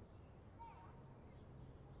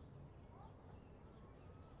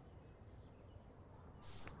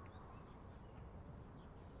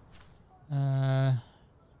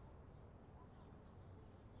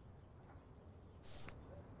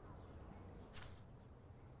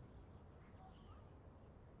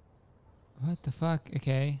 What the fuck?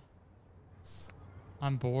 Okay.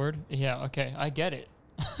 I'm bored. Yeah, okay, I get it.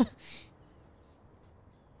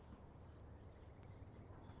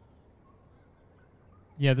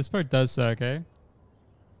 Yeah, this part does suck, eh?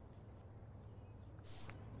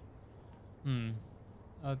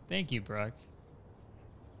 Oh, thank you, Brooke.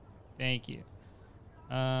 Thank you.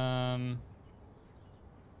 Sorry,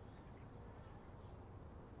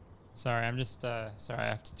 I'm just, sorry, I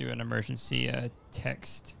have to do an emergency,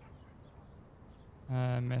 text.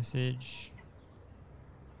 Message.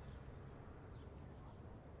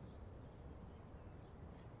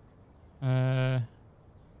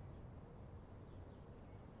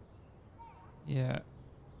 Yeah. I'm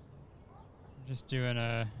just doing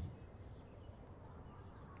a...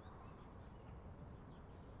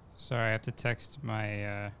 Sorry, I have to text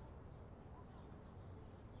my,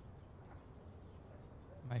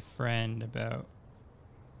 my friend about,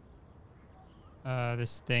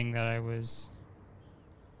 this thing that I was,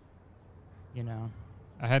 you know,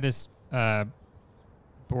 I had this,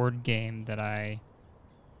 board game that I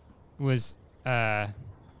was, had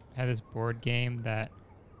this board game that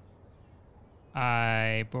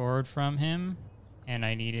I borrowed from him, and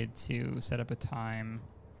I needed to set up a time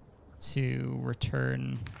to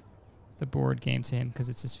return the board game to him because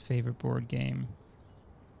it's his favorite board game.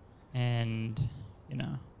 And, you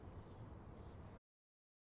know,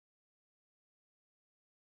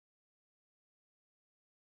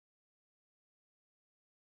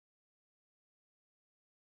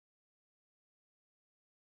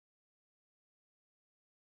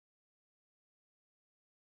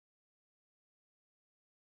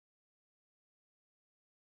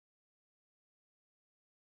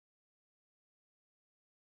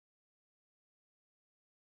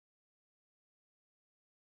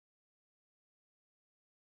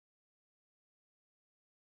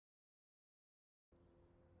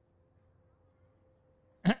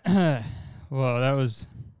 Whoa, that was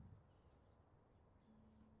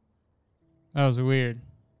weird.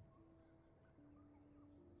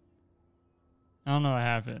 I don't know what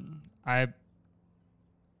happened. I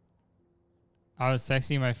was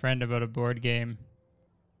texting my friend about a board game.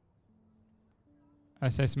 I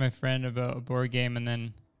was texting my friend about a board game and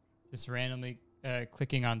then just randomly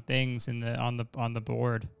clicking on things in the on the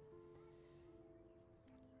board.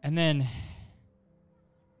 And then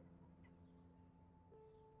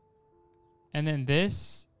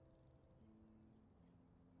this.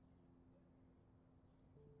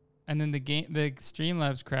 And then the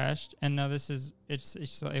Streamlabs crashed, and now this is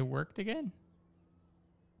it worked again.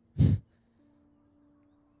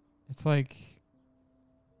 It's like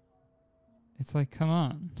come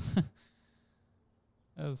on.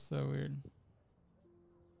 That was so weird.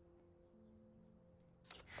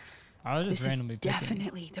 I was just randomly picking.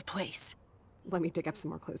 Definitely the place. Let me dig up some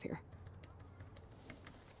more clues here.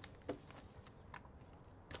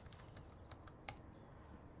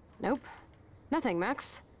 Nope. Nothing,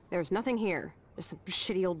 Max. There's nothing here. Just some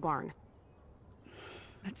shitty old barn.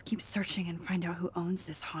 Let's keep searching and find out who owns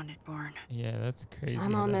this haunted barn. Yeah, that's crazy.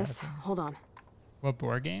 I'm on this. Hold on. What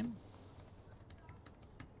board game?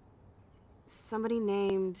 Somebody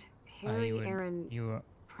named Harry Aaron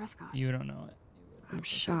Prescott. You don't know it. I'm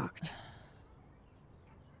shocked.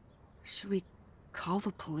 Should we call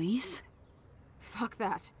the police? Fuck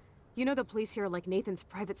that. You know the police here are like Nathan's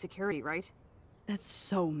private security, right? That's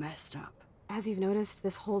so messed up. As you've noticed,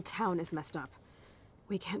 this whole town is messed up.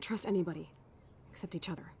 We can't trust anybody, except each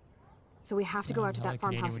other. So we have to go out to that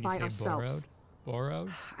farmhouse by ourselves.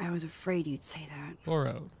 Borrowed? I was afraid you'd say that.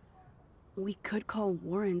 Borrowed. We could call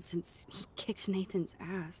Warren since he kicked Nathan's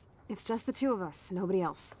ass. It's just the two of us, nobody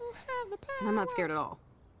else. You have the power. And I'm not scared at all.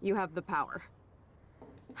 You have the power.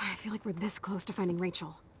 I feel like we're this close to finding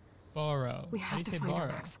Rachel. Borrow. We have to find her,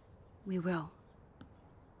 Max. We will.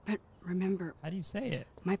 But remember... How do you say it?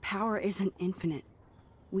 My power isn't infinite.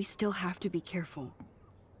 We still have to be careful.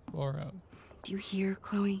 Borrow. Do you hear,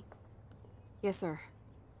 Chloe? Yes, sir.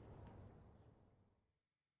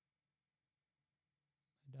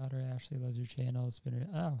 My daughter Ashley loves your channel. It's been...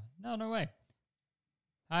 Oh, no way.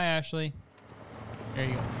 Hi, Ashley. There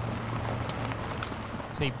you go.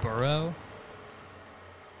 Say burrow?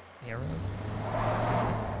 Arrow?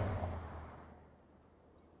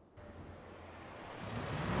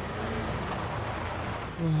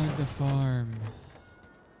 We'll hug the farm.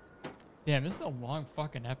 Damn, this is a long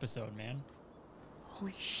fucking episode, man.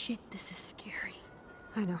 Holy shit, this is scary.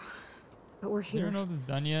 I know. But we're here. You don't know if this is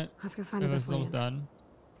done yet? Let's go find the best way. Almost done.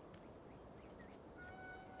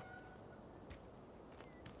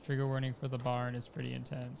 Trigger warning for the barn is pretty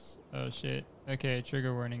intense. Oh shit. Okay,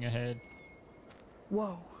 trigger warning ahead.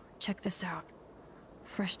 Whoa, check this out.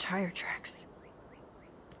 Fresh tire tracks.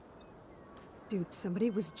 Dude, somebody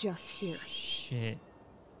was just here. Shit.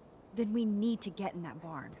 Then we need to get in that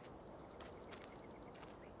barn.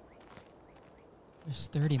 There's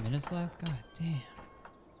 30 minutes left? God damn.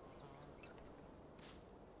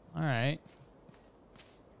 Alright.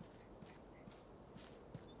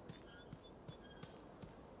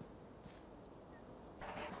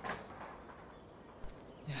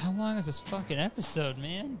 Yeah, how long is this fucking episode,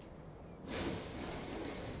 man?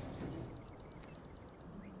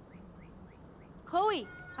 Chloe,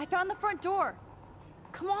 I found the front door.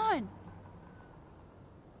 Come on.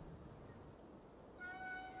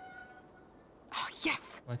 Oh,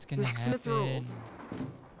 yes. What's gonna Maximus happen? rules.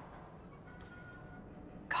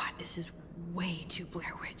 God, this is way too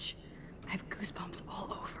Blair Witch. I have goosebumps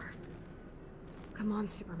all over. Come on,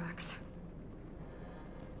 Supermax.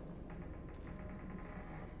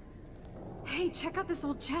 Hey, check out this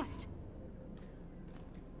old chest.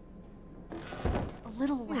 A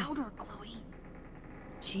little louder, Chloe.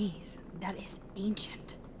 Jeez, that is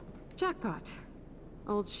ancient. Jackpot.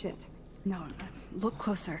 Old shit. No, look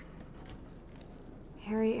closer.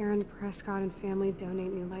 Harry Aaron Prescott and family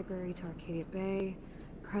donate new library to Arcadia Bay.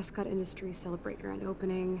 Prescott Industries celebrate grand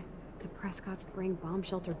opening. The Prescotts bring bomb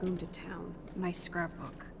shelter boom to town. Nice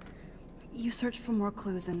scrapbook. You search for more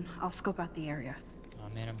clues and I'll scope out the area.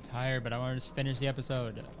 Oh man, I'm tired, but I want to just finish the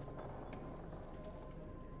episode.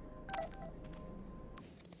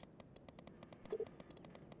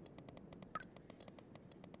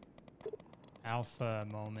 Alpha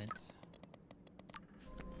moment.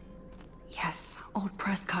 Yes, old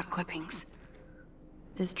Prescott clippings.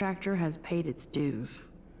 This tractor has paid its dues.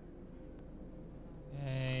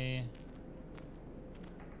 Okay.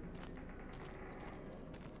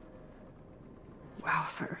 Wow,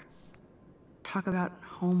 sir. Talk about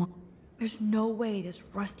home. There's no way this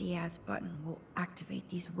rusty-ass button will activate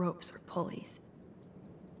these ropes or pulleys.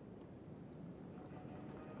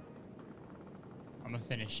 I'm gonna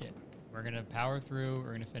finish it. We're gonna power through.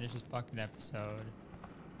 We're gonna finish this fucking episode.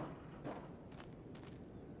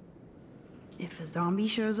 If a zombie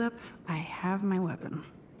shows up, I have my weapon.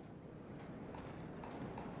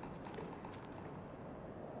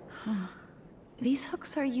 Huh. These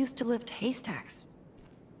hooks are used to lift haystacks.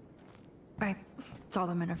 I saw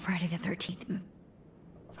them in a Friday the 13th movie.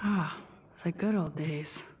 Ah, the good old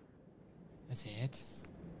days. That's it.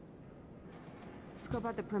 Scope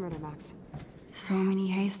out the perimeter, Max. So many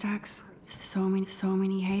haystacks. So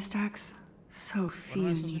many haystacks. So few What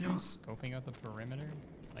am I supposed needles. to do? Scoping out the perimeter?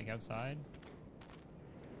 Like outside?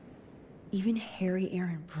 Even Harry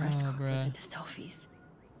Aaron Prescott was bruh. into selfies.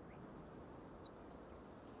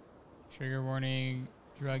 Trigger warning,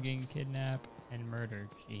 drugging, kidnap, and murder.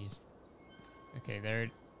 Jeez. Okay,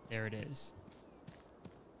 there it is.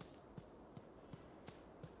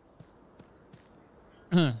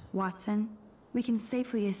 Watson, we can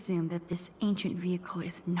safely assume that this ancient vehicle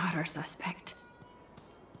is not our suspect.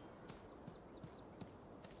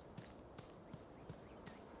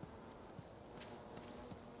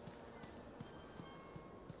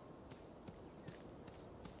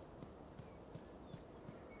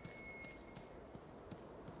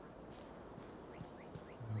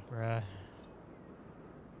 Oh, bruh.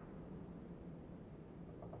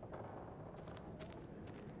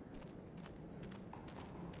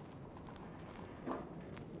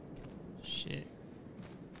 Shit.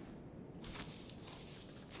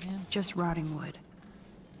 Man. Just rotting wood.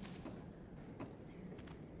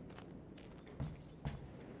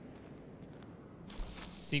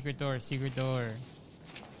 Secret door, secret door.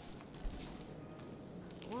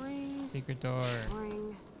 Boring. Secret door.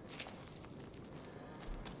 Boring.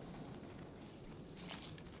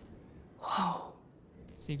 Whoa.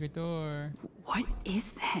 Secret door. What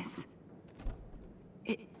is this?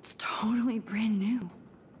 It's totally brand new.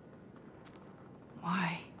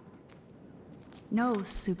 Why? No,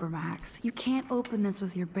 Supermax. You can't open this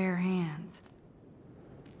with your bare hands.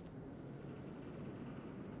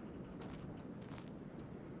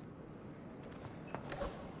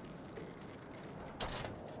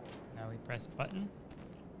 Now we press button.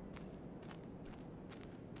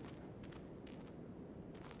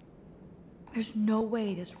 There's no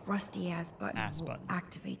way this rusty-ass button will button.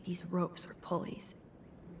 activate these ropes or pulleys.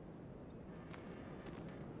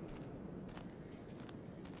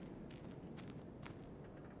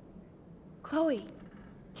 Chloe,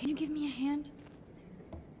 can you give me a hand?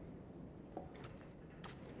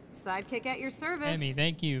 Sidekick at your service. Emmy,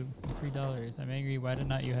 thank you. $3. I'm angry. Why did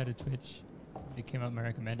not you had a Twitch? Somebody came up and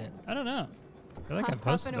recommended it. I don't know. I feel like I've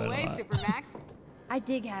posted Puffing about it away, a lot. Supermax. I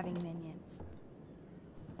dig having minions.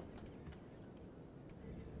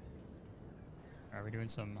 Are we doing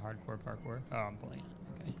some hardcore parkour? Oh, I'm pulling it.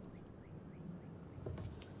 Okay.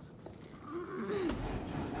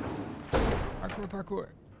 Parkour.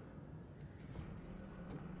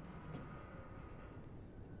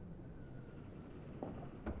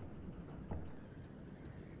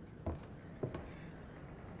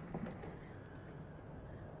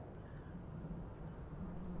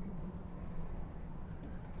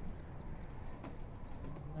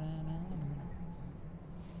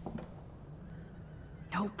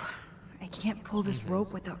 Nope. I can't pull this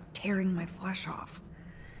rope without tearing my flesh off.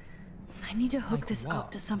 I need to hook this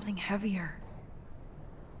up to something heavier.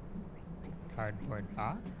 Cardboard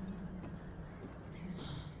box?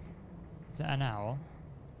 Is that an owl?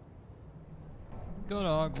 Go to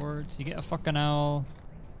Hogwarts, you get a fucking owl.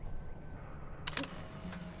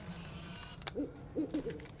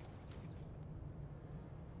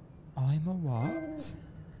 I'm a what?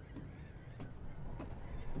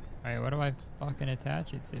 Alright, what do I fucking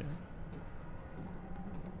attach it to?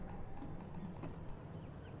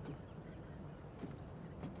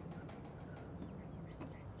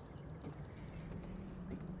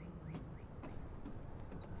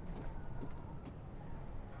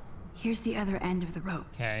 Here's the other end of the rope.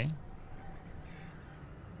 Okay.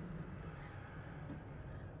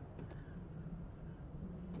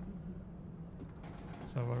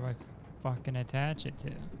 So what do I fucking attach it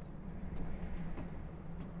to?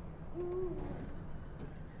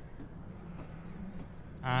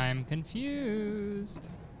 I'm confused.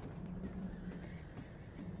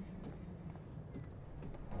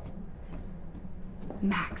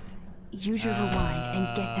 Max, use your rewind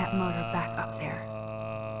and get that motor back up there.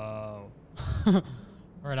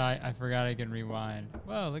 Or I forgot I can rewind.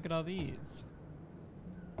 Whoa, look at all these.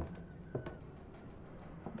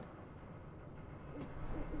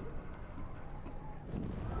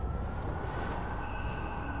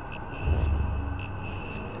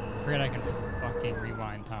 I forget I can fucking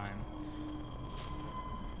rewind time.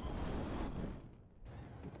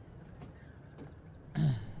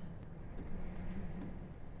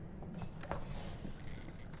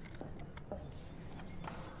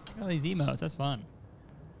 All these emotes, that's fun.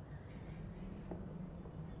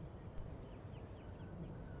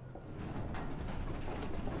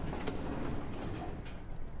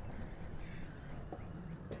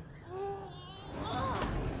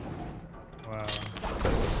 Wow.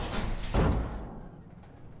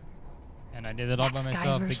 And I did it all by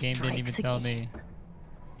myself. The game didn't even tell me.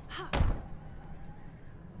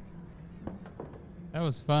 That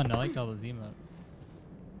was fun. I liked all those emotes.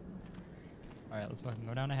 Alright, let's fucking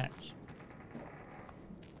go down the hatch.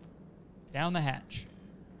 Down the hatch.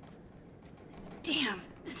 Damn,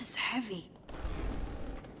 this is heavy.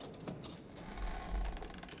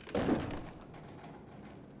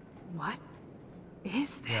 What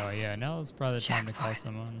is this? Oh yeah, now it's probably the time to call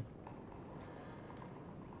someone.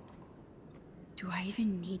 Do I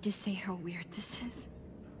even need to say how weird this is?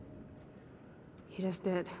 You just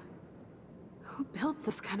did. Who built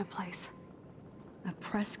this kind of place? A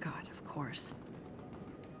Prescott, of course.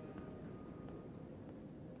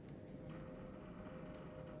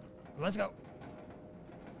 Let's go.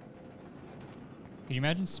 Could you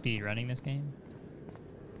imagine speed running this game?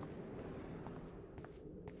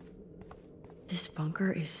 This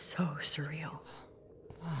bunker is so surreal.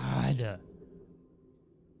 God.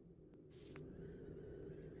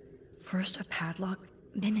 First a padlock,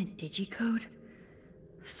 then a digicode?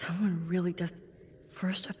 Someone really does...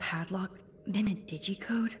 First a padlock, then a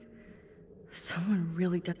digicode? Someone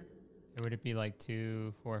really does... Would it be like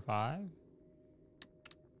 2, 4, 5?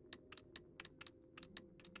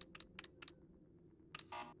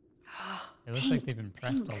 It looks like they've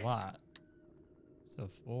impressed a lot. So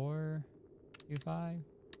 4, 2, 5.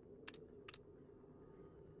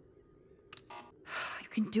 You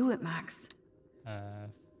can do it, Max.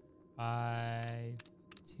 5,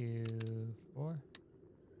 2, 4.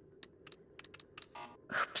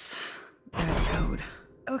 Oops. Bad code.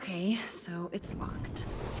 Okay, so it's locked.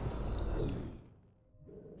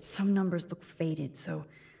 Some numbers look faded, so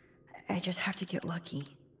I just have to get lucky.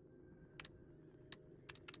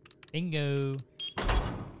 Bingo.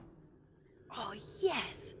 Oh,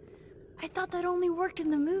 yes! I thought that only worked in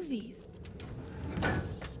the movies.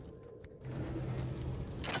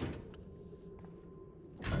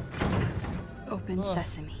 Open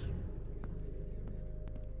sesame.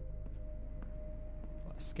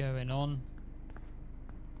 What's going on?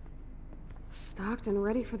 Stocked and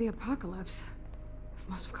ready for the apocalypse. This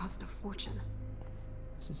must have cost a fortune.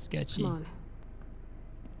 This is sketchy. Come on.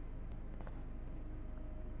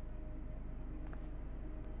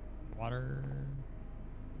 Water.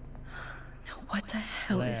 Now what the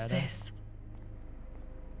hell is this?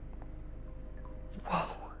 Whoa.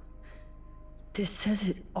 This says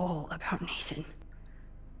it all about Nathan.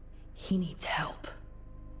 He needs help.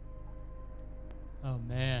 Oh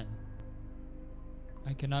man.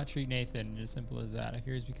 I cannot treat Nathan as simple as that. I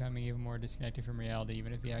fear he's becoming even more disconnected from reality,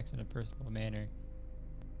 even if he acts in a personal manner.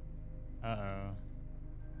 Uh-oh.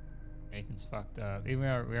 Nathan's fucked up. We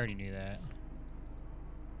already knew that.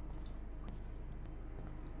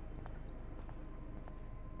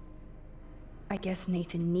 I guess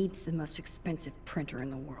Nathan needs the most expensive printer in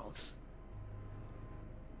the world.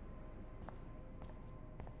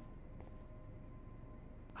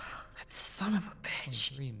 That son of a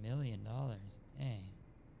bitch. $3 million. Dang.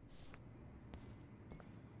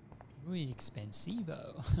 Muy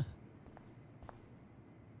expensivo. Is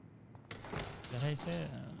that how you say it?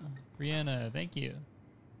 Brianna, thank you.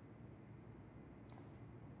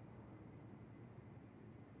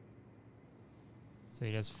 So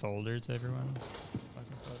he does folders, everyone?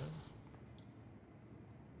 Fucking photo.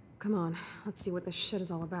 Come on, let's see what this shit is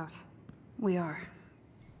all about. We are.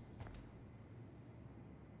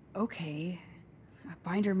 Okay. A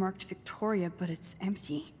binder marked Victoria, but it's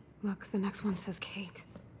empty. Look, the next one says Kate.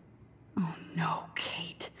 Oh no,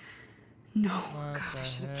 Kate. No. God, I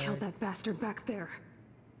should have killed that bastard back there.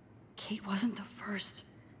 Kate wasn't the first.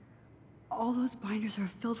 All those binders are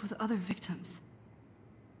filled with other victims.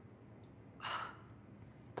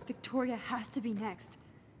 Victoria has to be next.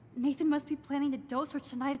 Nathan must be planning to dose her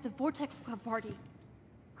tonight at the Vortex Club party.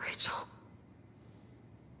 Rachel.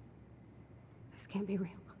 This can't be real.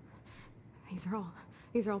 These are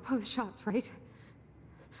all post shots, right?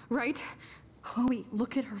 Right? Chloe,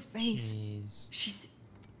 look at her face. Jeez. She's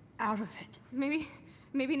out of it. Maybe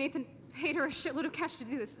Nathan paid her a shitload of cash to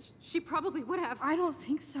do this. She probably would have. I don't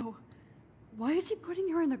think so. Why is he putting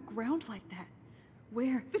her in the ground like that?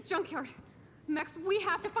 Where? The junkyard. Max, we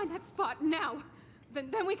have to find that spot now.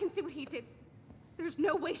 Then we can see what he did. There's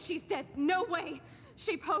no way she's dead. No way.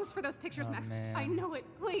 She posed for those pictures, Max. Man. I know it.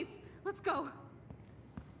 Please, let's go.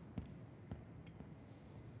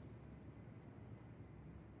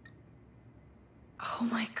 Oh Oh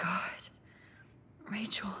my God.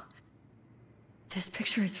 Rachel. This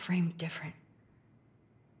picture is framed different.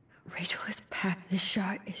 Rachel is back. This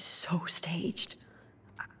shot is so staged.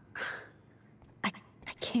 I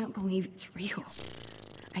can't believe it's real.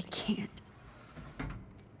 I can't.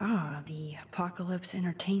 Ah, the Apocalypse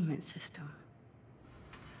Entertainment System.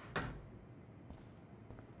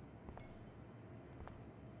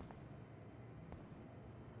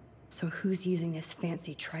 So who's using this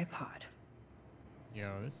fancy tripod? Yo,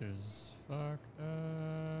 this is fucked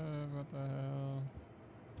up. What the hell?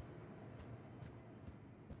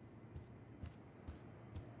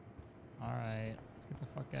 Alright, let's get the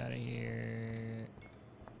fuck out of here.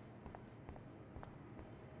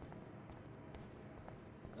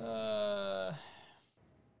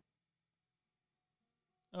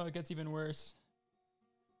 Oh, it gets even worse.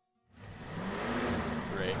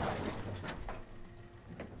 Great.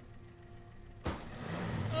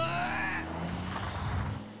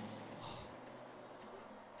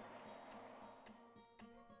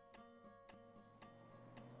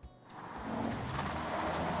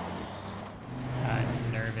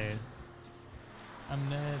 I'm nervous. I'm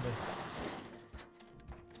nervous.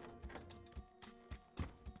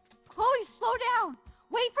 Chloe, slow down!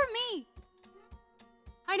 Wait for me!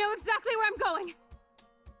 I know exactly where I'm going!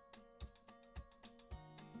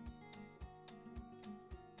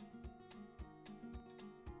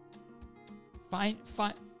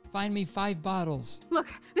 Find me 5 bottles. Look,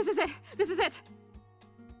 this is it! This is it!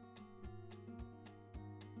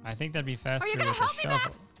 I think that'd be faster Are you with gonna a help me, shovel.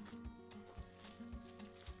 Max?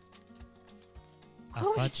 A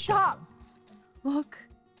Chloe, butt stop! shovel. Look.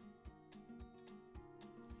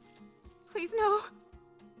 Please, no.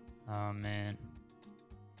 Oh man.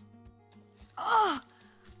 Oh,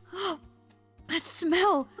 that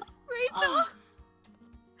smell. Rachel! Oh,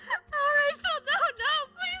 Rachel, no,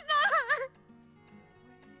 please not her!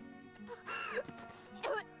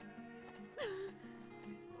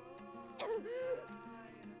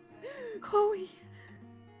 Chloe.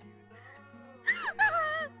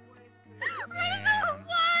 Rachel,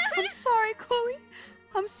 what? I'm sorry, Chloe.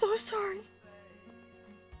 I'm so sorry.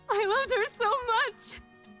 I loved her so much.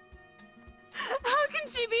 How can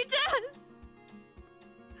she be dead?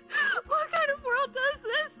 What kind of world does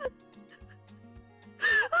this?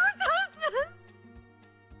 Who does this?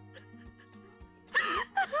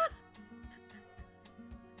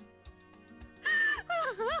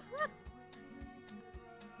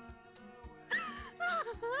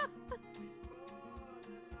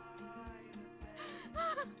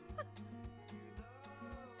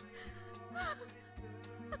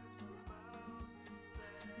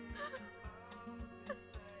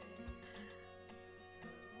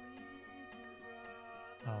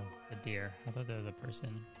 Oh, the deer. I thought there was a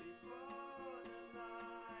person.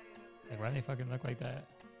 It's like, why do they fucking look like that?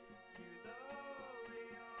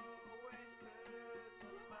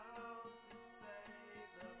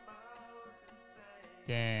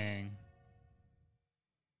 Dang.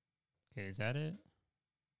 Okay, is that it?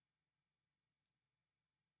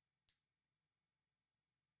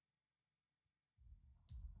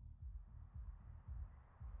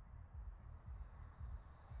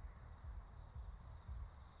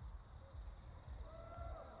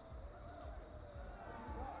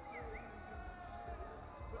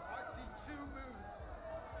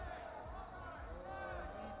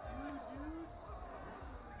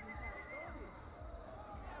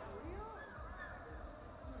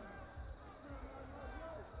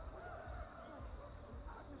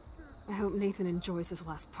 I hope Nathan enjoys his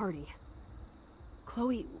last party.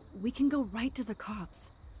 Chloe, we can go right to the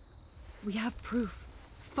cops. We have proof.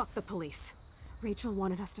 Fuck the police. Rachel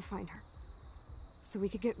wanted us to find her. So we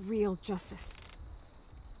could get real justice.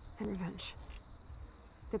 And revenge.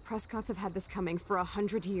 The Prescotts have had this coming for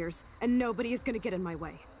 100 years, and nobody is gonna get in my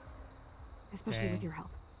way. Especially with your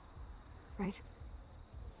help. Right?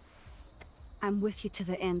 I'm with you to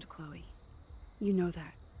the end, Chloe. You know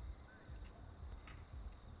that.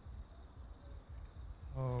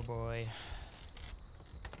 Oh boy.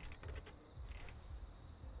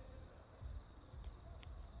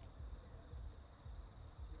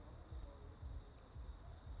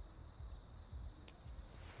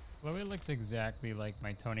 Chloe looks exactly like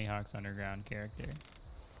my Tony Hawk's Underground character.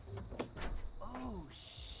 Oh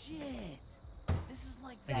shit! This is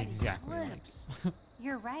like Like that exactly eclipse. like.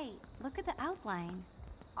 You're right. Look at the outline.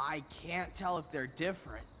 I can't tell if they're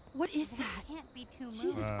different. What is It that? can't be two moons.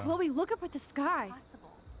 Jesus, Wow. Chloe, look up at the sky. Possible.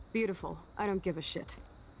 Beautiful. I don't give a shit.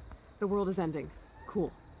 The world is ending.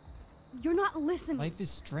 Cool. You're not listening. Life is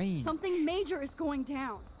strange. Something major is going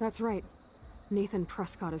down. That's right. Nathan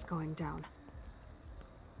Prescott is going down.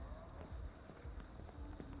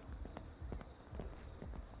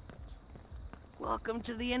 Welcome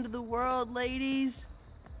to the end of the world, ladies.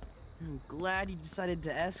 I'm glad you decided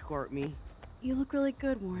to escort me. You look really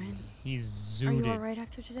good, Warren. He's zooted. Are you alright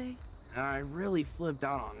after today? I really flipped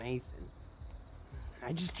out on Nathan.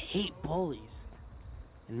 I just hate bullies.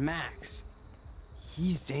 And Max,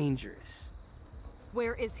 he's dangerous.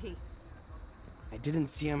 Where is he? I didn't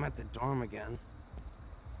see him at the dorm again.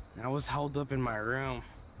 I was held up in my room.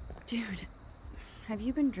 Dude, have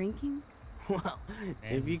you been drinking? Well,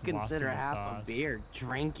 if you consider half a beer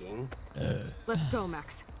drinking. Let's go,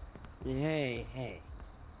 Max. Hey.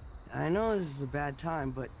 I know this is a bad time,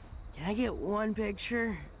 but can I get one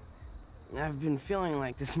picture? I've been feeling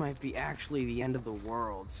like this might be actually the end of the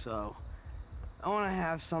world, so I want to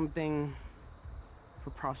have something for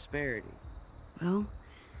prosperity. Well,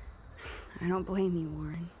 I don't blame you,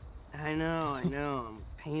 Warren. I know. I'm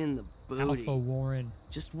a pain in the booty. Alpha Warren.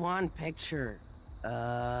 Just one picture.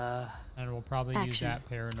 And we'll probably use that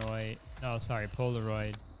paranoid. No, sorry,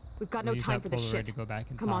 Polaroid. We've got no time for this shit. To go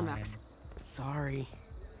back in Come time. on, Max. Sorry.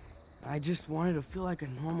 I just wanted to feel like a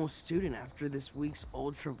normal student after this week's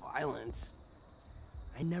ultra violence.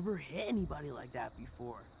 I never hit anybody like that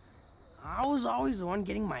before. I was always the one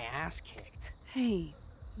getting my ass kicked. Hey,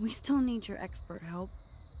 we still need your expert help.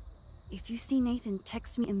 If you see Nathan,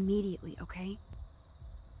 text me immediately, okay?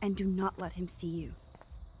 And do not let him see you.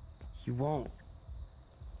 He won't.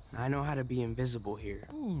 I know how to be invisible here.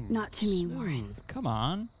 Ooh, not to me, Warren. Come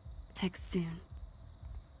on. Text soon.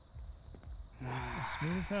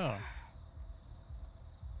 Smooth as hell.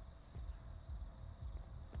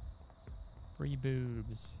 Free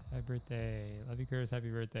boobs. Happy birthday. Love you, Curtis. Happy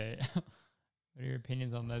birthday. What are your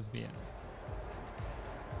opinions on lesbian?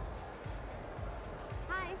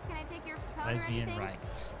 Hi, can I take your code Lesbian or anything?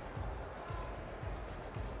 rights.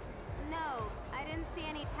 No, I didn't see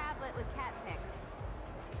any tablet with cat pics.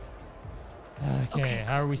 Okay,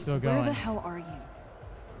 how are we still going? Where the hell are you?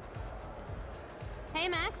 Hey,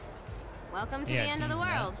 Max. Welcome to the end of the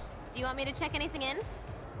world. Do you want me to check anything in?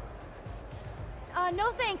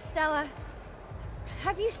 No thanks, Stella.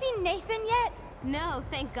 Have you seen Nathan yet? No,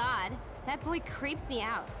 thank God. That boy creeps me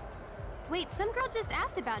out. Wait, some girl just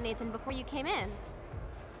asked about Nathan before you came in.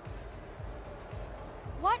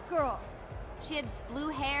 What girl? She had blue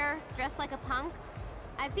hair, dressed like a punk.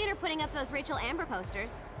 I've seen her putting up those Rachel Amber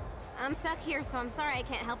posters. I'm stuck here, so I'm sorry I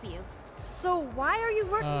can't help you. So why are you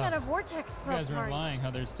working at a Vortex Club You guys were party? lying how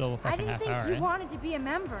there's still a fucking half hour, I didn't think you wanted to be a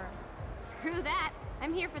member. Screw that.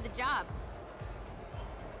 I'm here for the job.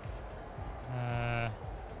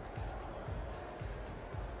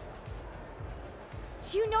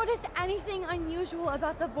 Do you notice anything unusual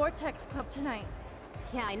about the Vortex Club tonight?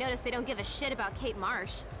 Yeah, I noticed they don't give a shit about Kate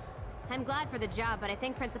Marsh. I'm glad for the job, but I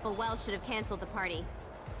think Principal Wells should have canceled the party.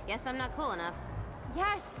 Guess I'm not cool enough.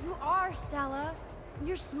 Yes, you are, Stella.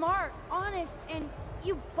 You're smart, honest, and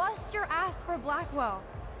you bust your ass for Blackwell.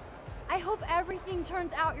 I hope everything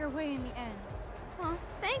turns out your way in the end. Well,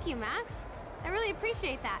 thank you, Max. I really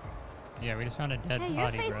appreciate that. Yeah, we just found a dead hey,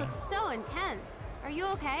 body, your face bro. looks so intense. Are you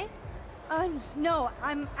okay? No,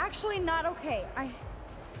 I'm actually not okay.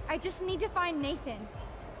 I just need to find Nathan.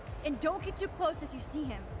 And don't get too close if you see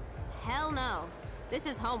him. Hell no. This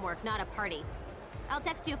is homework, not a party. I'll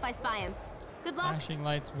text you if I spy him. Good luck. Flashing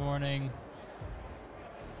lights warning.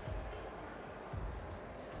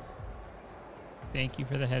 Thank you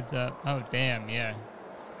for the heads up. Oh, damn, yeah.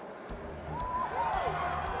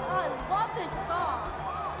 I love this song.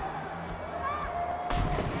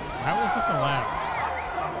 How is this allowed?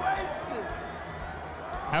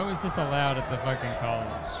 How is this allowed at the fucking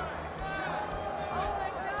college?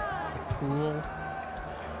 A pool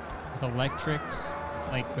with electrics,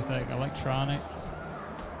 like with like electronics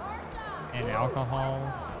and alcohol.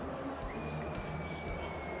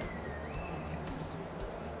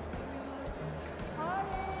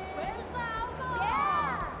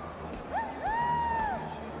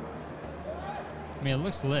 I mean, it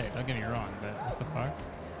looks lit, don't get me wrong, but what the fuck?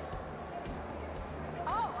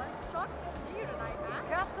 Oh, I'm shocked to see you tonight, Max.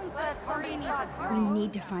 Justin said somebody needs a We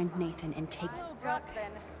need to find Nathan and take...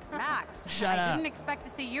 Justin. Max. Shut I up. didn't expect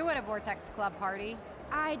to see you at a Vortex Club party.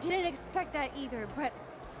 I didn't expect that either, but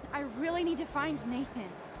I really need to find Nathan.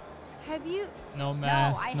 Have you... No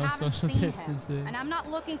mask, I no haven't social seen distancing. him, and I'm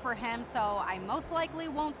not looking for him, so I most likely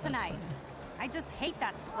won't tonight. I just hate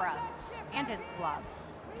that scrub and his club.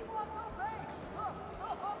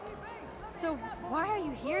 So why are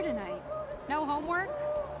you here tonight? No homework,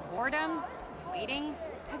 boredom, waiting.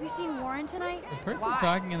 Have you seen Warren tonight? The person Why?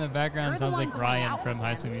 talking in the background You're the sounds one like going Ryan out from with High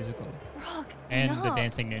him. School Musical. Brooke, And the enough.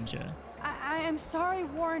 Dancing Ninja. I am sorry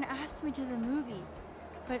Warren asked me to the movies,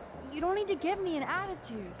 but you don't need to give me an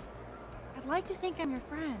attitude. I'd like to think I'm your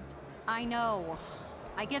friend. I know.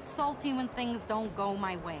 I get salty when things don't go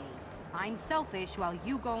my way. I'm selfish while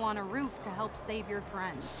you go on a roof to help save your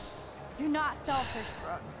friend. You're not selfish,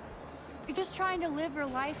 Brooke. You're just trying to live your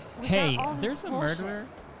life without Hey, all this there's a bullshit. murderer.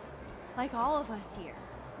 Like all of us here.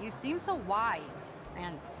 You seem so wise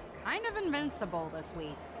and kind of invincible this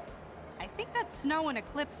week. I think that snow and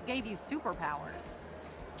eclipse gave you superpowers.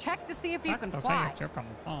 Check to see if you can fly.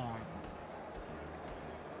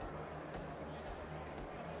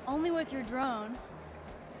 Only with your drone.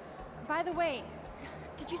 By the way,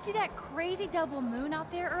 did you see that crazy double moon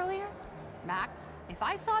out there earlier? Max, if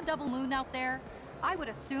I saw a double moon out there, I would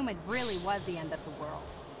assume it really was the end of the world.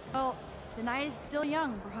 Well, the night is still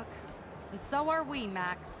young, Brooke. And so are we,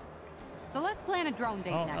 Max. So let's plan a drone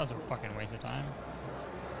date Oh, next that was a week. fucking waste of time.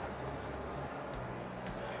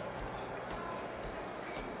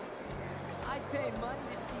 I'd pay money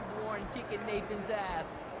to see Warren kicking Nathan's ass.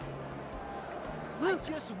 Luke, I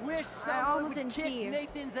just wish I someone almost would didn't kick see you.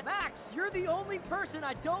 Nathan's ass. Max, you're the only person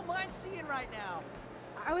I don't mind seeing right now.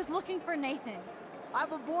 I was looking for Nathan.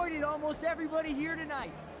 I've avoided almost everybody here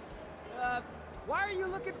tonight. Why are you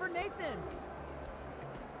looking for Nathan?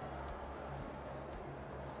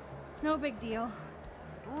 No big deal.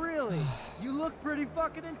 Really? You look pretty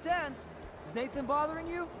fucking intense. Is Nathan bothering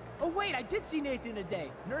you? Oh wait, I did see Nathan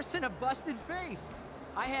today, nursing a busted face.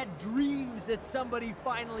 I had dreams that somebody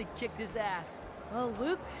finally kicked his ass. Well,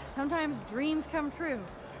 Luke, sometimes dreams come true.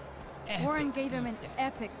 Warren gave him an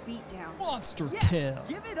epic beatdown. Monster Yes, kill.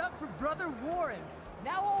 give it up for Brother Warren.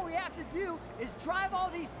 Now all we have to do is drive all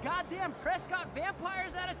these goddamn Prescott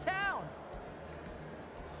vampires out of town.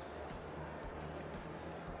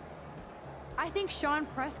 I think Sean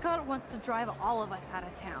Prescott wants to drive all of us out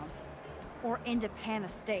of town. Or into Pan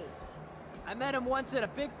Estates. I met him once at a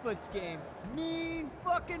Bigfoot's game. Mean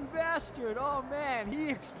fucking bastard. Oh man, he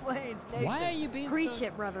explains Nathan. Why are you being Preach so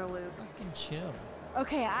it, Brother Luke. fucking chill?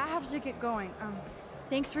 Okay, I have to get going.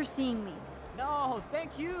 Thanks for seeing me. No,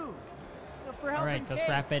 thank you. For helping All right, let's Kate.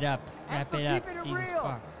 wrap it up. And Wrap for it up. keeping it Jesus real.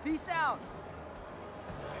 fuck. Peace out.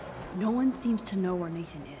 No one seems to know where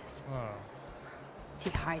Nathan is. Whoa. Is he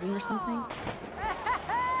hiding or something?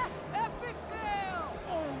 Epic fail.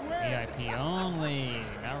 VIP only.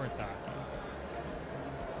 Now we're talking.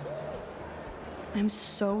 I'm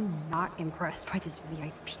so not impressed by this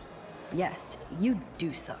VIP. Yes, you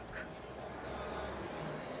do suck.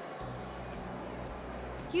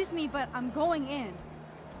 Excuse me, but I'm going in.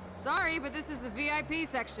 Sorry, but this is the VIP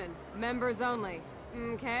section. Members only.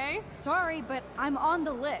 Okay? Sorry, but I'm on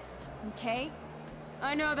the list, okay?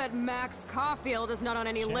 I know that Max Caulfield is not on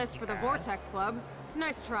any list for the Vortex Club.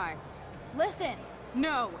 Nice try. Listen.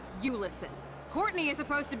 No, you listen. Courtney is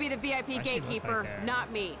supposed to be the VIP Why she look gatekeeper, like that?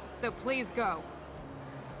 not me. So please go.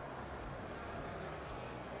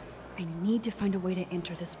 I need to find a way to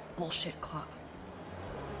enter this bullshit club.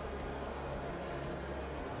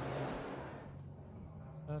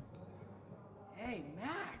 What's up? Hey,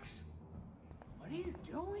 Max. What are you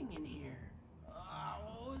doing in here?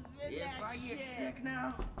 What was in if I get sick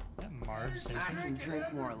now, Is that Marge? I can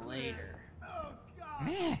drink more later.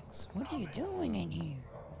 Max, what are you doing in here?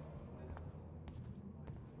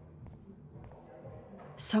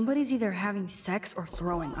 Somebody's either having sex or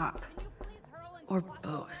throwing up. Or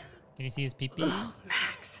both. Can you see his pee-pee? Oh,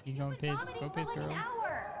 Max. He's going piss. Go piss, girl.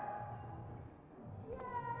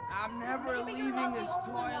 I'm never leaving this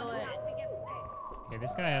toilet. Okay,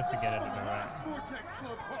 this guy has to get out of the way. Vortex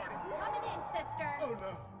Club party. Coming in, sister. Oh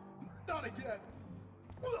no, not again.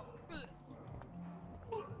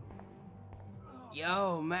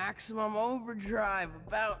 Yo, Maximum Overdrive.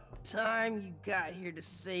 About time you got here to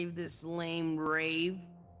save this lame rave.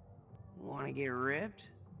 Wanna get ripped?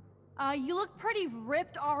 You look pretty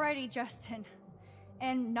ripped already, Justin.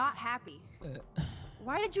 And not happy.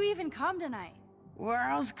 Why did you even come tonight? Where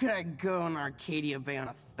else could I go in Arcadia Bay on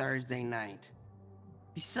a Thursday night?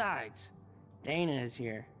 Besides, Dana is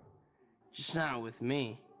here. Just not with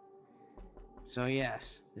me. So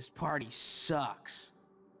yes, this party sucks.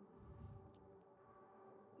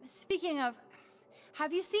 Speaking of,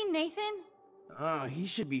 have you seen Nathan? Oh, he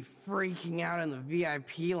should be freaking out in the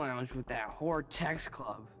VIP lounge with that whore Tex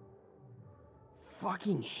Club.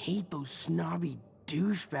 Fucking hate those snobby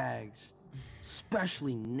douchebags.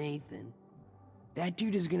 Especially Nathan. That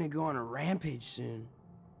dude is gonna go on a rampage soon.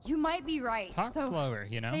 You might be right. Talk so slower,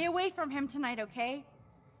 you know? Stay away from him tonight, okay?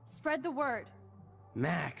 Spread the word.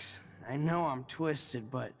 Max, I know I'm twisted,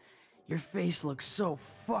 but your face looks so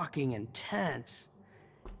fucking intense.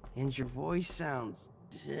 And your voice sounds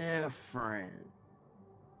different.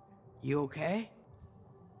 You okay?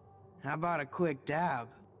 How about a quick dab?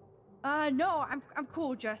 No, I'm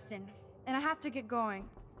cool, Justin. And I have to get going.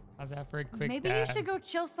 How's that for a quick Maybe dab? you should go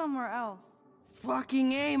chill somewhere else.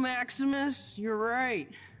 Fucking A, Maximus. You're right.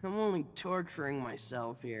 I'm only torturing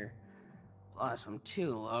myself here. Plus, I'm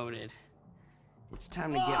too loaded. It's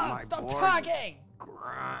time to get my Stop board talking!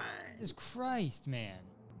 grind. Jesus Christ, man.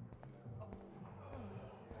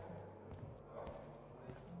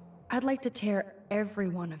 I'd like to tear every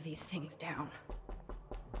one of these things down.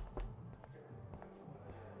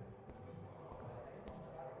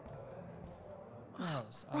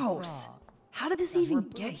 Gross. Gross. How did this even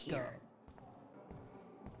get boobs go? here?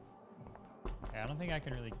 Okay, I don't think I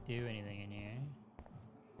can really do anything in here.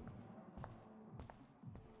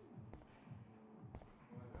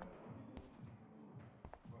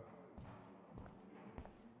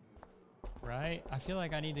 Right? I feel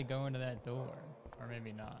like I need to go into that door. Or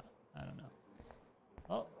maybe not. I don't know.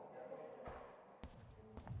 Oh.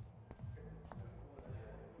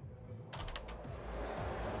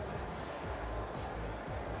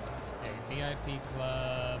 Okay, VIP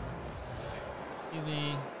club.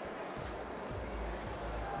 Easy.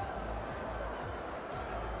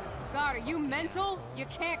 God, are you mental? You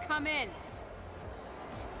can't come in.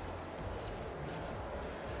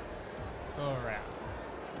 Let's go around.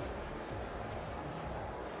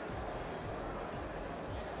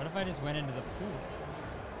 What if I just went into the pool?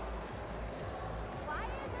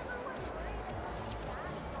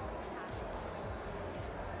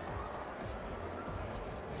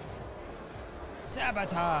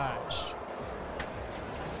 Sabotage!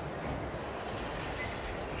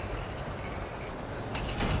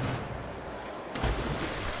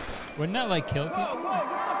 Wouldn't that like kill people? Whoa, what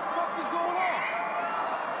the fuck is going on?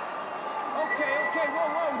 Okay,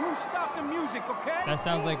 whoa, who stopped the music, okay? That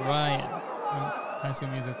sounds like Ryan from High School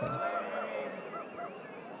Musical.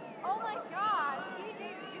 Oh my god,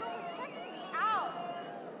 DJ June was checking me out.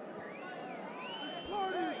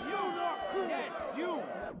 Yes, you!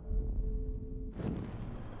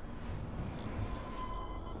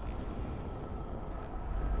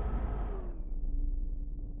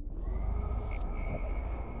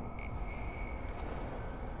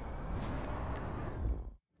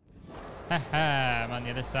 Haha, I'm on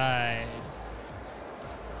the other side.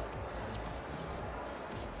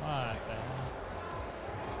 What the hell?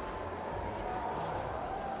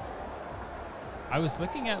 I was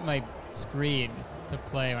looking at my screen to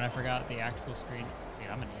play when I forgot the actual screen. Dude,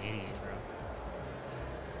 I'm an idiot, bro.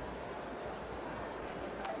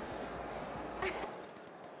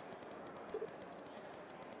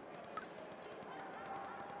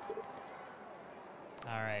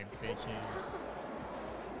 Alright, bitches.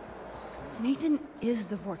 Nathan is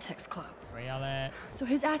the Vortex Club. Where y'all at? So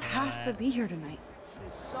his ass has to be here tonight.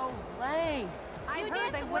 It's so lame. I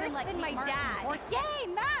heard they wouldn't let my dad. Yay,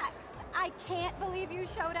 Max! I can't believe you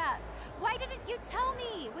showed up. Why didn't you tell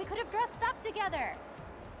me? We could have dressed up together.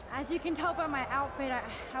 As you can tell by my outfit,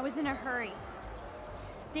 I was in a hurry.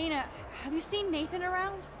 Dana, have you seen Nathan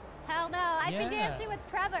around? Hell no, I've been Yeah. dancing with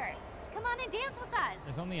Trevor. Come on and dance with us.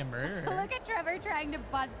 There's only a murderer. Look at Trevor trying to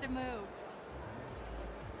bust a move.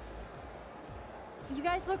 You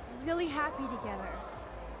guys look really happy together.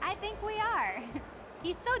 I think we are.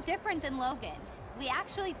 He's so different than Logan. We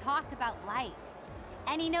actually talk about life.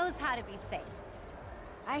 And he knows how to be safe.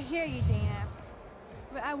 I hear you, Dana.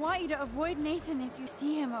 But I want you to avoid Nathan if you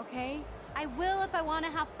see him, okay? I will if I want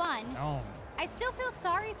to have fun. No. I still feel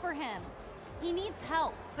sorry for him. He needs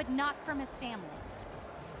help, but not from his family.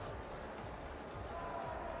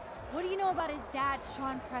 What do you know about his dad,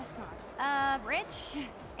 Sean Prescott? Rich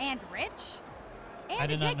and rich. And I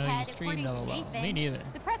did a not know you dickhead, streamed according to LOL. Nathan. Me neither.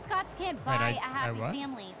 The Prescotts can't Wait, buy I a happy what?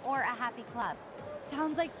 family or a happy club.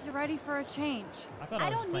 Sounds like you're ready for a change. I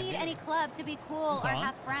don't need any club to be cool This or on?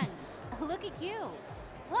 have friends. Look at you.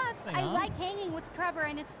 Plus, Thing I on? like hanging with Trevor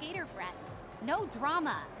and his skater friends. No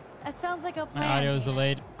drama. That sounds like a My plan. audio is Dana.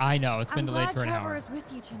 delayed. I know, it's been I'm delayed glad for an Trevor hour. is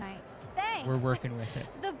with you tonight. Thanks. We're working with it.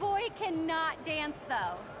 The boy cannot dance,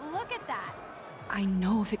 though. Look at that. I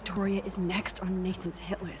know Victoria is next on Nathan's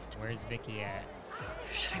hit list. Where's Vicky at?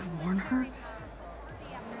 Should I warn her?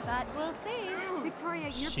 But we'll see. Victoria,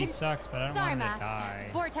 you're She sucks, but I don't Sorry, want her to Max. die.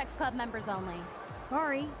 Vortex Club members only.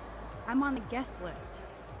 Sorry. I'm on the guest list.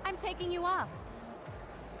 I'm taking you off.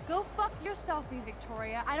 Go fuck yourself,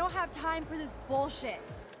 Victoria. I don't have time for this bullshit.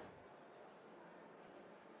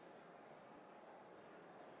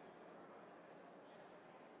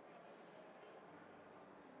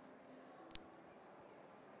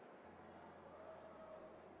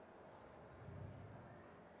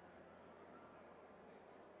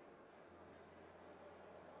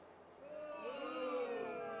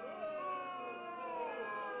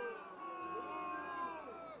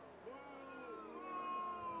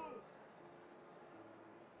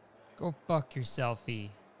 Go fuck yourself, E.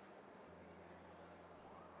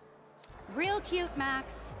 Real cute,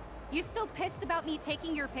 Max. You still pissed about me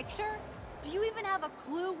taking your picture? Do you even have a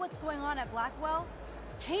clue what's going on at Blackwell?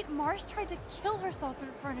 Kate Marsh tried to kill herself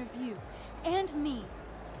in front of you. And me.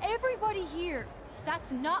 Everybody here.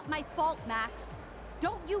 That's not my fault, Max.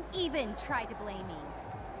 Don't you even try to blame me.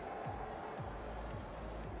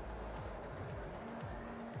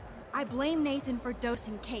 I blame Nathan for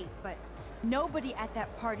dosing Kate, but nobody at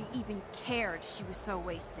that party even cared she was so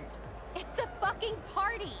wasted. It's a fucking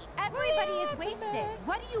party! Everybody is wasted.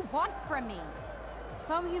 What do you want from me?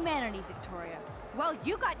 Some humanity, Victoria. Well,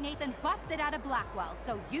 you got Nathan busted out of Blackwell,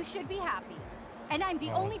 so you should be happy. And I'm the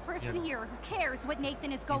only person here who cares what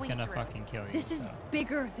Nathan is going through. He's gonna fucking kill you. This is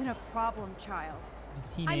bigger than a problem child. A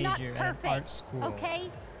teenager I'm not at perfect, an art school. okay?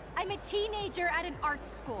 I'm a teenager at an art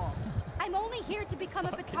school. I'm only here to become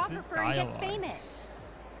a photographer and get famous.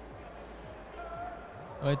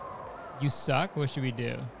 What? You suck? What should we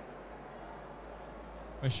do?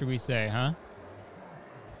 What should we say, huh?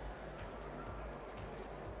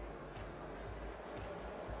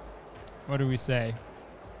 What do we say?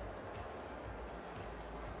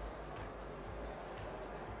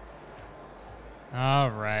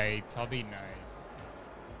 All right, I'll be nice.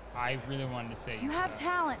 I really wanted to say You have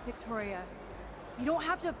talent, Victoria. You don't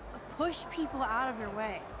have to push people out of your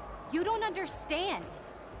way. You don't understand.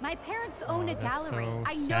 My parents own a gallery. So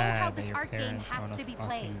I know how this art game has to be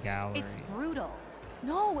played. Gallery. It's brutal.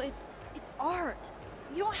 No, it's art.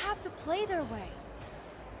 You don't have to play their way.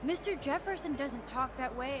 Mr. Jefferson doesn't talk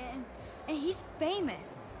that way, and he's famous.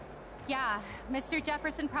 Yeah, Mr.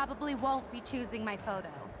 Jefferson probably won't be choosing my photo.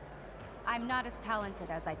 I'm not as talented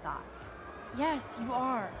as I thought. Yes, you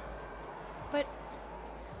are. But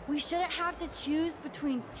we shouldn't have to choose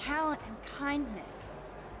between talent and kindness.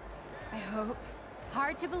 I hope.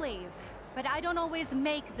 Hard to believe, but I don't always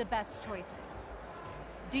make the best choices.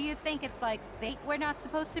 Do you think it's like fate we're not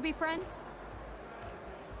supposed to be friends?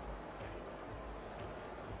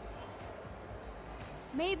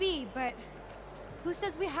 Maybe, but who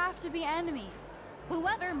says we have to be enemies?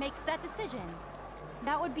 Whoever makes that decision.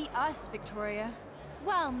 That would be us, Victoria.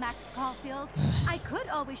 Well, Max Caulfield, I could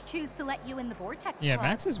always choose to let you in the Vortex Yeah, Club.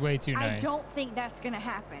 Max is way too nice. I don't think that's gonna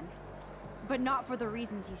happen. But not for the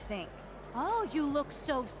reasons you think. Oh, you look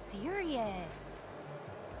so serious.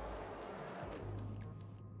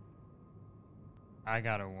 I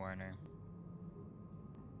gotta warn her.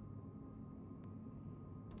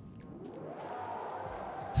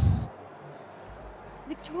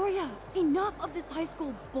 Victoria, enough of this high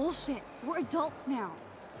school bullshit. We're adults now.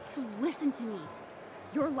 So listen to me.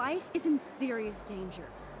 Your life is in serious danger.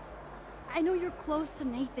 I know you're close to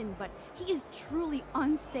Nathan, but he is truly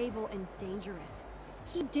unstable and dangerous.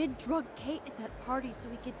 He did drug Kate at that party so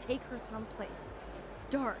he could take her someplace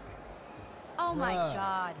dark. Oh my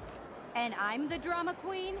god. And I'm the drama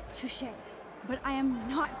queen? Touché. But I am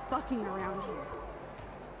not fucking around here.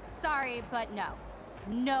 Sorry, but no.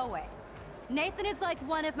 No way. Nathan is like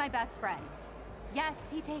one of my best friends. Yes,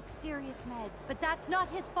 he takes serious meds, but that's not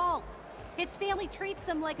his fault. His family treats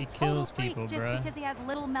him like a total freak just because he has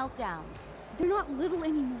little meltdowns. They're not little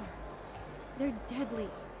anymore. They're deadly.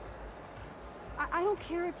 I don't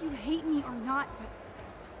care if you hate me or not,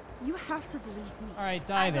 but you have to believe me. All right,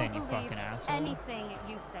 die then, you fucking asshole. Anything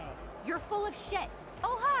you say. You're full of shit.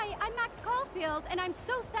 Oh, hi, I'm Max Caulfield, and I'm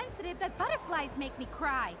so sensitive that butterflies make me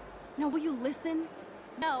cry. Now, will you listen?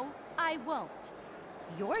 No, I won't.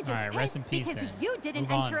 You're just rest in pissed peace, because then. you didn't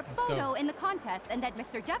Move on. enter a Let's go. photo in the contest and that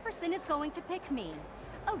Mr. Jefferson is going to pick me.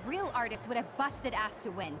 A real artist would have busted ass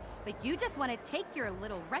to win, but you just want to take your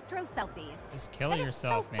little retro selfies. Just kill That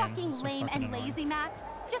yourself, is so man. fucking So lame fucking and annoying. lazy, Max.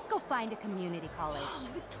 Just go find a community college.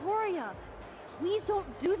 Victoria, please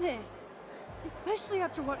don't do this. Especially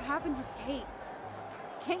after what happened with Kate.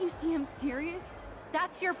 Can't you see I'm serious?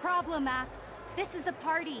 That's your problem, Max. This is a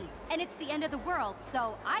party, and it's the end of the world,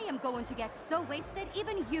 so I am going to get so wasted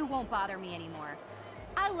even you won't bother me anymore.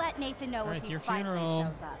 I'll let Nathan know if he finally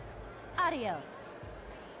shows up. Adios.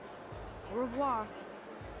 Au revoir.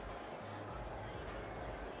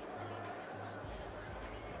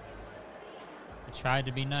 I tried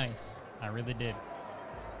to be nice. I really did.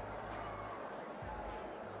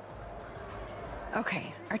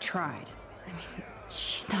 Okay, I tried. I mean,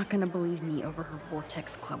 she's not gonna believe me over her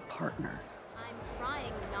Vortex Club partner. I'm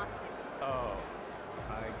trying not to. Oh,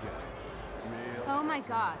 I get it. Real. Oh my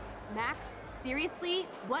god. Max, seriously?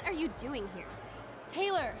 What are you doing here?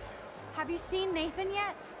 Taylor, have you seen Nathan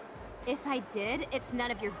yet? If I did, it's none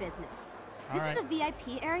of your business. This is a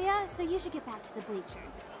VIP area, so you should get back to the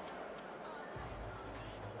bleachers.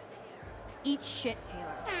 Eat shit,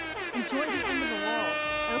 Taylor. Enjoy the end of the world.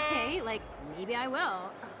 Okay, like, maybe I will.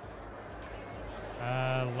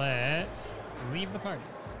 Let's leave the party.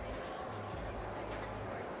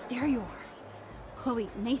 There you are. Chloe,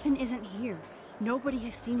 Nathan isn't here. Nobody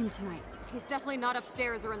has seen him tonight. He's definitely not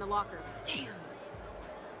upstairs or in the lockers. Damn.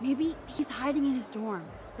 Maybe he's hiding in his dorm.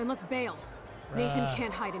 Then let's bail. Nathan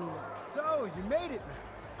can't hide anymore. So, you made it,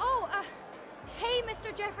 Max. Oh, hey,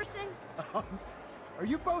 Mr. Jefferson. Are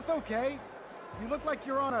you both okay? You look like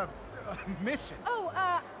you're on a mission. Oh,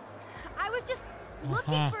 I was just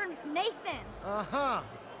looking for Nathan. Uh-huh.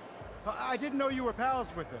 I didn't know you were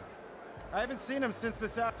pals with him. I haven't seen him since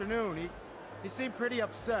this afternoon. He seemed pretty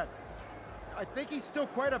upset. I think he's still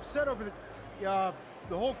quite upset over the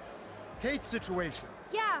whole Kate situation.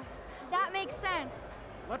 Yeah, that makes sense.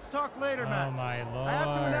 Let's talk later, Max. Oh my lord. I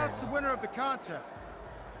have to announce the winner of the contest.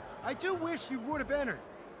 I do wish you would have entered.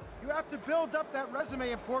 You have to build up that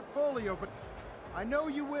resume and portfolio, but I know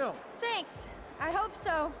you will. Thanks. I hope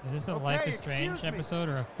so. Is this a Life is Strange episode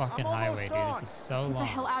or a fucking highway, dude? This is so Let's long. get the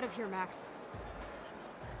hell out of here, Max.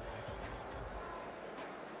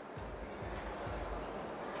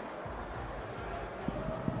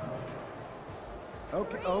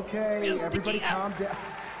 Okay, everybody calm down.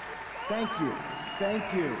 Thank you.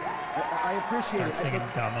 I appreciate it. Singing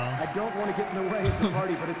Dumbo. I don't want to get in the way of the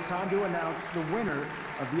party, but it's time to announce the winner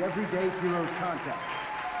of the Everyday Heroes contest.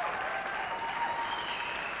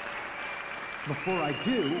 Before I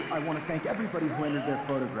do, I want to thank everybody who entered their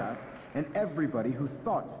photograph and everybody who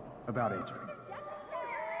thought about entering.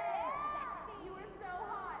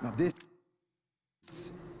 Now this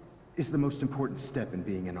is the most important step in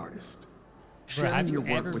being an artist. Bro, have Sharing you your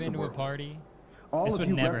work ever with been the to a world. party? All This of would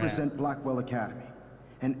you never represent happen. Blackwell Academy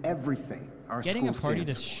and everything our Getting a school party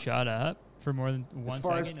to stands for. shut up for more than As 1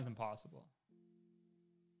 far as- second is impossible.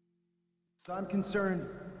 So I'm concerned,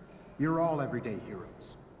 you're all everyday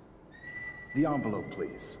heroes. The envelope,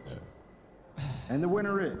 please. And the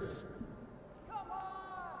winner is...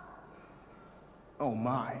 Oh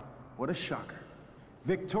my, what a shocker.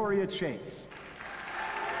 Victoria Chase.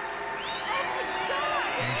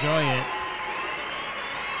 Enjoy it.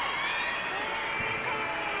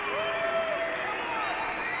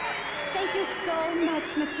 Thank you so much,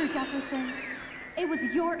 Mr. Jefferson. It was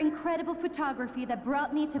your incredible photography that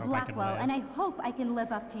brought me to Hope I can Blackwell, live. and I hope I can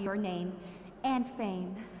live up to your name and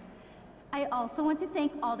fame. I also want to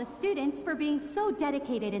thank all the students for being so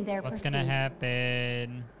dedicated in their What's pursuit. gonna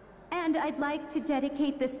happen? And I'd like to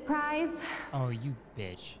dedicate this prize Oh, you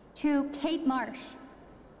bitch. to Kate Marsh.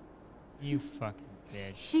 You fucking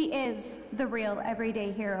bitch. She is the real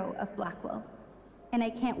everyday hero of Blackwell, and I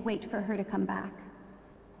can't wait for her to come back.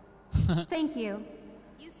 Thank you.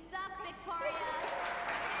 You suck, Victoria.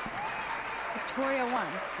 Victoria won.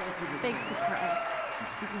 Big surprise.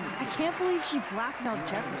 I can't believe she blackmailed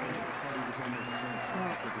Jefferson.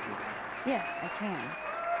 Well, yes, I can.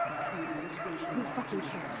 Who fucking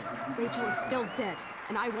cares? Rachel is still dead,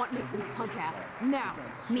 and I want Nathan's punk ass now.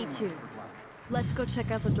 Me too. Let's go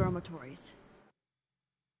check out the dormitories.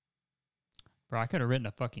 Bro, I could have written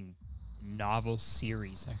a fucking novel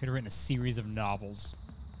series. I could have written a series of novels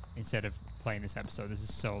instead of playing this episode. This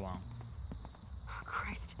is so long. Oh,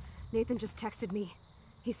 Christ. Nathan just texted me.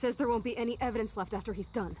 He says there won't be any evidence left after he's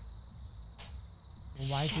done. Well,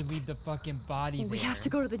 why'd you leave the fucking body there? We have to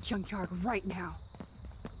go to the junkyard right now.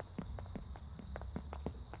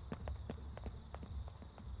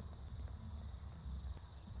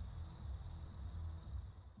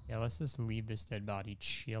 Yeah, let's just leave this dead body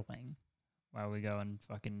chilling while we go and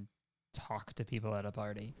fucking talk to people at a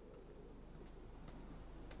party.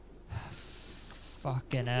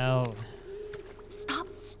 Fucking hell.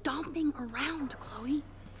 Stop stomping around, Chloe.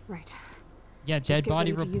 Right. Yeah, Just dead get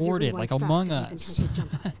body ready to use your reported, rewind like fast Among if Nathan Us. tries to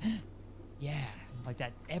jump us. Yeah, like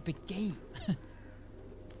that epic game.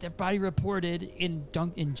 Dead body reported in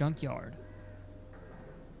junkyard.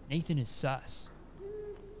 Nathan is sus.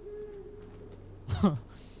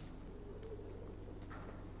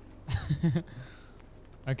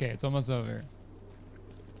 Okay, it's almost over.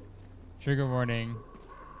 Trigger warning.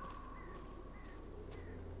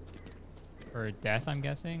 For death, I'm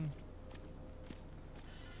guessing?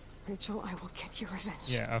 Rachel, I will get your revenge.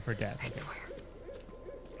 Yeah, oh, for death. I okay. swear.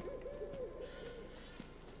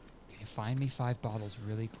 Okay, find me 5 bottles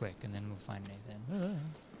really quick, and then we'll find Nathan.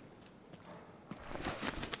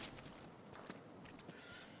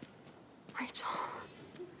 Rachel.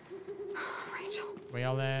 Rachel. Where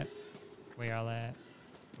y'all at? Where y'all at?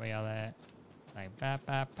 Where y'all at? Like, bap,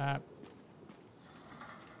 bap, bap.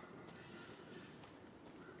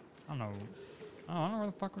 I don't know. Oh, I don't know where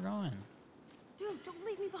the fuck we're going. Dude, don't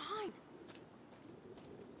leave me behind.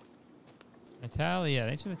 Natalia,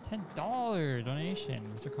 thanks for the $10 donation.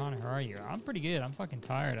 Mr. Connor, how are you? I'm pretty good. I'm fucking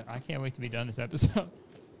tired. I can't wait to be done this episode.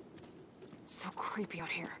 So creepy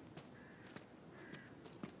out here.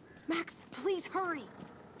 Max, please hurry.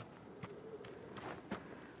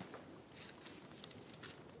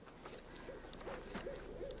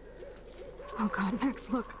 Oh God,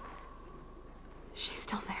 Max, look. She's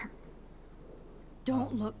still there.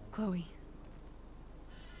 Don't look, Chloe.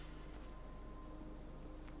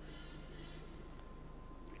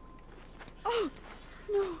 Oh,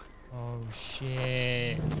 no. Oh,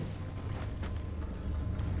 shit.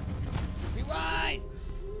 Rewind!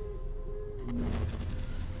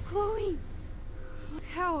 Chloe! Look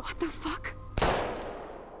out. What the fuck?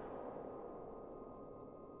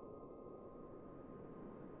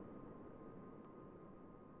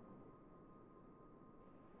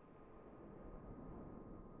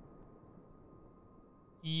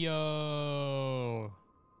 Yo.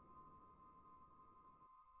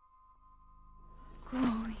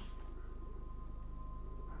 Chloe.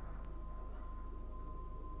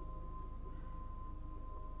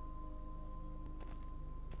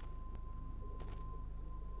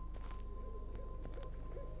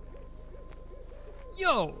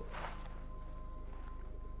 Yo.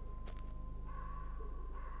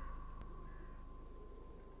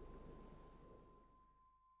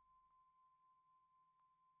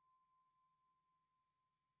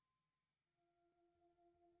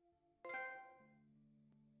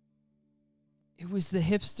 It was the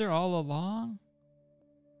hipster all along?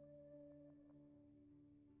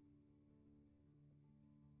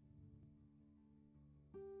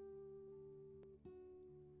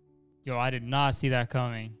 Yo, I did not see that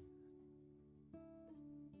coming.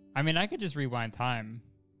 I mean, I could just rewind time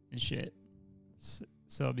and shit. So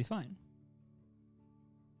it'll be fine.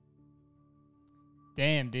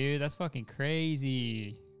 Damn, dude, that's fucking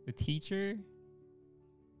crazy. The teacher?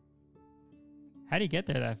 How'd he get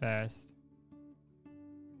there that fast?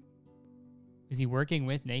 Is he working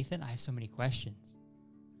with Nathan? I have so many questions.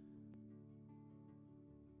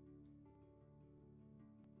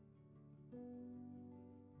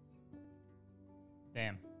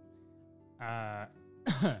 Damn.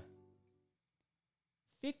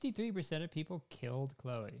 53% of people killed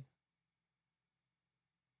Chloe.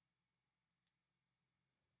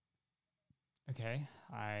 Okay,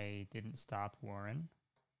 I didn't stop Warren.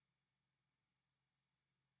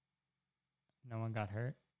 No one got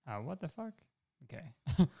hurt. What the fuck? Okay.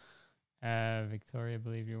 Victoria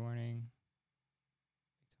believed your warning.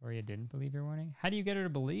 Victoria didn't believe your warning? How do you get her to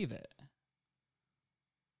believe it?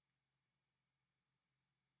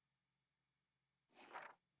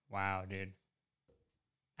 Wow, dude.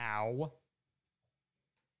 Ow.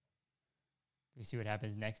 We see what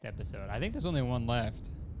happens next episode. I think there's only one left.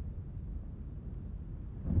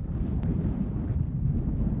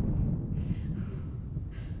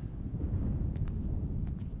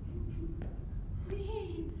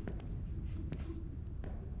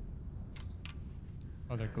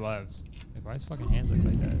 Oh, they're gloves. Like, why his fucking hands look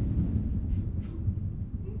like that?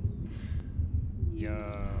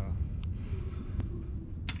 Yo.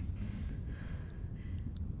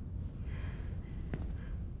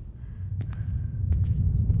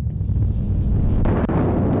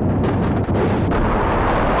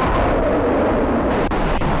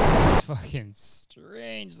 It's fucking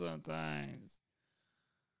strange sometimes.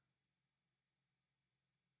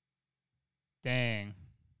 Dang.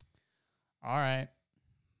 All right.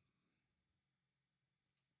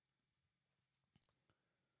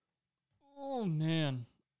 Oh, man.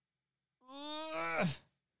 Ugh. There's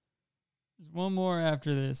one more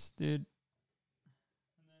after this, dude.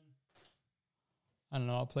 I don't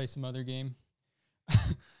know. I'll play some other game.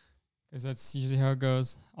 Because that's usually how it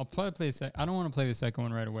goes. I'll probably play I don't want to play the second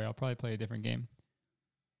one right away. I'll probably play a different game.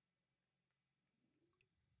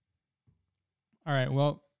 All right.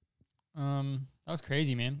 Well, that was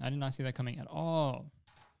crazy, man. I did not see that coming at all.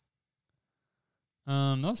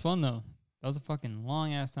 That was fun, though. That was a fucking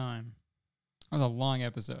long-ass time. That was a long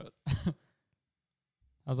episode. That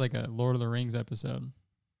was like a Lord of the Rings episode.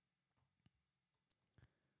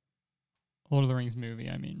 Lord of the Rings movie,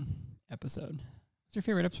 I mean, episode. What's your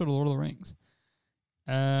favorite episode of Lord of the Rings?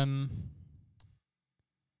 And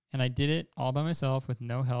I did it all by myself with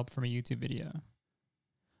no help from a YouTube video.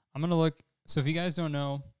 I'm going to look. So if you guys don't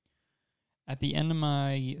know, at the end of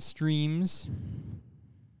my streams,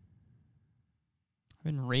 I've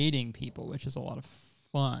been raiding people, which is a lot of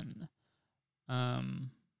fun. So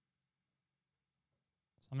I'm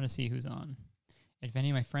going to see who's on. If any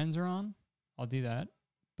of my friends are on, I'll do that.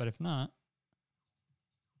 But if not,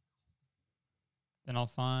 then I'll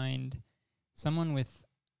find someone with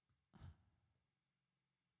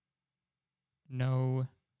No.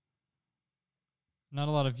 Not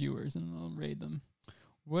a lot of viewers, and I'll raid them.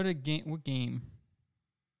 What game? What game?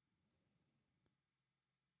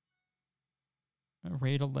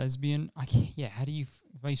 Raid a lesbian? I can't. Yeah, how do you?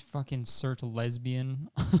 If I fucking search lesbian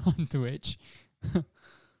on Twitch.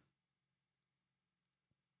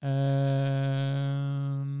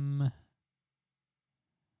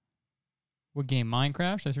 What game?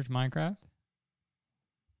 Minecraft? Should I search Minecraft?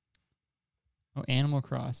 Oh, Animal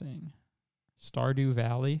Crossing. Stardew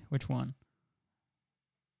Valley? Which one?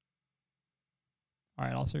 All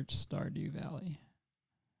right, I'll search Stardew Valley.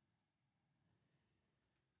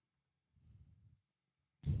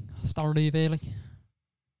 Stardew Valley.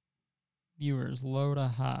 Viewers, low to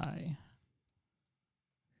high.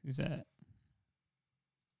 Who's that?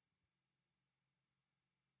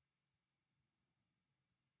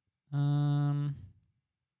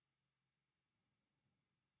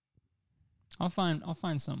 I'll find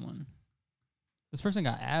someone. This person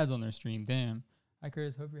got ads on their stream. Damn. Hi,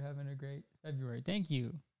 Chris. Hope you're having a great February. Thank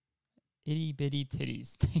you. Itty bitty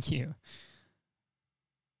titties. Thank you.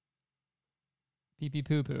 Pee pee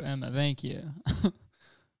poo poo. Emma, thank you.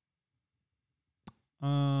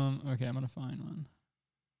 Okay, I'm gonna find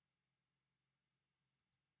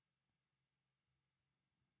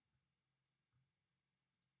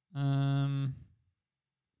one.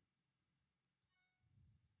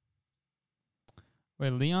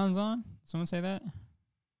 Wait, Leon's on? Someone say that?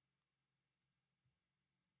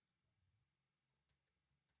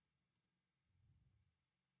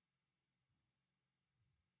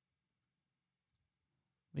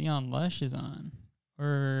 Leon Lush is on.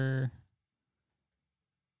 Or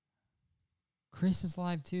Chris is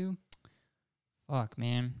live too? Fuck,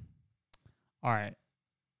 man. All right.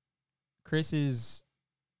 Chris has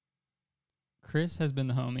been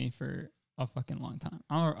the homie for a fucking long time.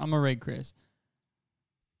 I'm gonna raid Chris.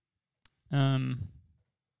 Maybe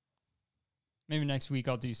next week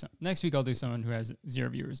I'll do someone who has 0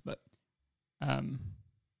 viewers, but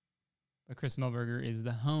Chris Milberger is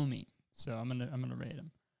the homie, so I'm gonna raid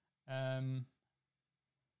him.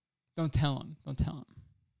 Don't tell him.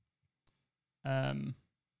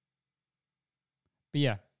 But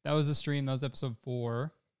yeah, that was the stream. That was episode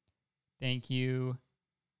 4. Thank you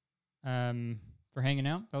for hanging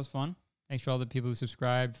out. That was fun. Thanks for all the people who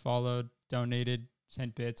subscribed, followed, donated,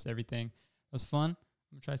 sent bits, everything. That was fun. I'm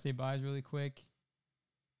gonna try to say byes really quick.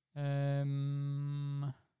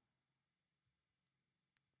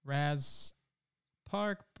 Raz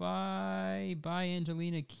Park, bye. Bye,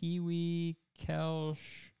 Angelina, Kiwi,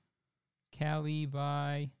 Kelsh, Callie,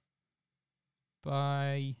 bye.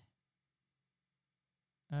 Bye.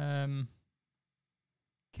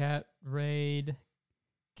 Cat Raid,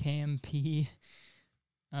 Campy.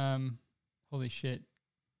 Holy shit.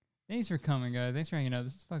 Thanks for coming, guys. Thanks for hanging out.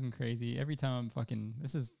 This is fucking crazy. Every time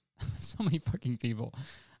this is so many fucking people.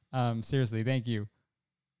 Seriously, thank you.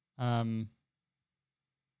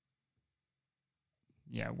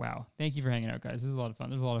 Yeah, wow. Thank you for hanging out, guys. This is a lot of fun.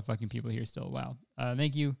 There's a lot of fucking people here still. Wow.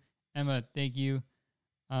 Thank you, Emma. Thank you,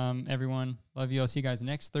 everyone. Love you. I'll see you guys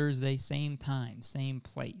next Thursday, same time, same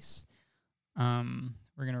place. We're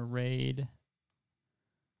gonna raid.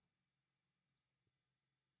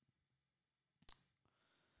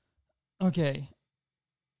 Okay.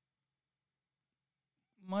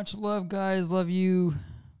 Much love, guys. Love you.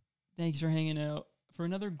 Thanks for hanging out for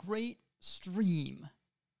another great stream.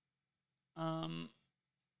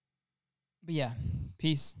 But yeah,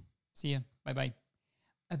 peace. See ya. Bye-bye.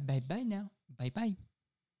 Bye-bye now. Bye-bye.